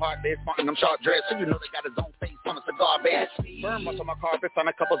part of them hard beds, funkin' them sharp dreads. So you know they got his own face on a cigar bed. Burn most of my carpet,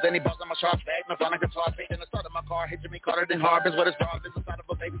 found a couple Zenny bars on my sharp bag. No found a guitar fade in the start of my car. Hit Jimmy Carter, then Harbors, what is wrong? This inside of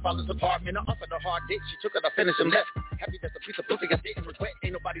a baby father's apartment. I offered a hard dick, she took it, I finished and left. Happy that's a piece of pussy I didn't regret.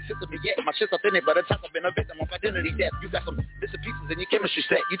 Ain't nobody sister me yet. My shit's authentic, but at times I've been a victim of identity death. You got some bits and pieces in your chemistry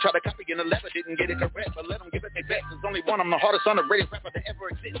set. You try to copy in the lab, didn't get it correct, but let them give it their best. There's only one, I'm the hardest underrated rapper that ever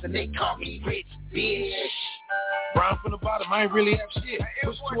exists, and they call me Ritz, bitch. Brown from the bottom, I ain't really have shit.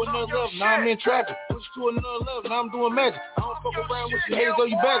 Push to another level, now I'm in traffic. Push to another level, now I'm doing magic. I don't fuck around with you haters or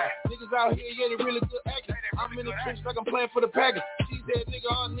you bagging. Niggas out here, yeah, they really good acting. I'm in the trench like I'm playing for the Packers. She said,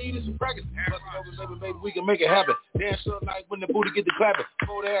 nigga, all I need is some practice. Bust it over, baby, we can make it happen. Dance up like when the booty get the clapping.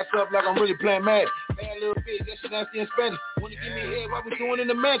 Hold the ass up like I'm really playing mad. Bad little bitch, that shit nasty in Spanish. Wanna give me a head, what we doing in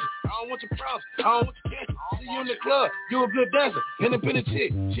the mansion? I don't want your problems, I don't want your cancer. See you in the club, you a good dancer. Independent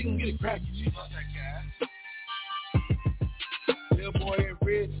chick, she can get it cracking. Ill Boy and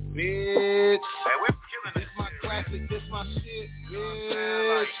Ritz, bitch. Hey, we're killing this. My classic, this my shit,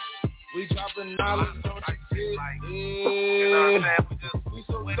 bitch. We dropping knowledge on the shit, yeah. We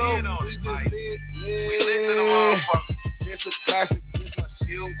so dope, we just lit, yeah. This a classic, this my shit,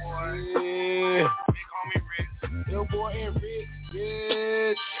 yeah. Big homie Ritz. Ill Boy and Ritz,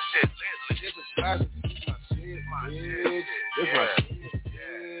 bitch. This a classic, this my shit, bitch. This my shit,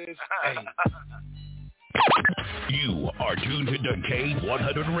 bitch. You are tuned to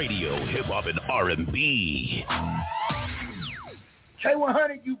K100 Radio, Hip Hop and R&B.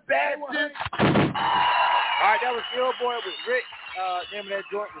 K100, you bastard. All right, that was Ill Boy with Rick. Name of that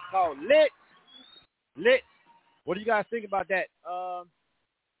joint was called Lit. Lit. What do you guys think about that? Let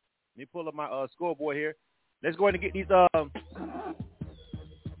me pull up my scoreboard here. Let's go ahead and get these.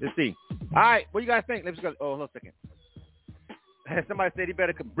 Let's see. All right, what do you guys think? Let's go. Oh, hold on a second. Somebody said he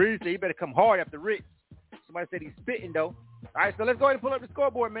better come. Breeze said he better come hard after Rich. Somebody said he's spitting though. All right, so let's go ahead and pull up the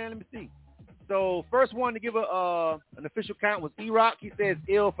scoreboard, man. Let me see. So first one to give an official count was E-Rock. He says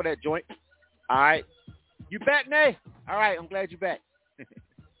ill for that joint. All right. You back, Nay? All right, I'm glad you're back.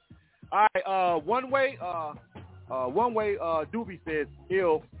 All right, one way Doobie says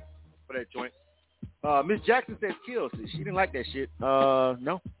ill for that joint. Miss Jackson says kill. She didn't like that shit.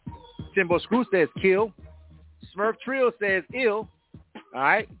 No. Timbo Screw says kill. Smurf Trill says ill. All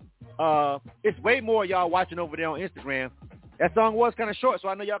right. It's way more y'all watching over there on Instagram. That song was kind of short, so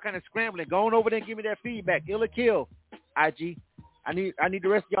I know y'all kind of scrambling. Go on over there and give me that feedback. Ill or kill, IG. I need the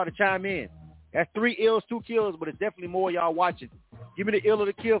rest of y'all to chime in. That's 3 ills, 2 kills, but it's definitely more y'all watching. Give me the ill or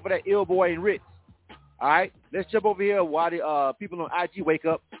the kill for that ill boy and Ritz. All right, let's jump over here while the people on IG wake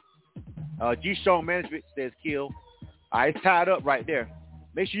up. G-Strong Management says kill. All right, it's tied up right there.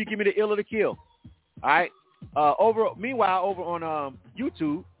 Make sure you give me the ill or the kill. All right. Meanwhile, over on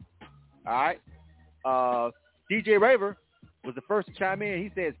YouTube, all right, DJ Raver was the first to chime in.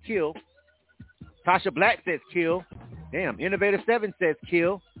 He says kill. Tasha Black says kill. Damn. Innovator 7 says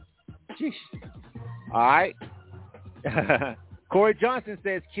kill. Sheesh. All right. Corey Johnson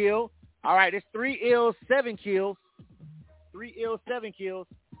says kill. All right, it's 3 ills, 7 kills. 3 ills, 7 kills.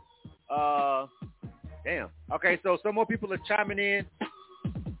 Damn. Okay, so some more people are chiming in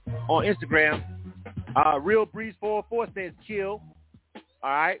on Instagram. Real Breeze 404 says kill. All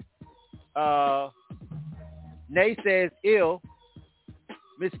right. Nay says ill.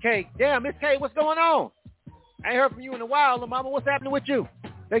 Miss K. Damn, Miss K, what's going on? I ain't heard from you in a while, little mama. What's happening with you?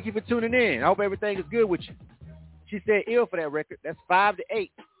 Thank you for tuning in. I hope everything is good with you. She said ill for that record. That's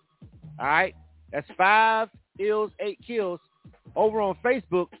 5-8. All right. That's 5 ills, 8 kills. Over on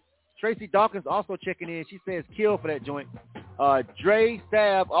Facebook, Tracy Dawkins also checking in. She says kill for that joint. Dre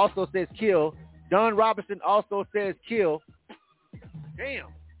Stab also says kill. Don Robinson also says kill. Damn.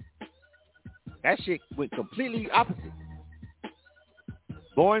 That shit went completely opposite.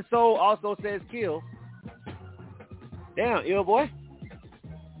 Born Soul also says kill. Damn, ill boy.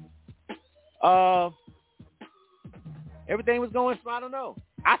 Everything was going, I don't know.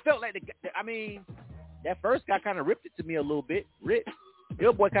 I felt like that first guy kind of ripped it to me a little bit. Rich.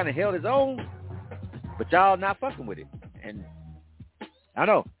 Ill boy kind of held his own, but y'all not fucking with it. And I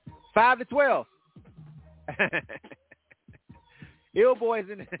don't know. 5-12. Ill boy's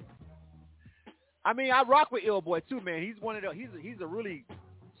in. I rock with Ill Boy too, man. He's one of the. He's a really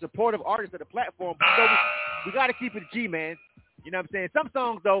supportive artist of the platform. So we got to keep it G, man. You know what I'm saying? Some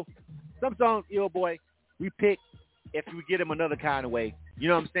songs, Ill Boy, we pick if we get him another kind of way. You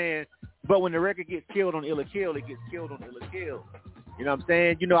know what I'm saying? But when the record gets killed on Ill or Kill, it gets killed on Ill or Kill. You know what I'm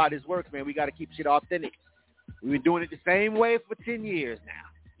saying? You know how this works, man. We got to keep shit authentic. We've been doing it the same way for 10 years now.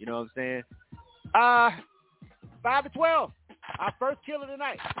 You know what I'm saying? 5-12. Our first killer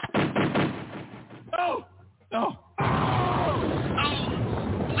tonight. No.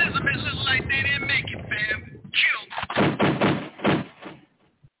 Elizabeth looks like they didn't make it, fam. Kill.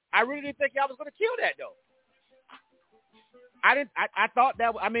 I really didn't think y'all was gonna kill that though. I thought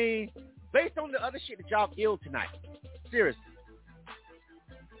that. Based on the other shit that y'all killed tonight. Seriously.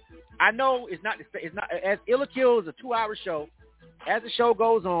 I know it's not as Ill or Kill is a 2-hour show. As the show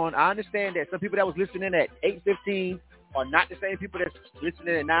goes on, I understand that some people that was listening at 8:15 are not the same people that's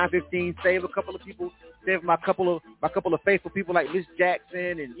listening at 9:15. Save a couple of people. Save my couple of faithful people like Miss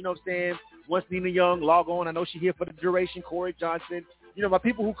Jackson and you know what I'm saying. Once Nina Young log on, I know she here for the duration. Corey Johnson, you know my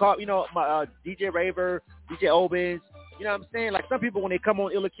people who call, you know my DJ Raver, DJ Obens. You know what I'm saying. Like some people when they come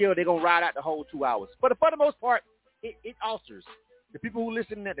on Ill or Kill, they're gonna ride out the whole 2 hours. But for the most part, it alters. The people who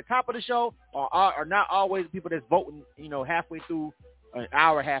listen at the top of the show are not always the people that's voting, you know, halfway through an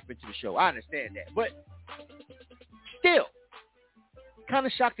hour and a half into the show. I understand that. But still, kind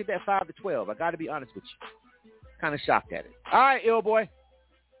of shocked at that 5-12. I got to be honest with you. Kind of shocked at it. All right, Ill Boy.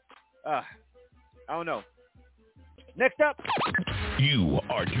 I don't know. Next up. You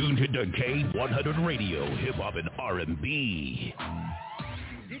are tuned to K100 Radio, Hip Hop and R&B.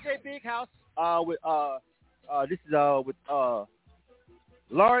 DJ Big House with this is with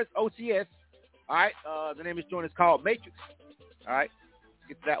Lawrence OCS. All right, the name of this joint is called Matrix. All right, let's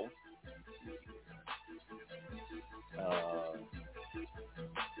get to that one.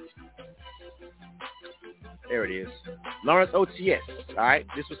 There it is. Lawrence OCS. All right,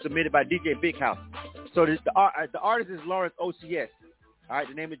 this was submitted by DJ Big House. So the artist is Lawrence OCS. All right,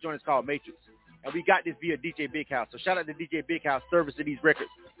 the name of the joint is called Matrix. and we got this via DJ Big House. So shout out to DJ Big House servicing these records.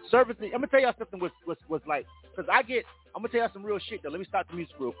 Servicing. I'm gonna tell y'all something was like, because I'm gonna tell y'all some real shit though. Let me stop the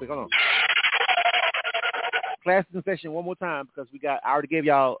music real quick. Hold on. Class in session one more time because I already gave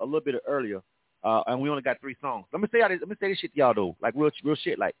y'all a little bit earlier, and we only got 3 songs. Let me say this shit to y'all though, like real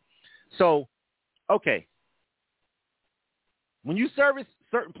shit, like. So, okay. When you service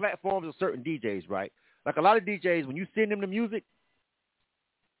certain platforms or certain DJs, right? Like a lot of DJs, when you send them the music,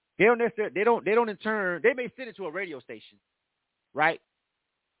 they don't in turn, they may send it to a radio station, right?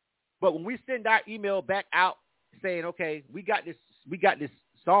 But when we send our email back out saying, okay, we got this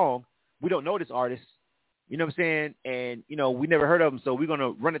song, we don't know this artist, you know what I'm saying? And, you know, we never heard of them, so we're going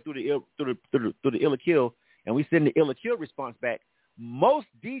to run it through the Illa Kill, and we send the Illa Kill response back. Most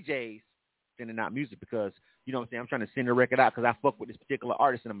DJs sending out music because, you know what I'm saying, I'm trying to send a record out because I fuck with this particular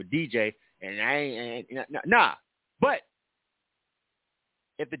artist and I'm a DJ, and I ain't nah. But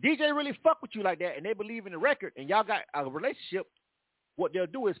if the DJ really fuck with you like that and they believe in the record and y'all got a relationship, what they'll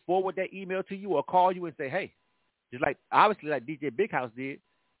do is forward that email to you or call you and say, hey, just like obviously like DJ Big House did,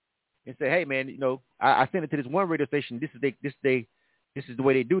 and say, hey man, you know, I sent it to this one radio station. This is the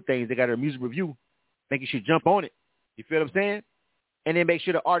way they do things. They got a music review. Think you should jump on it. You feel what I'm saying? And then make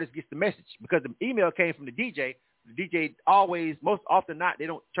sure the artist gets the message because the email came from the DJ. The DJ always, most often not, they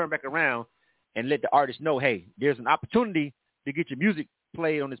don't turn back around and let the artist know, hey, there's an opportunity to get your music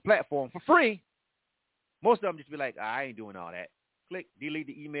played on this platform for free. Most of them just be like, I ain't doing all that. Click, delete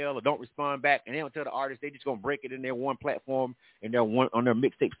the email or don't respond back, and they don't tell the artist. They just going to break it in their one platform and on their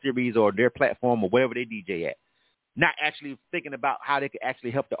mixtape series or their platform or wherever they DJ at. Not actually thinking about how they could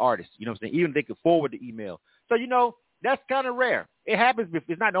actually help the artist. You know what I'm saying? Even if they could forward the email. So, you know, that's kind of rare. It happens, but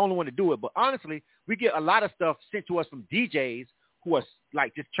it's not the only one to do it. But honestly, we get a lot of stuff sent to us from DJs who are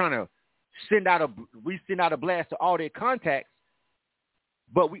like just trying to send out a blast to all their contacts.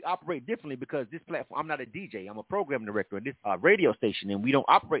 But we operate differently because this platform, I'm not a DJ. I'm a program director at this radio station, and we don't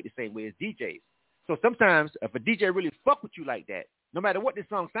operate the same way as DJs. So sometimes if a DJ really fuck with you like that, no matter what this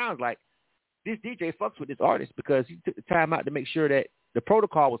song sounds like, this DJ fucks with this artist because he took the time out to make sure that the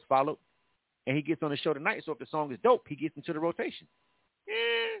protocol was followed. And he gets on the show tonight, so if the song is dope, he gets into the rotation.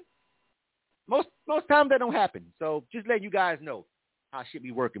 Most times that don't happen. So just let you guys know how shit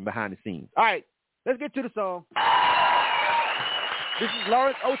be working behind the scenes. All right, let's get to the song. This is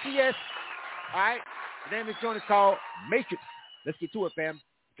Lawrence OTS. All right, the name of the joint is called Matrix. Let's get to it, fam.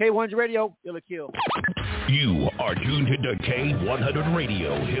 K100 Radio, Illa Kill. You are tuned to K100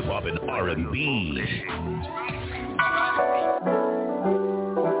 Radio, Hip Hop and R&B.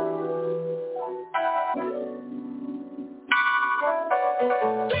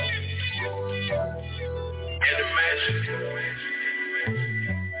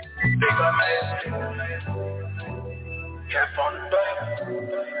 Think I made it. Cap on the back.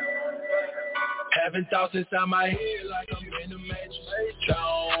 Having thoughts inside my head like I'm in the matrix.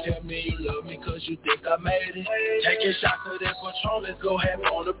 Don't tell me you love me cause you think I made it. Taking shots of that Patron, let's go have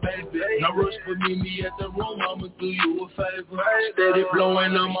on the baby. No rush for me at the room, I'ma do you a favor. Steady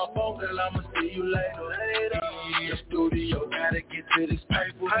blowing on my phone, girl, I'ma see you later. The studio, gotta get to this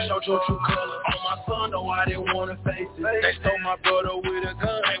paper. Showed your true color on my son, though I didn't wanna face it. They stole my brother with a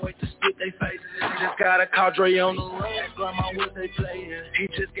gun, can't wait to spit they faces. Just got a cadre on the run, grandma what they playing. He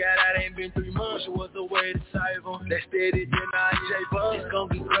just got out, ain't been 3 months, it was the way to save him. They steady denying J-Bun, it's gonna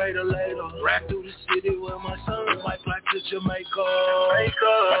be greater later. Rap through the city with my son, might fly to Jamaica.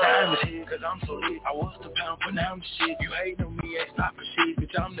 My diamonds here, cause I'm so lit. I was the pound, but now I'm shit. You hating on me, ain't stopping shit.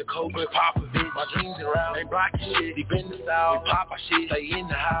 Bitch, I'm the Cobra, Popovich. My dreams around, they blocking shit. Deep in the south, we pop our shit. Stay in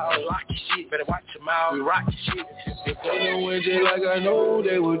the house, lock your shit. Better watch your mouth, we rock your shit. If they don't win just like I know,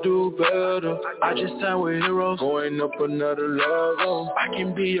 they would do better. I just signed with heroes, going up another level. I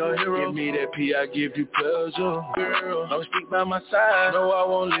can be your hero. Give me that P, I give you pleasure. Girl, don't speak by my side, no I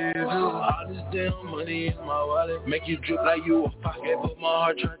won't leave you. All this damn money in my wallet, make you drip like you a pocket, but my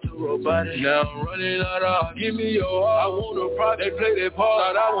heart turned to robotic. Now I'm running out of, give me your heart. I want a prop, they play their part.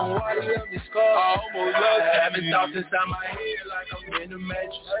 Thought I won't watch them discard. I almost love having thoughts inside my head like I'm in the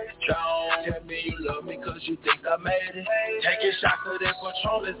matrix. Don't tell me you love me cause you think I made it. Taking shots of that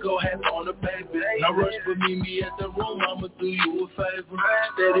Patron, let's go have on the baby. No rush for me at the room, I'ma do you a favor.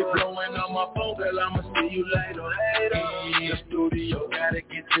 Steady blowing on my phone, girl, I'ma see you later. The studio, gotta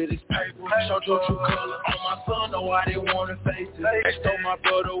get to this paper. Showed your true color on my son, though I didn't wanna face it. They stole my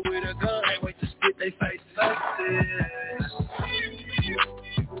brother with a gun, can't wait to spit they faces.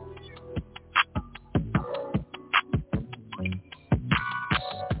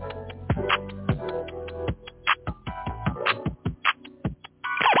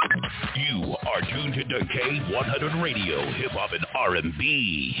 You are tuned to K100 Radio, Hip Hop and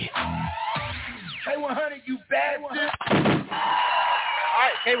R&B. K100, you bastard. All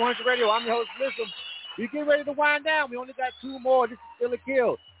right, K100 Radio. I'm your host, Blizzum. We get ready to wind down. We only got 2 more. This is Still a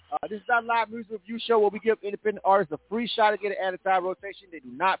Kill. This is our live music review show where we give independent artists a free shot to get an at-a-time rotation. They do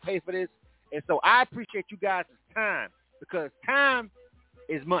not pay for this. And so I appreciate you guys' time because time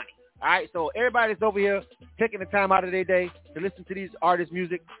is money. All right, so everybody's over here taking the time out of their day to listen to these artists'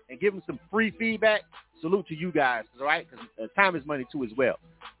 music and give them some free feedback. Salute to you guys, all right? Because time is money too as well.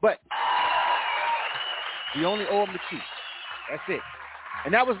 But we only owe them the truth. That's it.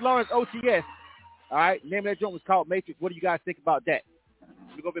 And that was Lawrence OTS. All right, name of that joint was called Matrix. What do you guys think about that?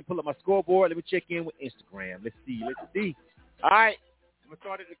 Let me go over and pull up my scoreboard. Let me check in with Instagram. Let's see. All right, I'm going to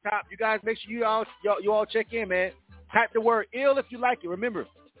start at the top. You guys make sure you all check in, man. Type the word ill if you like it. Remember,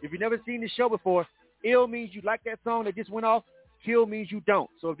 if you've never seen this show before, ill means you like that song that just went off. Kill means you don't.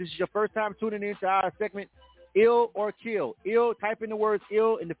 So if this is your first time tuning into our segment, ill or kill. Ill, type in the words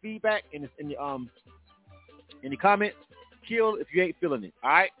ill in the feedback in the comments. Kill if you ain't feeling it. All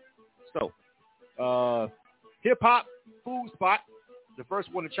right? So, hip-hop food spot, the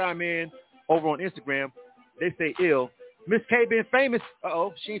first one to chime in over on Instagram. They say ill. Miss K been famous.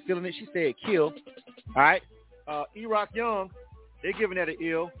 Uh-oh, she ain't feeling it. She said kill. All right? E-Rock Young, they're giving that an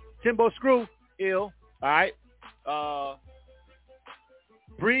ill. Timbo Screw, ill. All right.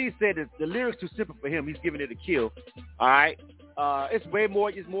 Breeze said that the lyrics too simple for him. He's giving it a kill. All right. It's way more.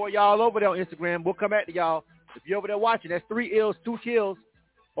 It's more y'all over there on Instagram. We'll come back to y'all. If you're over there watching, that's 3 ills, 2 kills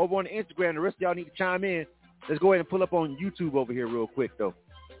over on the Instagram. The rest of y'all need to chime in. Let's go ahead and pull up on YouTube over here real quick, though.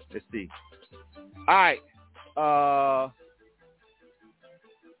 Let's see. All right.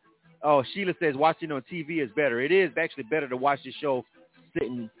 Sheila says watching on TV is better. It is actually better to watch this show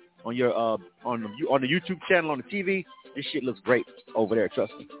sitting on your on the YouTube channel on the TV. This shit looks great over there.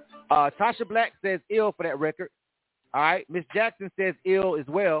 Trust me. Tasha Black says ill for that record. All right. Miss Jackson says ill as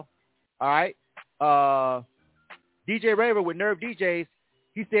well. All right. DJ Raver with Nerve DJs.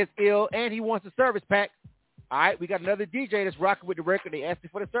 He says ill and he wants a service pack. All right. We got another DJ that's rocking with the record. They asked me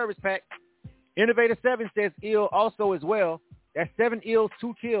for the service pack. Innovator 7 says ill also as well. That's 7 ills,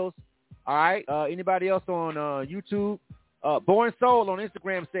 2 kills. All right. Anybody else on YouTube? Born Soul on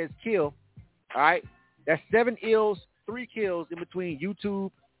Instagram says kill. All right. That's 7 ills, 3 kills in between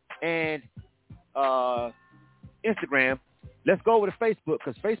YouTube and Instagram. Let's go over to Facebook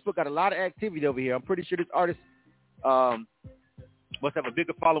because Facebook got a lot of activity over here. I'm pretty sure this artist must have a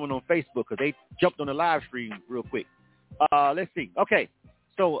bigger following on Facebook because they jumped on the live stream real quick. Let's see. Okay.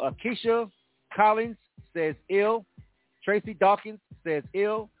 So Keisha Collins says ill. Tracy Dawkins says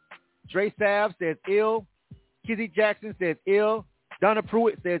ill. Dre Sav says ill. Kizzy Jackson says ill. Donna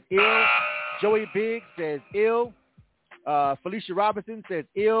Pruitt says ill. Joey Biggs says ill. Felicia Robinson says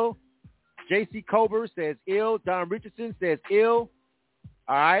ill. J.C. Kober says ill. Don Richardson says ill.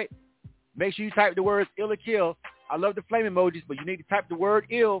 All right. Make sure you type the words ill or kill. I love the flame emojis, but you need to type the word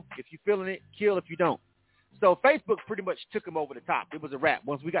ill if you're feeling it, kill if you don't. So Facebook pretty much took them over the top. It was a wrap.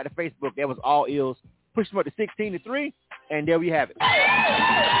 Once we got to Facebook, that was all ills. Pushed them up to 16-3, and there we have it.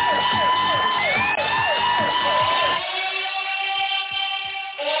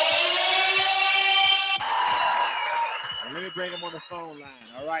 And let me bring them on the phone line,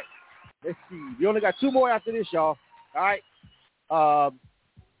 all right? Let's see. We only got 2 more after this, y'all. All right?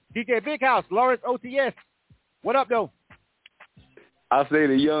 DJ Big House, Lawrence OTS. What up, though? I say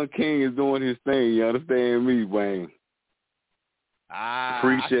the young king is doing his thing. You understand me, Wayne?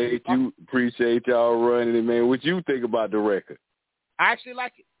 Appreciate y'all running it, man. What you think about the record? I actually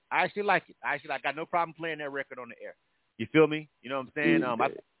like it. I got no problem playing that record on the air. You feel me? You know what I'm saying?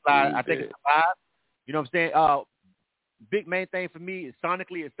 I think it's a vibe. You know what I'm saying? Big main thing for me is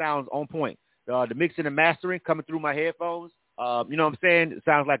sonically it sounds on point. The mixing and mastering coming through my headphones. You know what I'm saying? It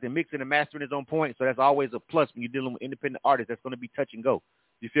sounds like the mixing and mastering is on point, so that's always a plus when you're dealing with independent artists. That's going to be touch and go.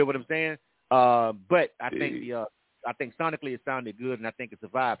 You feel what I'm saying? But I think I think sonically it sounded good, and I think it's a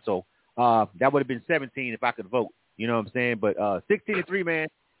vibe. So that would have been 17 if I could vote. You know what I'm saying? But 16-3, man,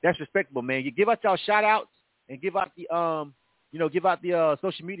 that's respectable, man. You give out y'all shout outs and give out the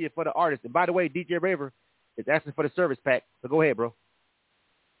social media for the artists. And by the way, DJ Raver is asking for the service pack. So go ahead, bro.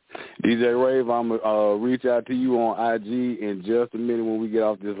 DJ Rave, I'm going to reach out to you on IG in just a minute when we get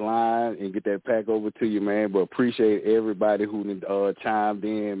off this line and get that pack over to you, man. But appreciate everybody who chimed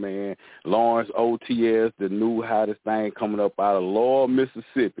in, man. Lawrence OTS, the new hottest thing coming up out of Laurel,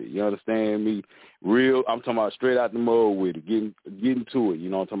 Mississippi. You understand me? Real, I'm talking about straight out the mud with it, getting to it. You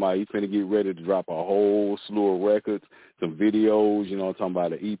know what I'm talking about? He's finna get ready to drop a whole slew of records, some videos. You know what I'm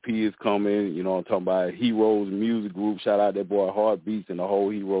talking about? The EP is coming. You know what I'm talking about? Heroes Music Group. Shout out that boy Heartbeats and the whole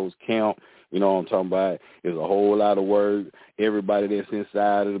Heroes camp. You know what I'm talking about? It's a whole lot of work. Everybody that's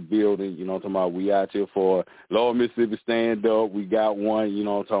inside of the building, you know what I'm talking about? We out here for Lord Mississippi Stand Up. We got one, you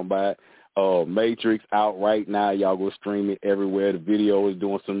know what I'm talking about? Matrix out right now. Y'all go stream it everywhere. The video is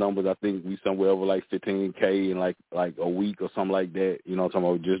doing some numbers. I think we somewhere over like 15K in like a week or something like that. You know what I'm talking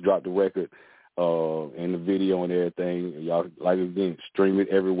about? We just dropped the record and the video and everything. Y'all, like, again, stream it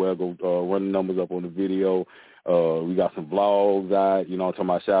everywhere. Go run the numbers up on the video. We got some vlogs out, you know what I'm talking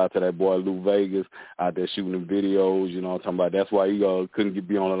about? Shout out to that boy Lou Vegas out there shooting them videos, you know what I'm talking about? That's why he couldn't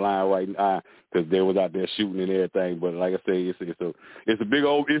be on the line right now, because they was out there shooting and everything. But like I say, it's a big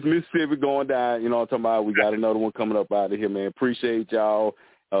old, it's Mississippi going down, you know what I'm talking about? We got another one coming up out of here, man. Appreciate y'all.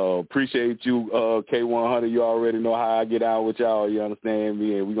 Appreciate you, K100. You already know how I get out with y'all, you understand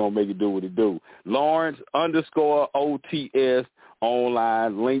me? And we're going to make it do what it do. Lawrence_OTS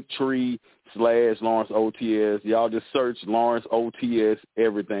online, Linktree/Lawrence OTS. Y'all just search Lawrence OTS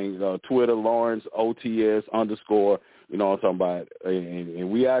everything. Twitter Lawrence OTS _. You know what I'm talking about.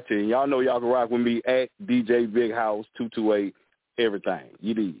 And we out here. And y'all know y'all can rock with me at DJ Big House 228. Everything.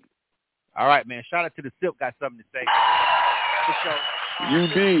 You did. All right, man. Shout out to the Silk. Got something to say. Good show. You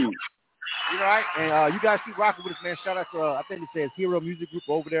did. You all right? And you guys keep rocking with us, man. Shout out to I think it says Hero Music Group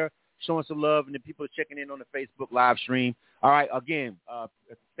over there, showing some love, and the people are checking in on the Facebook live stream. All right, again,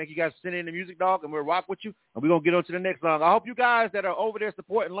 thank you guys for sending in the music, dog, and we'll rock with you, and we're going to get on to the next song. I hope you guys that are over there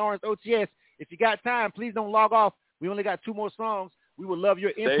supporting Lawrence OTS, if you got time, please don't log off. We only got 2 more songs. We would love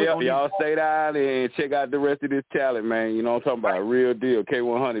your input. Y'all stay down and check out the rest of this talent, man. You know what I'm talking about? Real deal,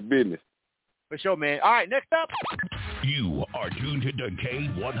 K100 business. For sure, man. All right, next up. You are tuned to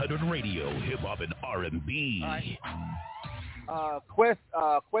K100 Radio, hip-hop and R&B. All right. Queso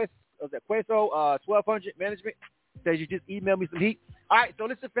 1200 Management says you just emailed me some heat. All right, so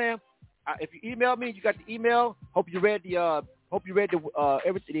listen, fam. If you emailed me, you got the email. Hope you read the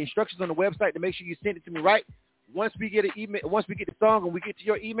instructions on the website to make sure you send it to me right. Once we get the song and we get to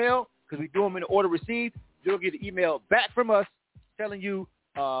your email, because we do them in the order received, you'll get an email back from us telling you,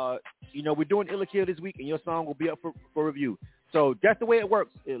 we're doing Illa Kill this week, and your song will be up for review. So that's the way it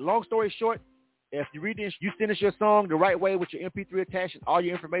works. Long story short, if you you send us your song the right way with your MP3 attached and all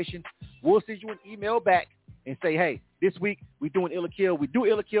your information, we'll send you an email back and say, hey, this week we're doing Illa Kill. We do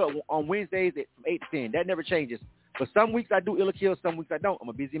Illa Kill on Wednesdays from 8 to 10. That never changes. But some weeks I do Illa Kill, some weeks I don't. I'm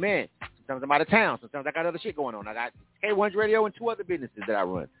a busy man. Sometimes I'm out of town. Sometimes I got other shit going on. I got K100 Radio and 2 other businesses that I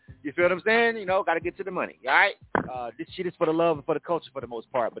run. You feel what I'm saying? Got to get to the money. All right? This shit is for the love and for the culture for the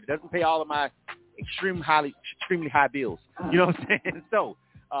most part, but it doesn't pay all of my extremely high bills. You know what I'm saying? So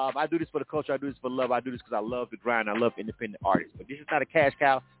I do this for the culture. I do this for love. I do this because I love the grind. I love independent artists. But this is not a cash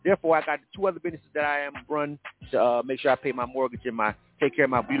cow. Therefore, I got 2 other businesses that I am run to make sure I pay my mortgage and take care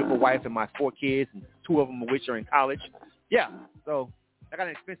of my beautiful wife and my 4 kids, and 2 of them of which are in college. Yeah, so I got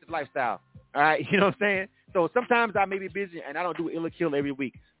an expensive lifestyle. All right, you know what I'm saying? So sometimes I may be busy and I don't do Illa Kill every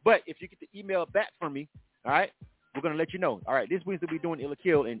week. But if you get the email back from me, all right, we're going to let you know. All right, this week we'll be doing Illa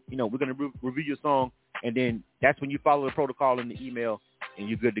Kill, and, we're going to review your song, and then that's when you follow the protocol in the email, and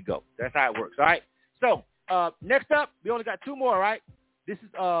you're good to go. That's how it works, all right? So next up, we only got 2 more, all right? This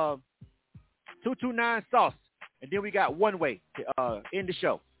is 229 Sauce, and then we got One Way to end the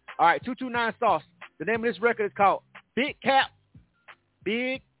show. All right, 229 Sauce. The name of this record is called Big Cap.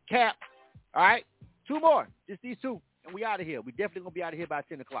 Big Cap. All right, 2 more. Just these 2, and we out of here. We definitely going to be out of here by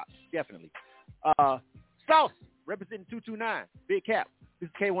 10 o'clock. Definitely. Sauce, representing 229. Big Cap. This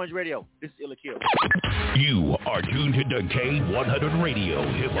is K100 Radio. This is Illa Kill. You are tuned to K100 Radio,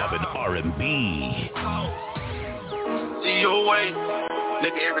 hip-hop and R&B. See your way.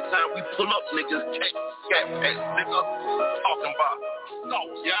 Nigga, every time we pull up, niggas check, scat packs, nigga. Talking about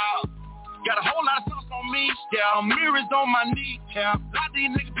sauce, y'all. Got a whole lot of sauce on me, yeah. Mirrors on my kneecap. A lot of these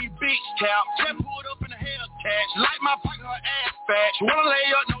niggas be bitch cap. Jet pulled up in a Hellcat. She like my pocket, her ass fat. She wanna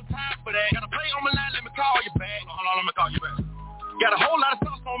lay up, no time for that. Gotta play on my line, let me call you back. Hold on, let me call you back. Got a whole lot of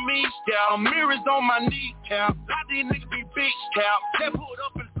sauce on me, yeah. Mirrors on my kneecap. A lot of these niggas be bitch cap. Jet pulled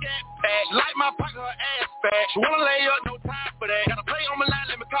up in a scat pack. She like my pocket, her ass fat. She wanna lay up, no time for that. Gotta play on my line,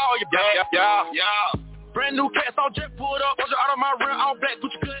 let me call you back. Yeah. Brand new cats, all jet pulled up. Watch out of my rim, all black,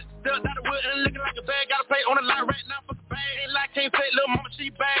 Gucci good. Stuck out the wood and looking like a bag. Gotta play on the line right now for the bag. Ain't like can't fake, little mama,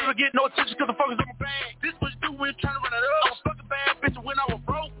 she bad. Never get no attention cause the fuckers on my bag. This what you do when you tryna run it up. I was fucking bad bitch when I was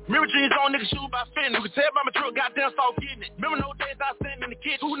broke. Mirror jeans on, nigga shoes by fitting. You can tell by my truck, goddamn start getting it. Remember no days I stand in the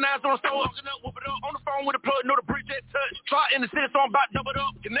kitchen. 2 9s on the stove, hooking up, whoop it up. On the phone with the plug, know the bridge that touch. Try in the city, so I'm about to double it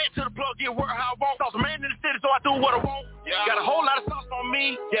up. Connect to the plug, get work how I want. Sauce a man in the city, so I do what I want. Yeah. Got a whole lot of sauce on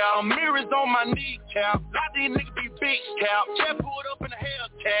me, yeah. Mirrors on my kneecap. A lot of these niggas be bitch cap. Jet pulled up in a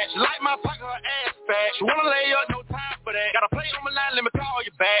Hellcat. She like my pocket, her ass fat. She wanna lay up, no time for for that. Got a play on my line, let me call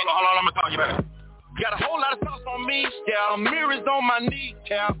you back. Hold on, let me call you back. Got a whole lot of sauce on me, yeah. Mirrors on my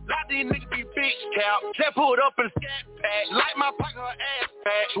kneecap. Lot these niggas be big cap. Just pulled up in a scat pack. Like my pocket, her ass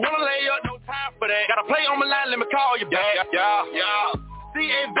fat. She wanna lay up, no time for that. Got a play on my line, let me call you back. Yeah.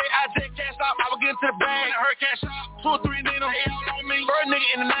 CAV, I just cash out. I was getting to the bag. Her cash out. 2 or 3 niggas, they all on me. Bird nigga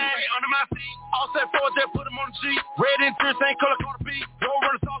in the 9, under my seat. All set forward, just put him on the G. Red interior, same color, Carter B. Don't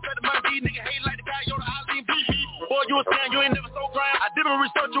run the sauce at the money. Nigga hate like the guy, yo, the Ozzy B. Boy, you a scam, you ain't never so grind. I did my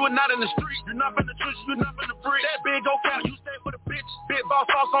research, you were not in the street. You not in the trench, you not in the brick. That big go count, you stay for the bitch. Big boss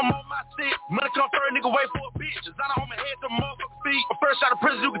sauce, I'm on my stick. Money come first, nigga wait for a bitch. Designer on my head, the motherfucker feet. My first shot of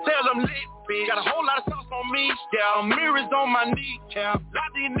prison, you can tell I'm lit, bitch. Got a whole lot of sauce on me, yeah. Mirrors on my kneecap.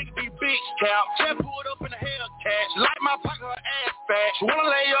 Lot these niggas be big cap. Just pulled up in a Hellcat. She like my pocket, her ass fat. She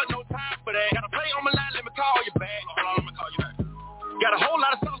wanna lay up, no time for that. Got a play on my line, let me call you back. Hold on, let me call you back. Got a whole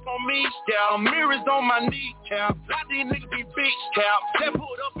lot of sauce on me, yeah. Mirrors on my kneecap. Lot these niggas be big cap. Just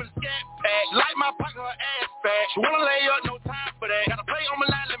pulled up in a scat pack. Like my pocket, her ass fat. She wanna lay up, no time for that. Got a play on my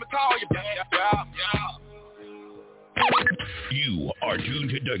line, let me call you back. Yeah. You are tuned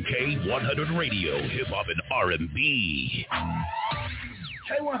to K100 Radio, Hip Hop and R&B.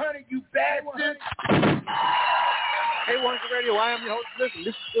 K100, you bastard. K100 Radio, I am your host. Listen,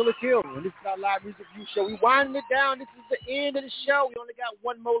 this is Still a Kill, and this is our live music review show. We winding it down. This is the end of the show. We only got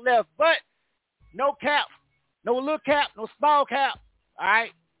one more left, but no cap, no little cap, no small cap. All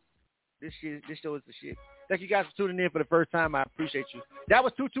right, this show is the shit. Thank you guys for tuning in for the first time. I appreciate you. That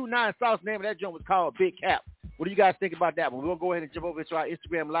was 229 Sauce. Name of that joint was called Big Cap. What do you guys think about that one? We're going to go ahead and jump over to our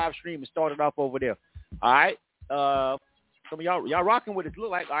Instagram live stream and start it off over there. All right. Some of y'all rocking with it. Look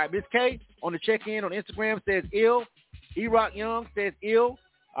like, all right, Miss K on the check-in on Instagram says ill. E-Rock Young says ill.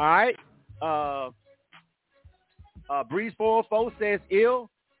 All right. Breeze 404 says ill.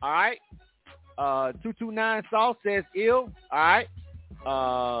 All right. 229 Sauce says ill. All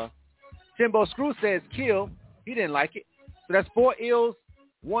right. Timbo Screw says kill. He didn't like it. So that's 4 ills,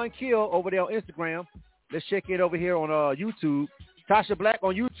 1 kill over there on Instagram. Let's check it over here on YouTube. Tasha Black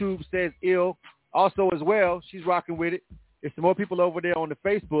on YouTube says ill also as well. She's rocking with it. There's some more people over there on the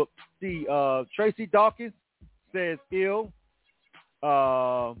Facebook. See, Tracy Dawkins says ill.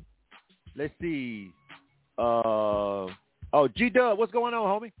 Let's see. G-Dub, what's going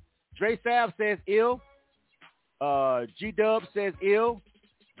on, homie? Dre Sav says ill. G-Dub says ill.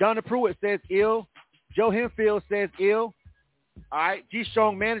 Donna Pruitt says ill. Joe Henfield says ill. All right.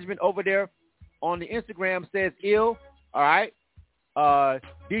 G-Strong Management over there on the Instagram says ill. All right.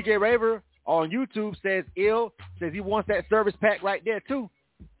 DJ Raver on YouTube says ill. Says he wants that service pack right there too.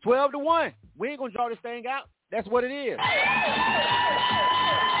 12-1. We ain't gonna draw this thing out. That's what it is.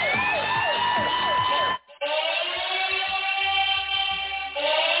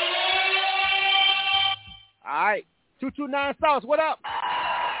 All right. 229 Sauce, what up?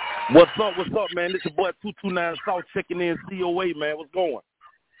 What's up, man? This your boy 229 Sauce checking in COA, man. What's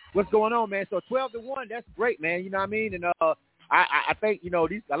going on, man? So 12-1, that's great, man. You know what I mean? And I think, a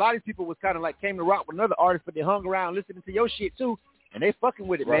lot of these people was kind of like came to rock with another artist, but they hung around listening to your shit too, and they fucking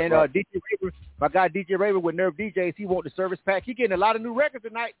with it, right, man. Right. DJ Raver, my guy DJ Raver with Nerve DJs, he want the service pack. He getting a lot of new records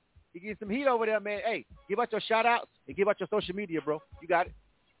tonight. He getting some heat over there, man. Hey, give out your shout outs and give out your social media, bro. You got it.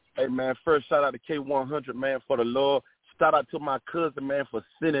 Hey, man, first shout out to K100, man, for the love. Shout out to my cousin, man, for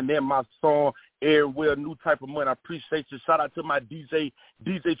sending in my song, Everywhere, New Type of Money. I appreciate you. Shout out to my DJ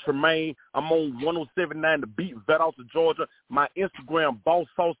Tremaine. I'm on 107.9 The Beat, Vet out of Georgia. My Instagram, Boss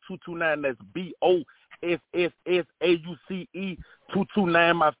Sauce 229. That's BOSSSAUCE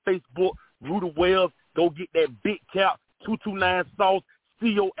 229. My Facebook, Rudy Wells. Go get that big cap, 229 Sauce.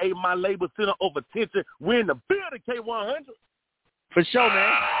 COA, my label center of attention. We're in the building, K100. For sure,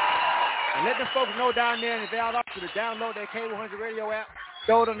 man. And let the folks know down there in the Val to download that K100 radio app.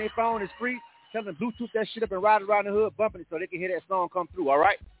 Throw it on their phone. It's free. Tell them Bluetooth that shit up and ride around the hood bumping it so they can hear that song come through, all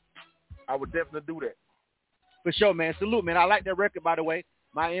right? I would definitely do that. For sure, man. Salute, man. I like that record, by the way.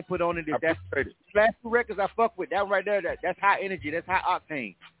 My input on it is that's the last 2 records I fuck with. That one right there, that's high energy. That's high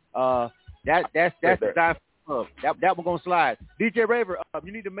octane. That's designed for love. That one gonna slide. DJ Raver,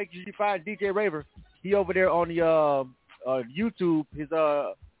 you need to make sure you find DJ Raver. He over there on the YouTube. His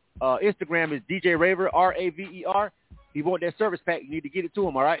Instagram is DJ Raver, RAVER. He want that service pack. You need to get it to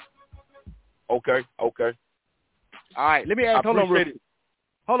him, all right? Okay. All right. Let me ask. Hold on.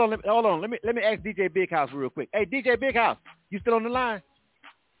 Let me ask DJ Big House real quick. Hey, DJ Big House, you still on the line?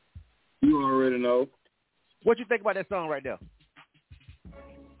 You already know. What you think about that song right there?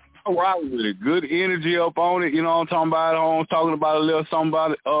 I ride with it. Good energy up on it. You know what I'm talking about? I'm talking about a little something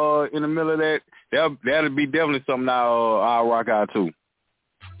about it in the middle of that. That'll be definitely something I'll rock out to.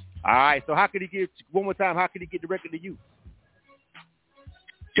 All right. So how could he get one more time? How could he get directly to you?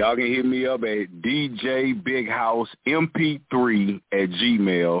 Y'all can hit me up at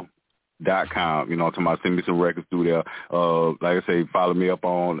djbighousemp3@gmail.com. You know, I'm talking about send me some records through there. Like I say, follow me up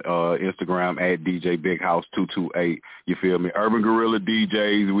on Instagram at djbighouse228. You feel me? Urban Gorilla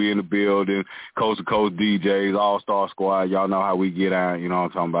DJs, we in the building. Coast to Coast DJs, All-Star Squad. Y'all know how we get on. You know what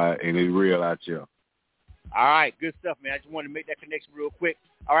I'm talking about? And it's real out here. All right, good stuff, man. I just wanted to make that connection real quick.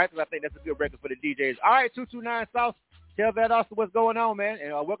 All right, because I think that's a good record for the DJs. All right, 229 South. Tell Vat Austin what's going on, man,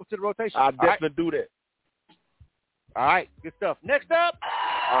 and welcome to the rotation. I'll definitely do that. All right, good stuff. Next up.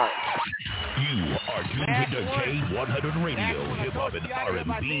 All right. You are tuned to K100 Radio, Hip Hop and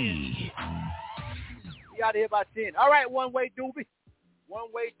R&B. We out of here by 10. All right, One Way Doobie.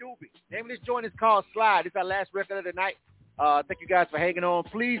 Name of this joint is called Slide. This is our last record of the night. Thank you guys for hanging on.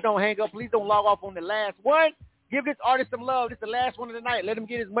 Please don't hang up. Please don't log off on the last one. Give this artist some love. This is the last one of the night. Let him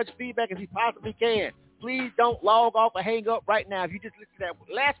get as much feedback as he possibly can. Please don't log off or hang up right now. If you just listen to that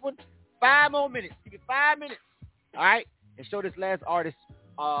last one, 5 more minutes. Give it 5 minutes. All right? And show this last artist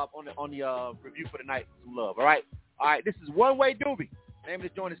on the review for the night some love. All right? All right. This is One Way Doobie. The name of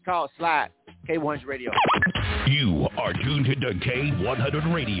this joint is called Slide. K100 Radio. You are tuned to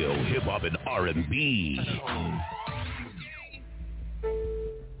K100 Radio, Hip Hop and R&B.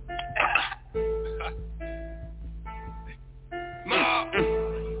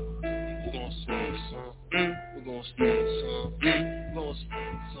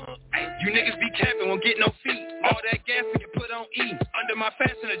 You niggas be capping, won't get no feet. All that gas we can put on E. Under my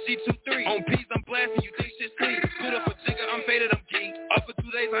fashion, a G23. On P's, I'm blasting, you think shit's clean. Put up a jigger, I'm faded, I'm geek. Up for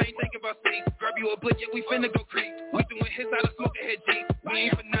 2 days, I ain't thinking about sleep. Grab you a blick, yeah, we finna go creep. We doing hits out of smoke ahead G. We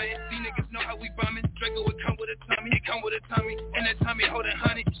ain't for nothing. These niggas know how we bombing. Draco would come with a Tommy, it come with a Tommy. And that Tommy holding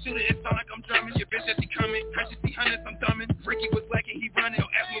honey. Shoot it, it sound like I'm drumming. Your bitch that she coming. Precious see hundreds, I'm thumbing. Ricky was lacking, he running. Don't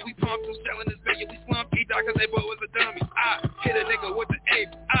ask me, we pumped him. Selling his bag, yeah, we slumped. He died cause they boy was a dummy. I hit a nigga with the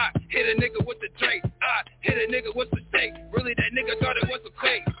ape. I hit a nigga with the Drake. I hit a nigga with the steak. Really, that nigga thought it was a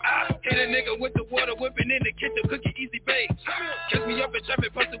fake. I hit a nigga with the water whipping in the kitchen, cooking easy bake. Catch me up and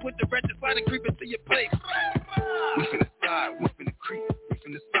traffic, busted with the ratchet, sliding, creeping to your place. We finna slide, we finna creep. We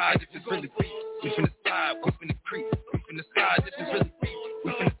finna slide, this is really deep. We finna slide, we finna creep. We finna slide, this is really deep.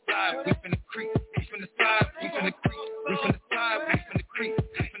 We finna slide, we finna creep. We finna slide, we finna creep. We finna slide, we finna creep.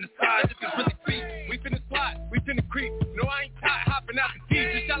 We finna slide, this is really deep. We finna slide, we finna creep. No, I ain't tired, hopping out the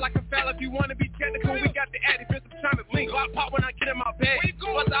deep. Just shot like a foul if you wanna be technical. We got the addy, bitch, I'm trying to link. Lock pop when I get in my bag.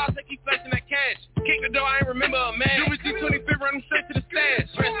 What's I'll take you flashing that cash. Kick the door, I ain't remember a man. You receive 25, run them straight to the stash.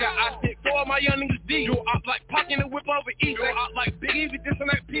 Fresh got I stick, 4 of my young niggas deep. You up like pocket and whip over E. You up like Big Easy, this on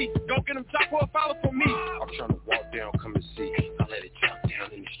that P. Don't get them chop or follow for me. I'm trying to walk down, come and see. I let it chop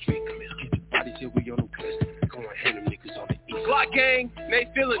down in the street. Come here, get your bodies here, we on them quest. Go and hand them niggas on the east. Glock gang, they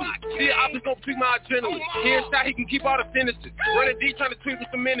feeling me. See the opposite don't tweak my adrenaline. Here shot, he can keep all the finishes. Running D, trying to tweak with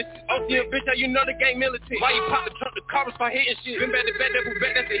some menaces. OCM bitch, how you know the gang militant. Why you pop the trunk, the car was start hitting shit. Been back to back, double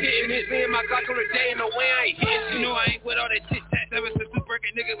back, that's a hit and miss. Me and my Glock on the day, and no way I ain't hitting shit. You know I ain't with all that tit-tat. 7 6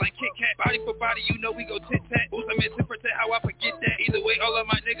 breaking niggas like Kit Kat. Body for body, you know we go tit-tat. Who's I meant to protect, how I forget that. Either way, all of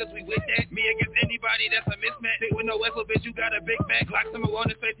my niggas, we with that. Me against anybody, that's a mismatch. Stick with no Wessel, bitch, you got a big back. Glock some on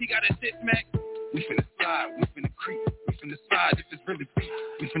his face, he got a shit smack. We finna slide, we finna creep. We finna slide, this is really deep.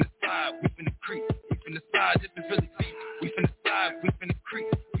 We finna slide, we finna creep. We finna slide, this is really deep. We finna slide, we finna creep.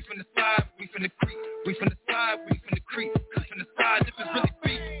 We finna slide, we finna creep. We finna slide, we finna creep. We finna slide, this is really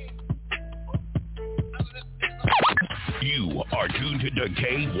deep. You are tuned to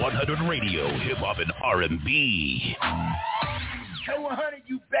K100 Radio, Hip Hop and R&B. K100,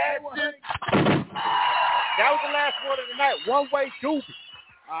 you bastard. That was the last one of the night. One Way Doobie.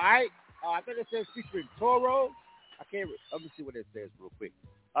 All right. I think it says featuring Toro. I can't. Let me see what it says real quick.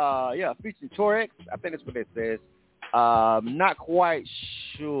 Yeah, featuring Torex. I think that's what it says. Not quite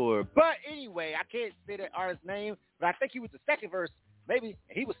sure, but anyway, I can't say that artist's name, but I think he was the second verse, maybe,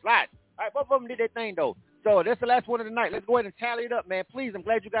 and he was sliding. All right, both of them did their thing though. So that's the last one of the night. Let's go ahead and tally it up, man. Please, I'm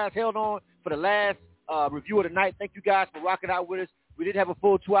glad you guys held on for the last review of the night. Thank you guys for rocking out with us. We did have a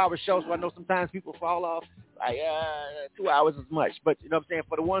full 2-hour show, so I know sometimes people fall off. Like 2 hours is much, but you know what I'm saying?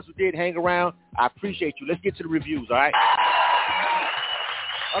 For the ones who did hang around, I appreciate you. Let's get to the reviews, all right?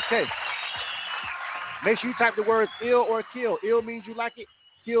 Okay. Make sure you type the words ill or kill. Ill means you like it.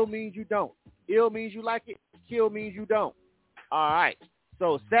 Kill means you don't. Ill means you like it. Kill means you don't. All right.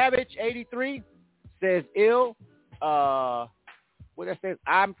 So Savage83 says ill. What that says?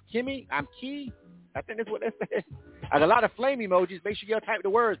 I'm Kimmy. I'm Key. I think that's what that says. I got a lot of flame emojis. Make sure you type the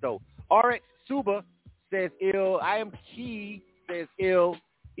words, though. RX Suba says ill. I am Key says ill.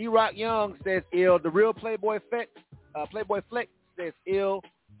 E-Rock Young says ill. The real Playboy Flex says ill.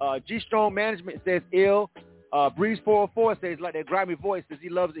 G-Strong Management says ill. Breeze 404 says like that grimy voice, says he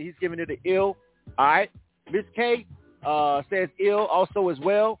loves it. He's giving it an ill. All right. Miss K says ill also as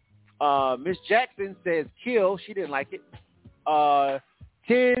well. Miss Jackson says kill. She didn't like it.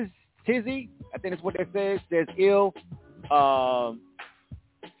 Tizzy, I think that's what that says ill.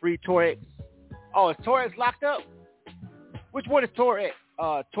 Free Torex. Oh, is Torex locked up? Which one is Torex?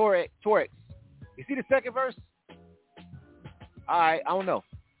 Torex. You see the second verse? All right, I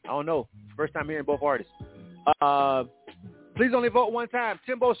don't know. First time hearing both artists. Please only vote one time.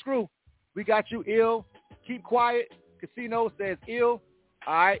 Timbo Screw, we got you ill. Keep quiet. Casino says ill.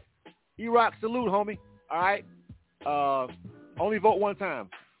 All right. E-Rock, salute, homie. All right. Only vote one time.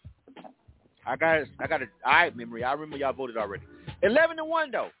 I got it. All right, memory. I remember y'all voted already.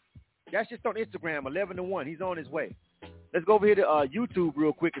 11-1 though. That's just on Instagram. 11-1. He's on his way. Let's go over here to YouTube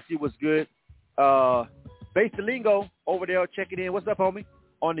real quick and see what's good. Base Lingo over there checking in. What's up, homie?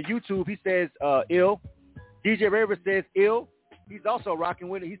 On the YouTube, he says ill. DJ Raver says ill. He's also rocking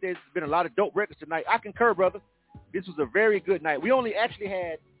with it. He says it's been a lot of dope records tonight. I concur, brother. This was a very good night. We only actually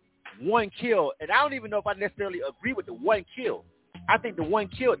had one kill, and I don't even know if I necessarily agree with the one kill. I think the one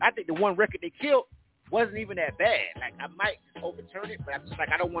record they killed wasn't even that bad. Like, I might overturn it, but I'm just like,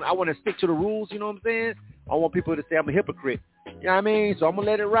 I want to stick to the rules, you know what I'm saying? I want people to say I'm a hypocrite. You know what I mean? So I'm going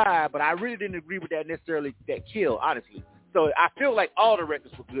to let it ride, but I really didn't agree with that necessarily, that kill, honestly. So I feel like all the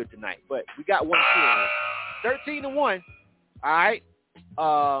records were good tonight, but we got one kill. 13-1. All right.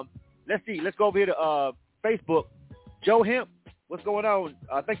 Let's see. Let's go over here to Facebook. Joe Hemp, what's going on?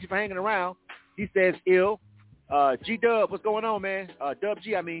 Thank you for hanging around. He says ill. G-Dub, what's going on, man? Dub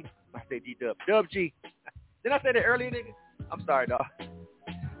G, I mean. I say G-Dub. Dub G. Did I say that earlier, nigga? I'm sorry, dog.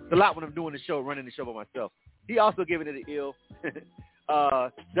 It's a lot when I'm doing the show, running the show by myself. He also giving it an ill.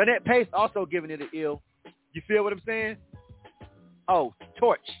 Donette Pace also giving it an ill. You feel what I'm saying? Oh,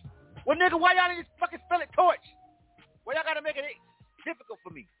 Torch. Well, nigga, why y'all didn't fucking spell it Torch? Why y'all gotta make it difficult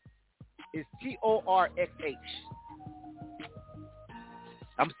for me? It's Torxh.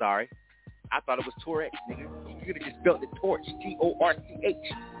 I'm sorry. I thought it was Torex, nigga. You could have just spelled it Torch. Torch.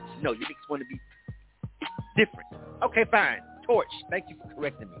 No, you niggas want to be different. Okay, fine. Torch. Thank you for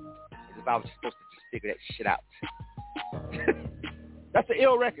correcting me. As if I was supposed to just figure that shit out. That's an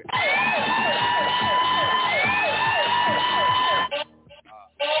ill record.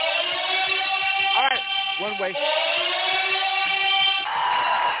 All right, one way.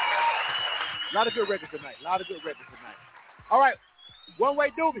 A lot of good records tonight. All right, one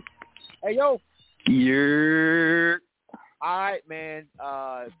way doobie. Hey, yo. Yeah. All right, man.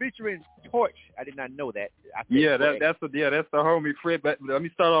 Featuring Torch. I did not know that. Yeah, that's the homie Fred. But let me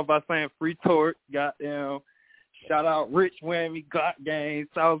start off by saying Free Torch. Goddamn. Shout out Rich Whammy, Glock Gang,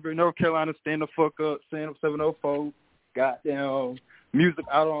 Salisbury, North Carolina. Stand the fuck up. Stand up 704. Goddamn. Music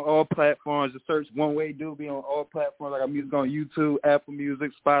out on all platforms. Just search One Way Doobie on all platforms. I got music on YouTube, Apple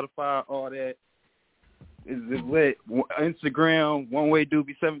Music, Spotify, all that. It's lit. Instagram, One Way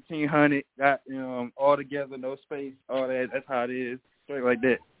Doobie 1700. Got all together, no space, all that. That's how it is. Straight like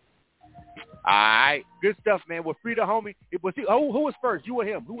that. All right, good stuff, man. Well, Free the homie. Who was first? You or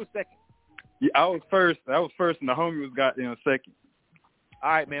him? Who was second? Yeah, I was first, and the homie was goddamn second. All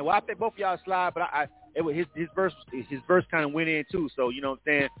right, man. Well, I think both of y'all slide, but his verse kind of went in too. So you know what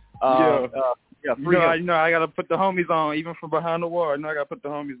I'm saying? Yeah. Free you know, I gotta put the homies on, even from behind the wall. I gotta put the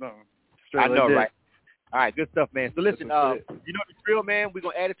homies on. Straight I know, like right? All right, good stuff, man. So listen, you know the drill, man. We're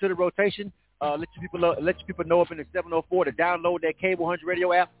gonna add it to the rotation. Let you people know up in the 704 to download that Cable 100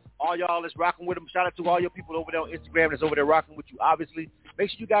 radio app. All y'all is rocking with them. Shout out to all your people over there on Instagram that's over there rocking with you. Obviously, make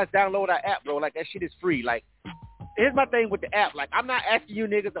sure you guys download our app, bro. Like that shit is free. Like, here's my thing with the app. Like, I'm not asking you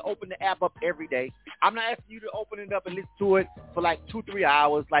niggas to open the app up every day. I'm not asking you to open it up and listen to it for like 2-3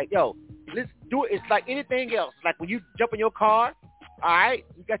 hours. Like, yo, let's do it. It's like anything else. Like when you jump in your car, all right,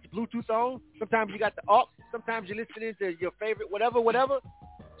 you got your Bluetooth on. Sometimes you got the aux. Sometimes you're listening to your favorite whatever.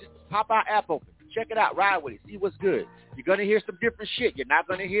 Just pop our app open. Check it out. Ride with it. See what's good. You're going to hear some different shit. You're not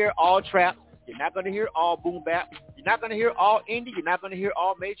going to hear all trap. You're not going to hear all boom bap. You're not going to hear all indie. You're not going to hear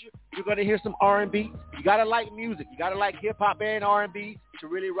all major. You're going to hear some R&B. You got to like music. You got to like hip-hop and R&B to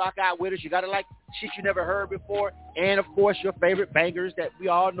really rock out with us. You got to like shit you never heard before. And, of course, your favorite bangers that we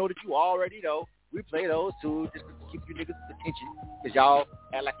all know that you already know. We play those, too, just to keep you niggas' attention. Because y'all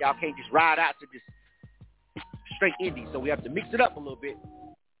act like y'all can't just ride out to just straight indie. So we have to mix it up a little bit.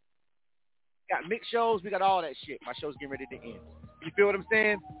 Got mixed shows. We got all that shit. My show's getting ready to end. You feel what I'm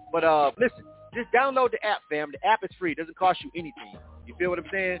saying? But listen, just download the app, fam. The app is free. It doesn't cost you anything. You feel what I'm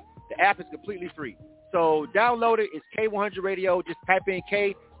saying? The app is completely free. So download it. It's K100 Radio. Just type in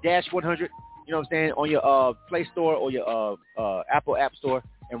K-100, you know what I'm saying, on your Play Store or your Apple App Store.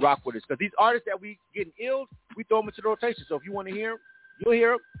 and rock with us. Because these artists that we getting ill, we throw them into the rotation. So if you want to hear them, you'll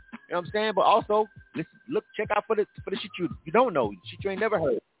hear them. You know what I'm saying? But also, listen, check out for the shit you don't know, shit you ain't never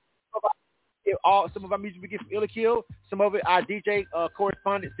heard. Some of our music we get from Ill or Kill. Some of it our DJ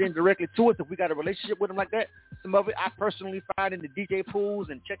correspondents send directly to us if we got a relationship with them like that. Some of it I personally find in the DJ pools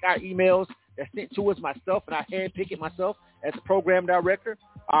and check our emails that's sent to us myself, and I handpick it myself as a program director.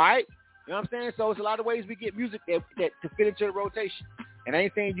 All right? You know what I'm saying? So it's a lot of ways we get music that to fit into the rotation. And I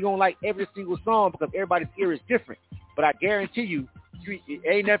ain't saying you're going to like every single song because everybody's ear is different. But I guarantee you, it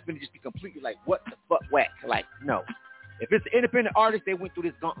ain't never going to just be completely like, what the fuck, whack. Like, no. If it's an independent artist, they went through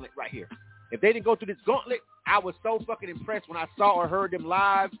this gauntlet right here. If they didn't go through this gauntlet, I was so fucking impressed when I saw or heard them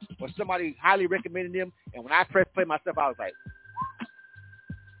live or somebody highly recommended them. And when I pressed play myself, I was like,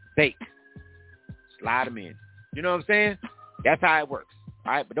 bake. Slide them in. You know what I'm saying? That's how it works.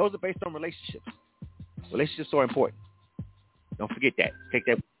 All right? But those are based on relationships. Relationships are important. Don't forget that. Take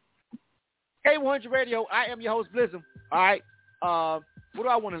that. K100 Radio. I am your host, Blizzum. All right? What do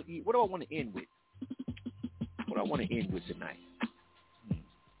I want to eat? What do I want to end with? What do I want to end with tonight?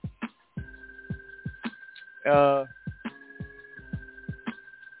 You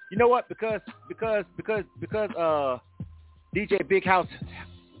know what? Because DJ Big House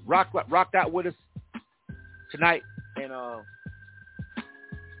rocked out with us tonight, and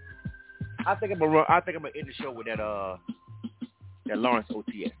I think I'm gonna end the show with that Lawrence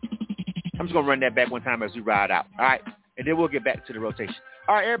OTS. I'm just gonna run that back one time as we ride out. All right, and then we'll get back to the rotation.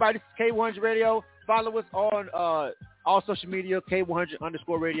 All right, everybody. This is K100 Radio. Follow us on all social media,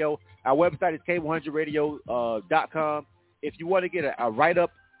 K100_radio. Our website is K100radio.com. If you want to get a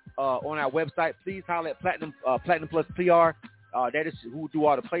write-up on our website, please holler at Platinum Plus PR. That is who do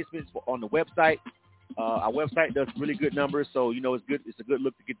all the placements on the website. Our website does really good numbers, so, you know, it's good. It's a good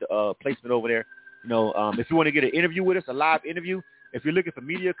look to get the placement over there. You know, if you want to get an interview with us, a live interview, if you're looking for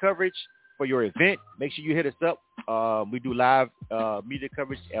media coverage for your event, make sure you hit us up. We do live media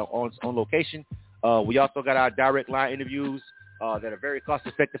coverage on location. We also got our direct line interviews that are very cost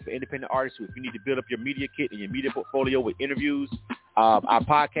effective for independent artists. So if you need to build up your media kit and your media portfolio with interviews, our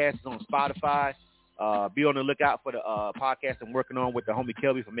podcast is on Spotify. Be on the lookout for the podcast I'm working on with the homie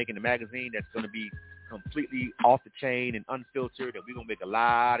Kelby for Making the Magazine. That's going to be completely off the chain and unfiltered, and we're going to make a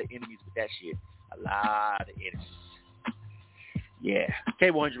lot of enemies with that shit. A lot of enemies. Yeah.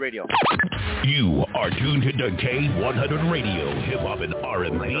 K100 Radio. You are tuned to K100 Radio, hip hop and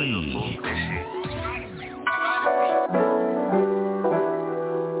R&B.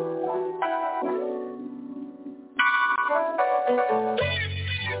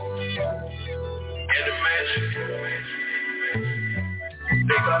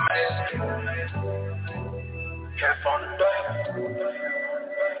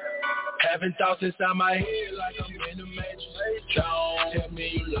 Having thoughts inside my head like I'm in the matrix. Don't tell me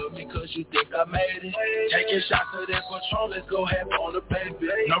you love me cause you think I made it. Taking shots of that Patron, let's go have on the baby.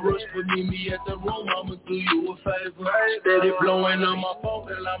 No rush for me at the room, I'ma do you a favor. Steady blowing on my phone,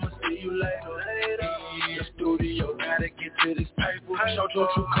 girl, I'ma see you later. The studio, gotta get to this paper. Show your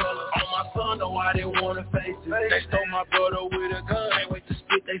true colors on my son, no I didn't wanna face it. They stole my brother with a gun, can't wait to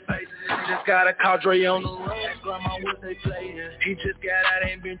spit they faces. Just got a call Dre on the run, ask grandma what they playing. He just got out,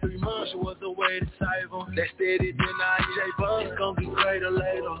 ain't been 3 months, it was a way to save him. They steady deny J Bun, it's gonna be greater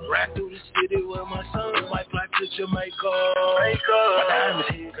later. Ride through the city with my son, might fly to Jamaica. My diamonds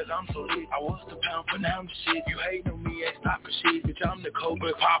hit, cause I'm so lit. I was the pound, but now I'm the shit. You hating on me, ain't stopping shit. Bitch, I'm the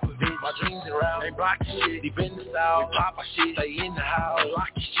Cobra Popovich. My dreams around, ain't blocking shit. Deep in the south, we pop our shit. Stay in the house, lock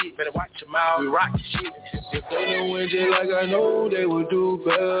your shit. Better watch your mouth, we rock your shit. If they don't win just like I know, they would do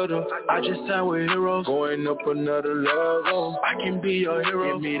better. I just signed with heroes, going up another level. I can be your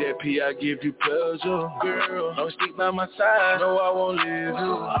hero. Give me that P, I give you pleasure. Girl, don't stick by my side, no I won't leave you.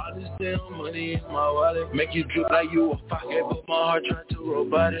 All this damn money in my wallet, make you drip like you a pocket, but my heart tried to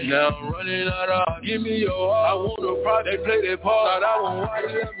robotic. Now I'm running out of, give me your heart. I want a part, they play their part. I want why you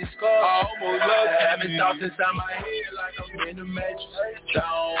let me scar. I almost love you. Having thoughts inside my head like I'm in the matrix.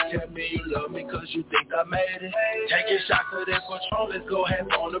 Don't tell me you love me cause you think I made it. Taking shots of that Patron, let's go have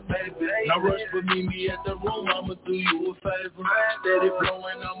on the baby. No rush for me at the room, I'ma do you a favor. Steady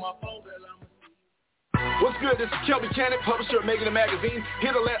blowing on my phone, girl, What's good? This is Kelby Cannon, publisher of Making It Magazine,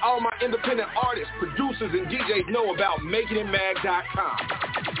 here to let all my independent artists, producers, and DJs know about MakingItMag.com.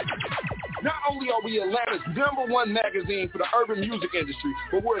 Not only are we Atlanta's #1 magazine for the urban music industry,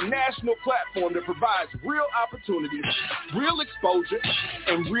 but we're a national platform that provides real opportunities, real exposure,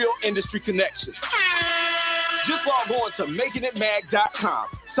 and real industry connections. Just log on to MakingItMag.com.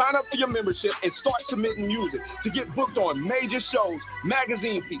 Sign up for your membership and start submitting music to get booked on major shows,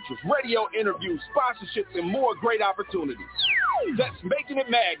 magazine features, radio interviews, sponsorships, and more great opportunities. That's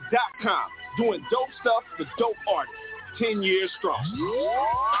makingitmag.com. Doing dope stuff for dope artists. 10 years strong.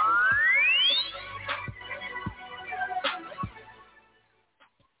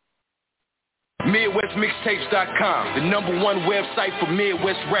 MidwestMixtapes.com, the #1 website for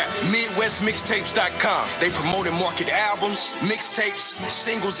Midwest rap. MidwestMixtapes.com. They promote and market albums, mixtapes,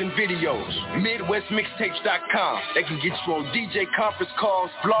 singles, and videos. MidwestMixtapes.com. They can get you on DJ conference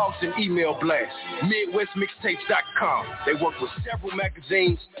calls, blogs, and email blasts. MidwestMixtapes.com. They work with several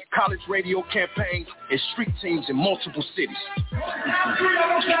magazines, college radio campaigns, and street teams in multiple cities.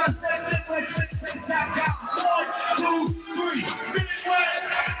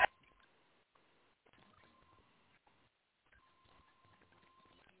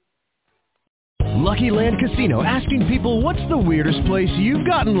 Lucky Land Casino, asking people, what's the weirdest place you've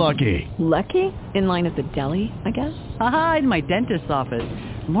gotten lucky? Lucky? In line at the deli, I guess? Aha, in my dentist's office.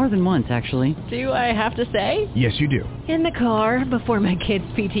 More than once, actually. Do I have to say? Yes, you do. In the car before my kids'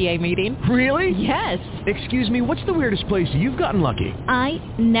 PTA meeting. Really? Yes. Excuse me, what's the weirdest place you've gotten lucky? I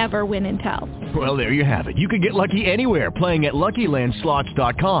never win and tell. Well, there you have it. You can get lucky anywhere, playing at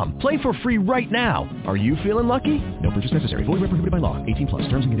LuckyLandSlots.com. Play for free right now. Are you feeling lucky? No purchase necessary. Void where prohibited by law. 18+.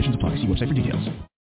 Terms and conditions apply. See website for details.